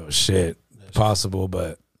shit? Real shit. Possible,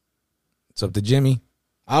 but it's up to Jimmy.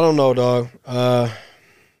 I don't know, dog.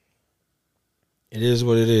 It is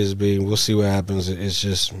what it is, B. We'll see what happens.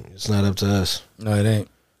 It's not up to us. No, it ain't.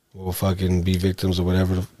 We'll fucking be victims of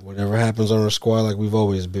whatever happens on our squad like we've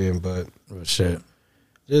always been, but real shit.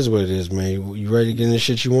 It is what it is, man. You ready to get in the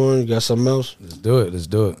shit you want? You got something else? Let's do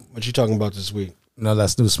it. What you talking about this week?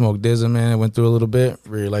 That new Smoke DZA, man. I went through a little bit.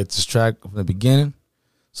 Really liked this track from the beginning.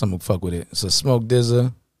 Some will fuck with it. It's a Smoke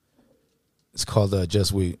DZA. It's called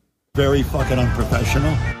Just Weed. Very fucking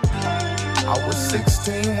unprofessional. I was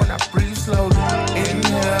 16 when I breathed slowly.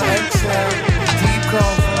 Inhale, exhale, deep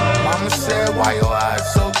cold. Mama said, why your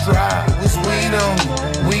eyes so dry? It was weed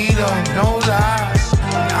on, no lie.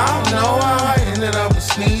 I don't know how I ended up with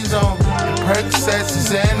sneeze on me. Percocets and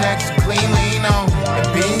Xanax, clean lean on me. And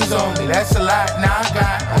beans on me, that's a lot. Now I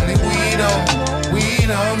got only weed on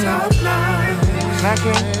me. And I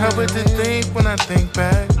can't help but to think when I think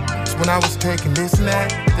back. It's when I was taking this and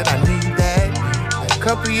that I need that. A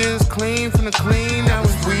couple years clean from the clean, that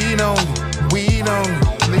was weed on me,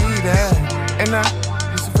 believe that. And I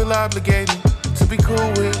used to feel obligated to be cool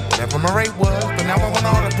with whatever my rate was, but now I want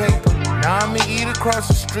all the paper. Now I'm gonna eat across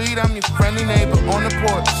the street, I'm your friendly neighbor on the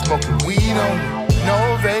porch, smoking weed on me,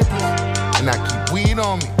 no vapors. And I keep weed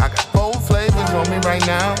on me, I got 4 flavors on me right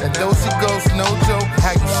now. And those are ghosts, no joke,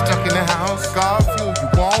 how you stuck in the house. Scar fuel, you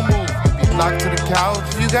won't move, you be locked to the couch.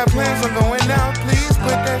 If you got plans on going out, please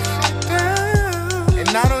put that shit down.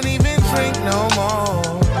 And I don't even drink no more,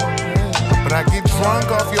 but I get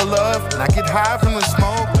drunk off your love, and I get high from the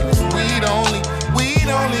smoke. And it's weed only,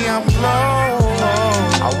 I'm blown.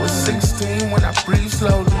 was 16 when I breathed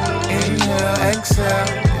slowly. Inhale, exhale,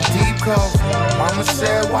 deep cough. Mama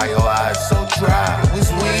said, why your eyes so dry? It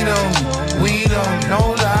was weed on,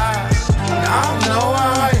 no lie. I don't know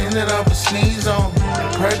how I ended up with sneeze on me.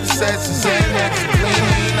 Percocets and Xanax, clean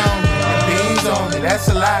lean on me. And beans on me, that's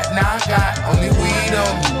a lot. Now I got only weed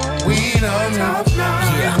on me.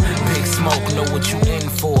 Yeah, Big Smoke, know what you in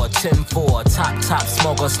for. 10-4, top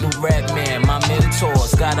smoker, Snoop Ragman, my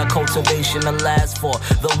mentors. Got a cultivation to last for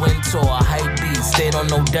the winter. Hype beat, stayed on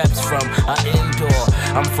no depths from an indoor.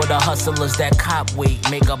 I'm for the hustlers that cop weight,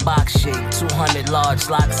 make a box shape. 200 large,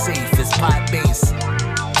 lock safe, it's pot base.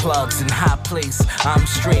 Plugs in high place, I'm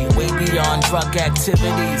straight, way beyond drug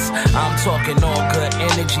activities. I'm talking all good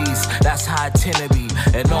energies, that's how I tend to be.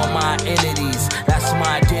 And all my entities, that's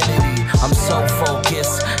my identity. I'm so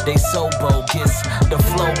focused, they so bogus. The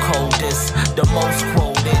flow coldest, the most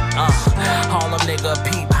quoted. Harlem nigga,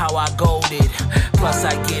 peep how I golded. Plus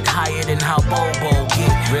I get higher than how Bobo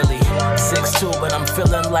get. Really, 6'2", but I'm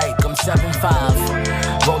feeling like I'm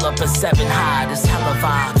 7'5". Roll up a 7 high, this hella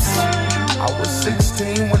vibes. I was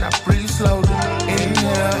 16 when I breathed slowly.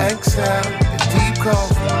 Inhale, exhale, deep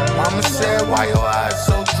cough. Mama said, why your eyes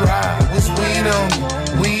so dry? It was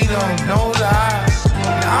weed on, no lie.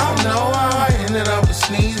 And I don't know how I ended up with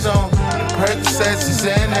sneeze on me. Percocets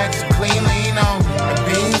and Xanax, clean lean on me. And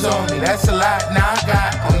beans on me, that's a lot. Now I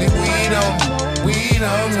got only weed on me.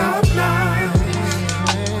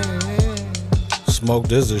 Smoke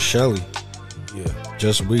Dizzy, Shelly. Yeah,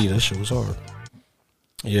 just weed. That shit was hard.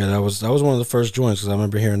 Yeah, that was one of the first joints because I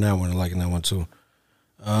remember hearing that one and liking that one too.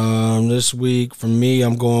 This week for me,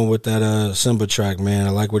 I'm going with that Simba track, man.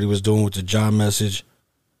 I like what he was doing with the John message.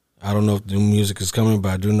 I don't know if the new music is coming, but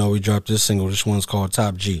I do know he dropped this single. This one's called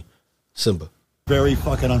Top G. Simba. Very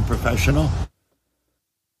fucking unprofessional.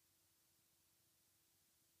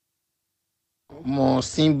 Man,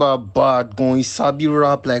 Simba bad gon. He sabi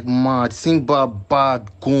rap like mad. Simba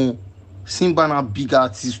bad gon. Simba na big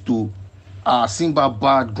artist too. Simba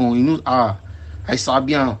bad gon. You know, I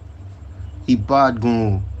sabi him. He bad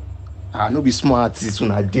gon. No be smart artist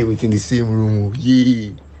when I deal with in the same room.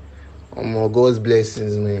 Yeah. Oh my God's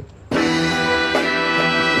blessings, man.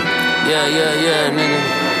 Yeah, nigga.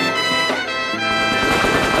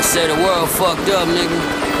 I say the world fucked up, nigga.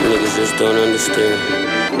 Niggas just don't understand.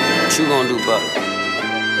 What you gonna do about it?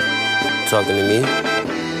 Talking to me?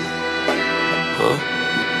 Huh?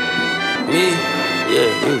 Me?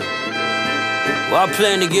 Yeah, you. Well, I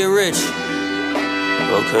plan to get rich.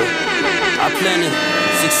 Okay. I plan to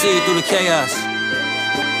succeed through the chaos.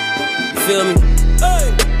 You feel me?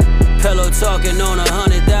 Hey! Pillow talking on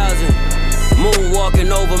 100,000. Moon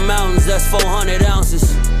walking over mountains, that's 400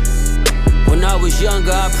 ounces. When I was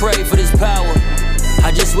younger, I prayed for this power.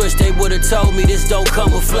 I just wish they would've told me this don't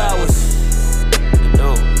come with flowers.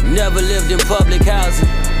 Never lived in public housing.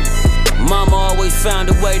 Mama always found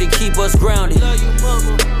a way to keep us grounded.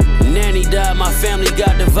 Nanny died, my family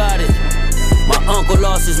got divided. My uncle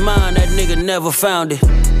lost his mind, that nigga never found it.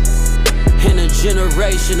 In a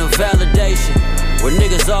generation of validation, where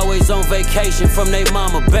niggas always on vacation from they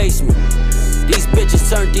mama basement. These bitches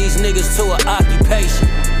turned these niggas to an occupation.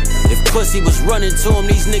 If pussy was running to them,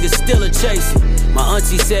 these niggas still a chasing. My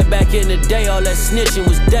auntie said back in the day all that snitching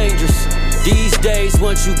was dangerous. These days,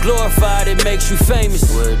 once you glorified, it makes you famous.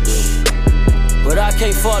 But I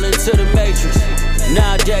can't fall into the matrix.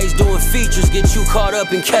 Nowadays, doing features get you caught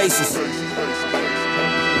up in cases.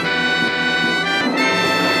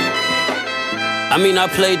 I mean, I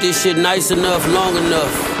played this shit nice enough, long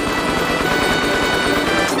enough.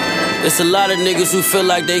 It's a lot of niggas who feel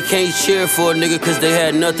like they can't cheer for a nigga cause they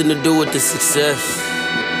had nothing to do with the success.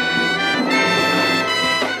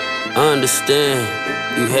 I understand,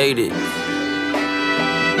 you hate it.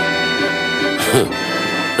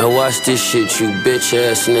 Now watch this shit, you bitch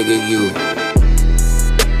ass nigga, you.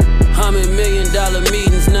 I'm in $1 million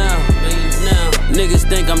meetings now. Niggas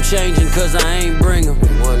think I'm changing cause I ain't bring 'em.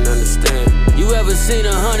 Wouldn't understand. You ever seen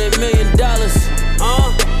 $100 million?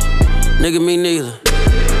 Nigga, me neither.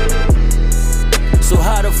 So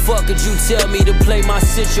how the fuck could you tell me to play my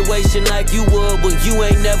situation like you would when you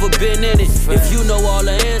ain't never been in it? If you know all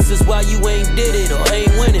the answers, why you ain't did it or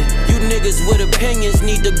ain't winning? You niggas with opinions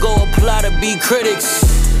need to go apply to be critics.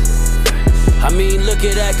 I mean, look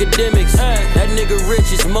at academics. That nigga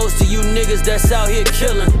rich is most of you niggas that's out here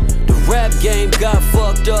killing. The rap game got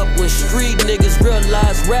fucked up when street niggas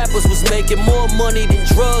realized rappers was making more money than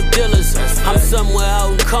drug dealers. I'm somewhere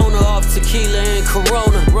out in Kona off tequila and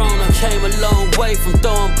Corona. Came a long way from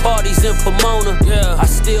throwing parties in Pomona. I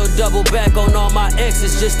still double back on all my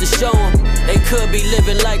exes just to show them they could be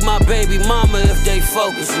living like my baby mama if they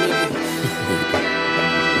focus, nigga.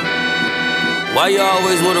 Why you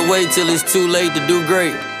always want to wait till it's too late to do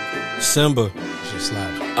great? Simba. Shit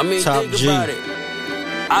slaps. I mean, Top think G. about it.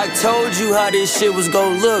 I told you how this shit was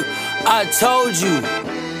gonna look. I told you.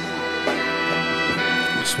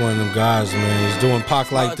 It's one of them guys, man. He's doing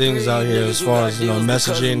Pac-like things out here as far as,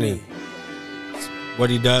 messaging and what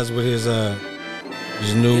he does with his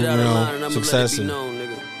new, success and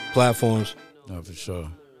platforms. No, for sure.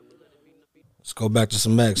 Let's go back to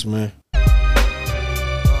some X, man.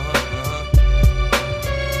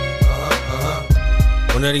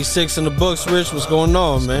 186 in the books, Rich. What's going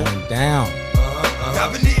on, man? Down.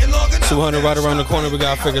 200 right around the corner. We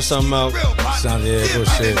gotta figure something out. Sound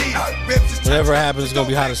bullshit. Whatever happens, it's gonna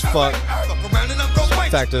be hot as fuck.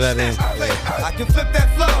 Factor that in. I can flip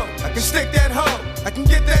that flow. I can stick that hoe. I can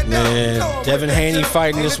get that Man, Devin Haney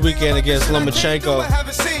fighting this weekend against Lomachenko.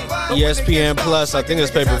 ESPN Plus. I think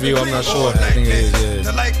it's pay-per-view. I'm not sure. I think it is,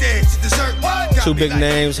 yeah. Two big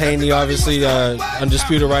names. Haney, obviously,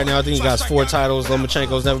 undisputed right now. I think he got 4 titles.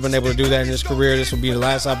 Lomachenko's never been able to do that in his career. This will be the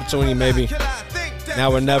last opportunity, maybe.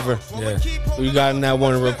 Now or never. Yeah. Who you got in that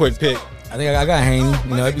one real quick pick? I think I got Haney.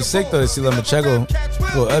 It'd be sick, though, to see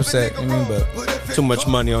Lomachenko go upset. But too much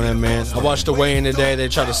money on that, man. I watched the weigh-in today. They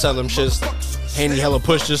tried to sell him shit. Haney hella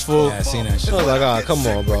pushed this fool. Yeah, I seen that shit. I was like, come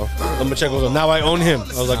on, bro. Lomachenko was now I own him.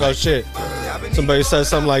 I was like, oh, shit. Somebody said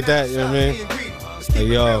something like that, you know what I mean? Like,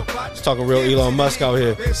 yo, it's talking real Elon Musk out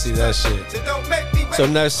here. See that shit. So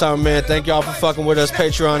next time, man, thank y'all for fucking with us.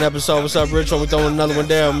 Patreon episode. What's up, Rich? We throwing another one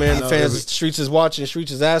down, man. The fans, the streets is watching,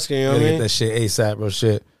 streets is asking, you know what I mean? Get that shit ASAP, bro,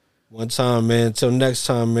 shit. One time, man. Until next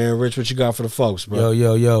time, man. Rich, what you got for the folks, bro?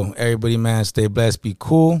 Yo. Everybody, man, stay blessed, be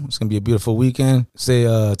cool. It's going to be a beautiful weekend. Say,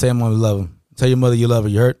 tell your mom you love him. Tell your mother you love her.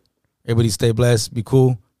 You heard? Everybody stay blessed, be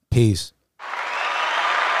cool. Peace.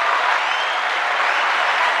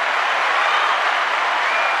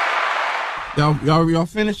 Y'all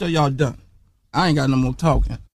finished or y'all done? I ain't got no more talking.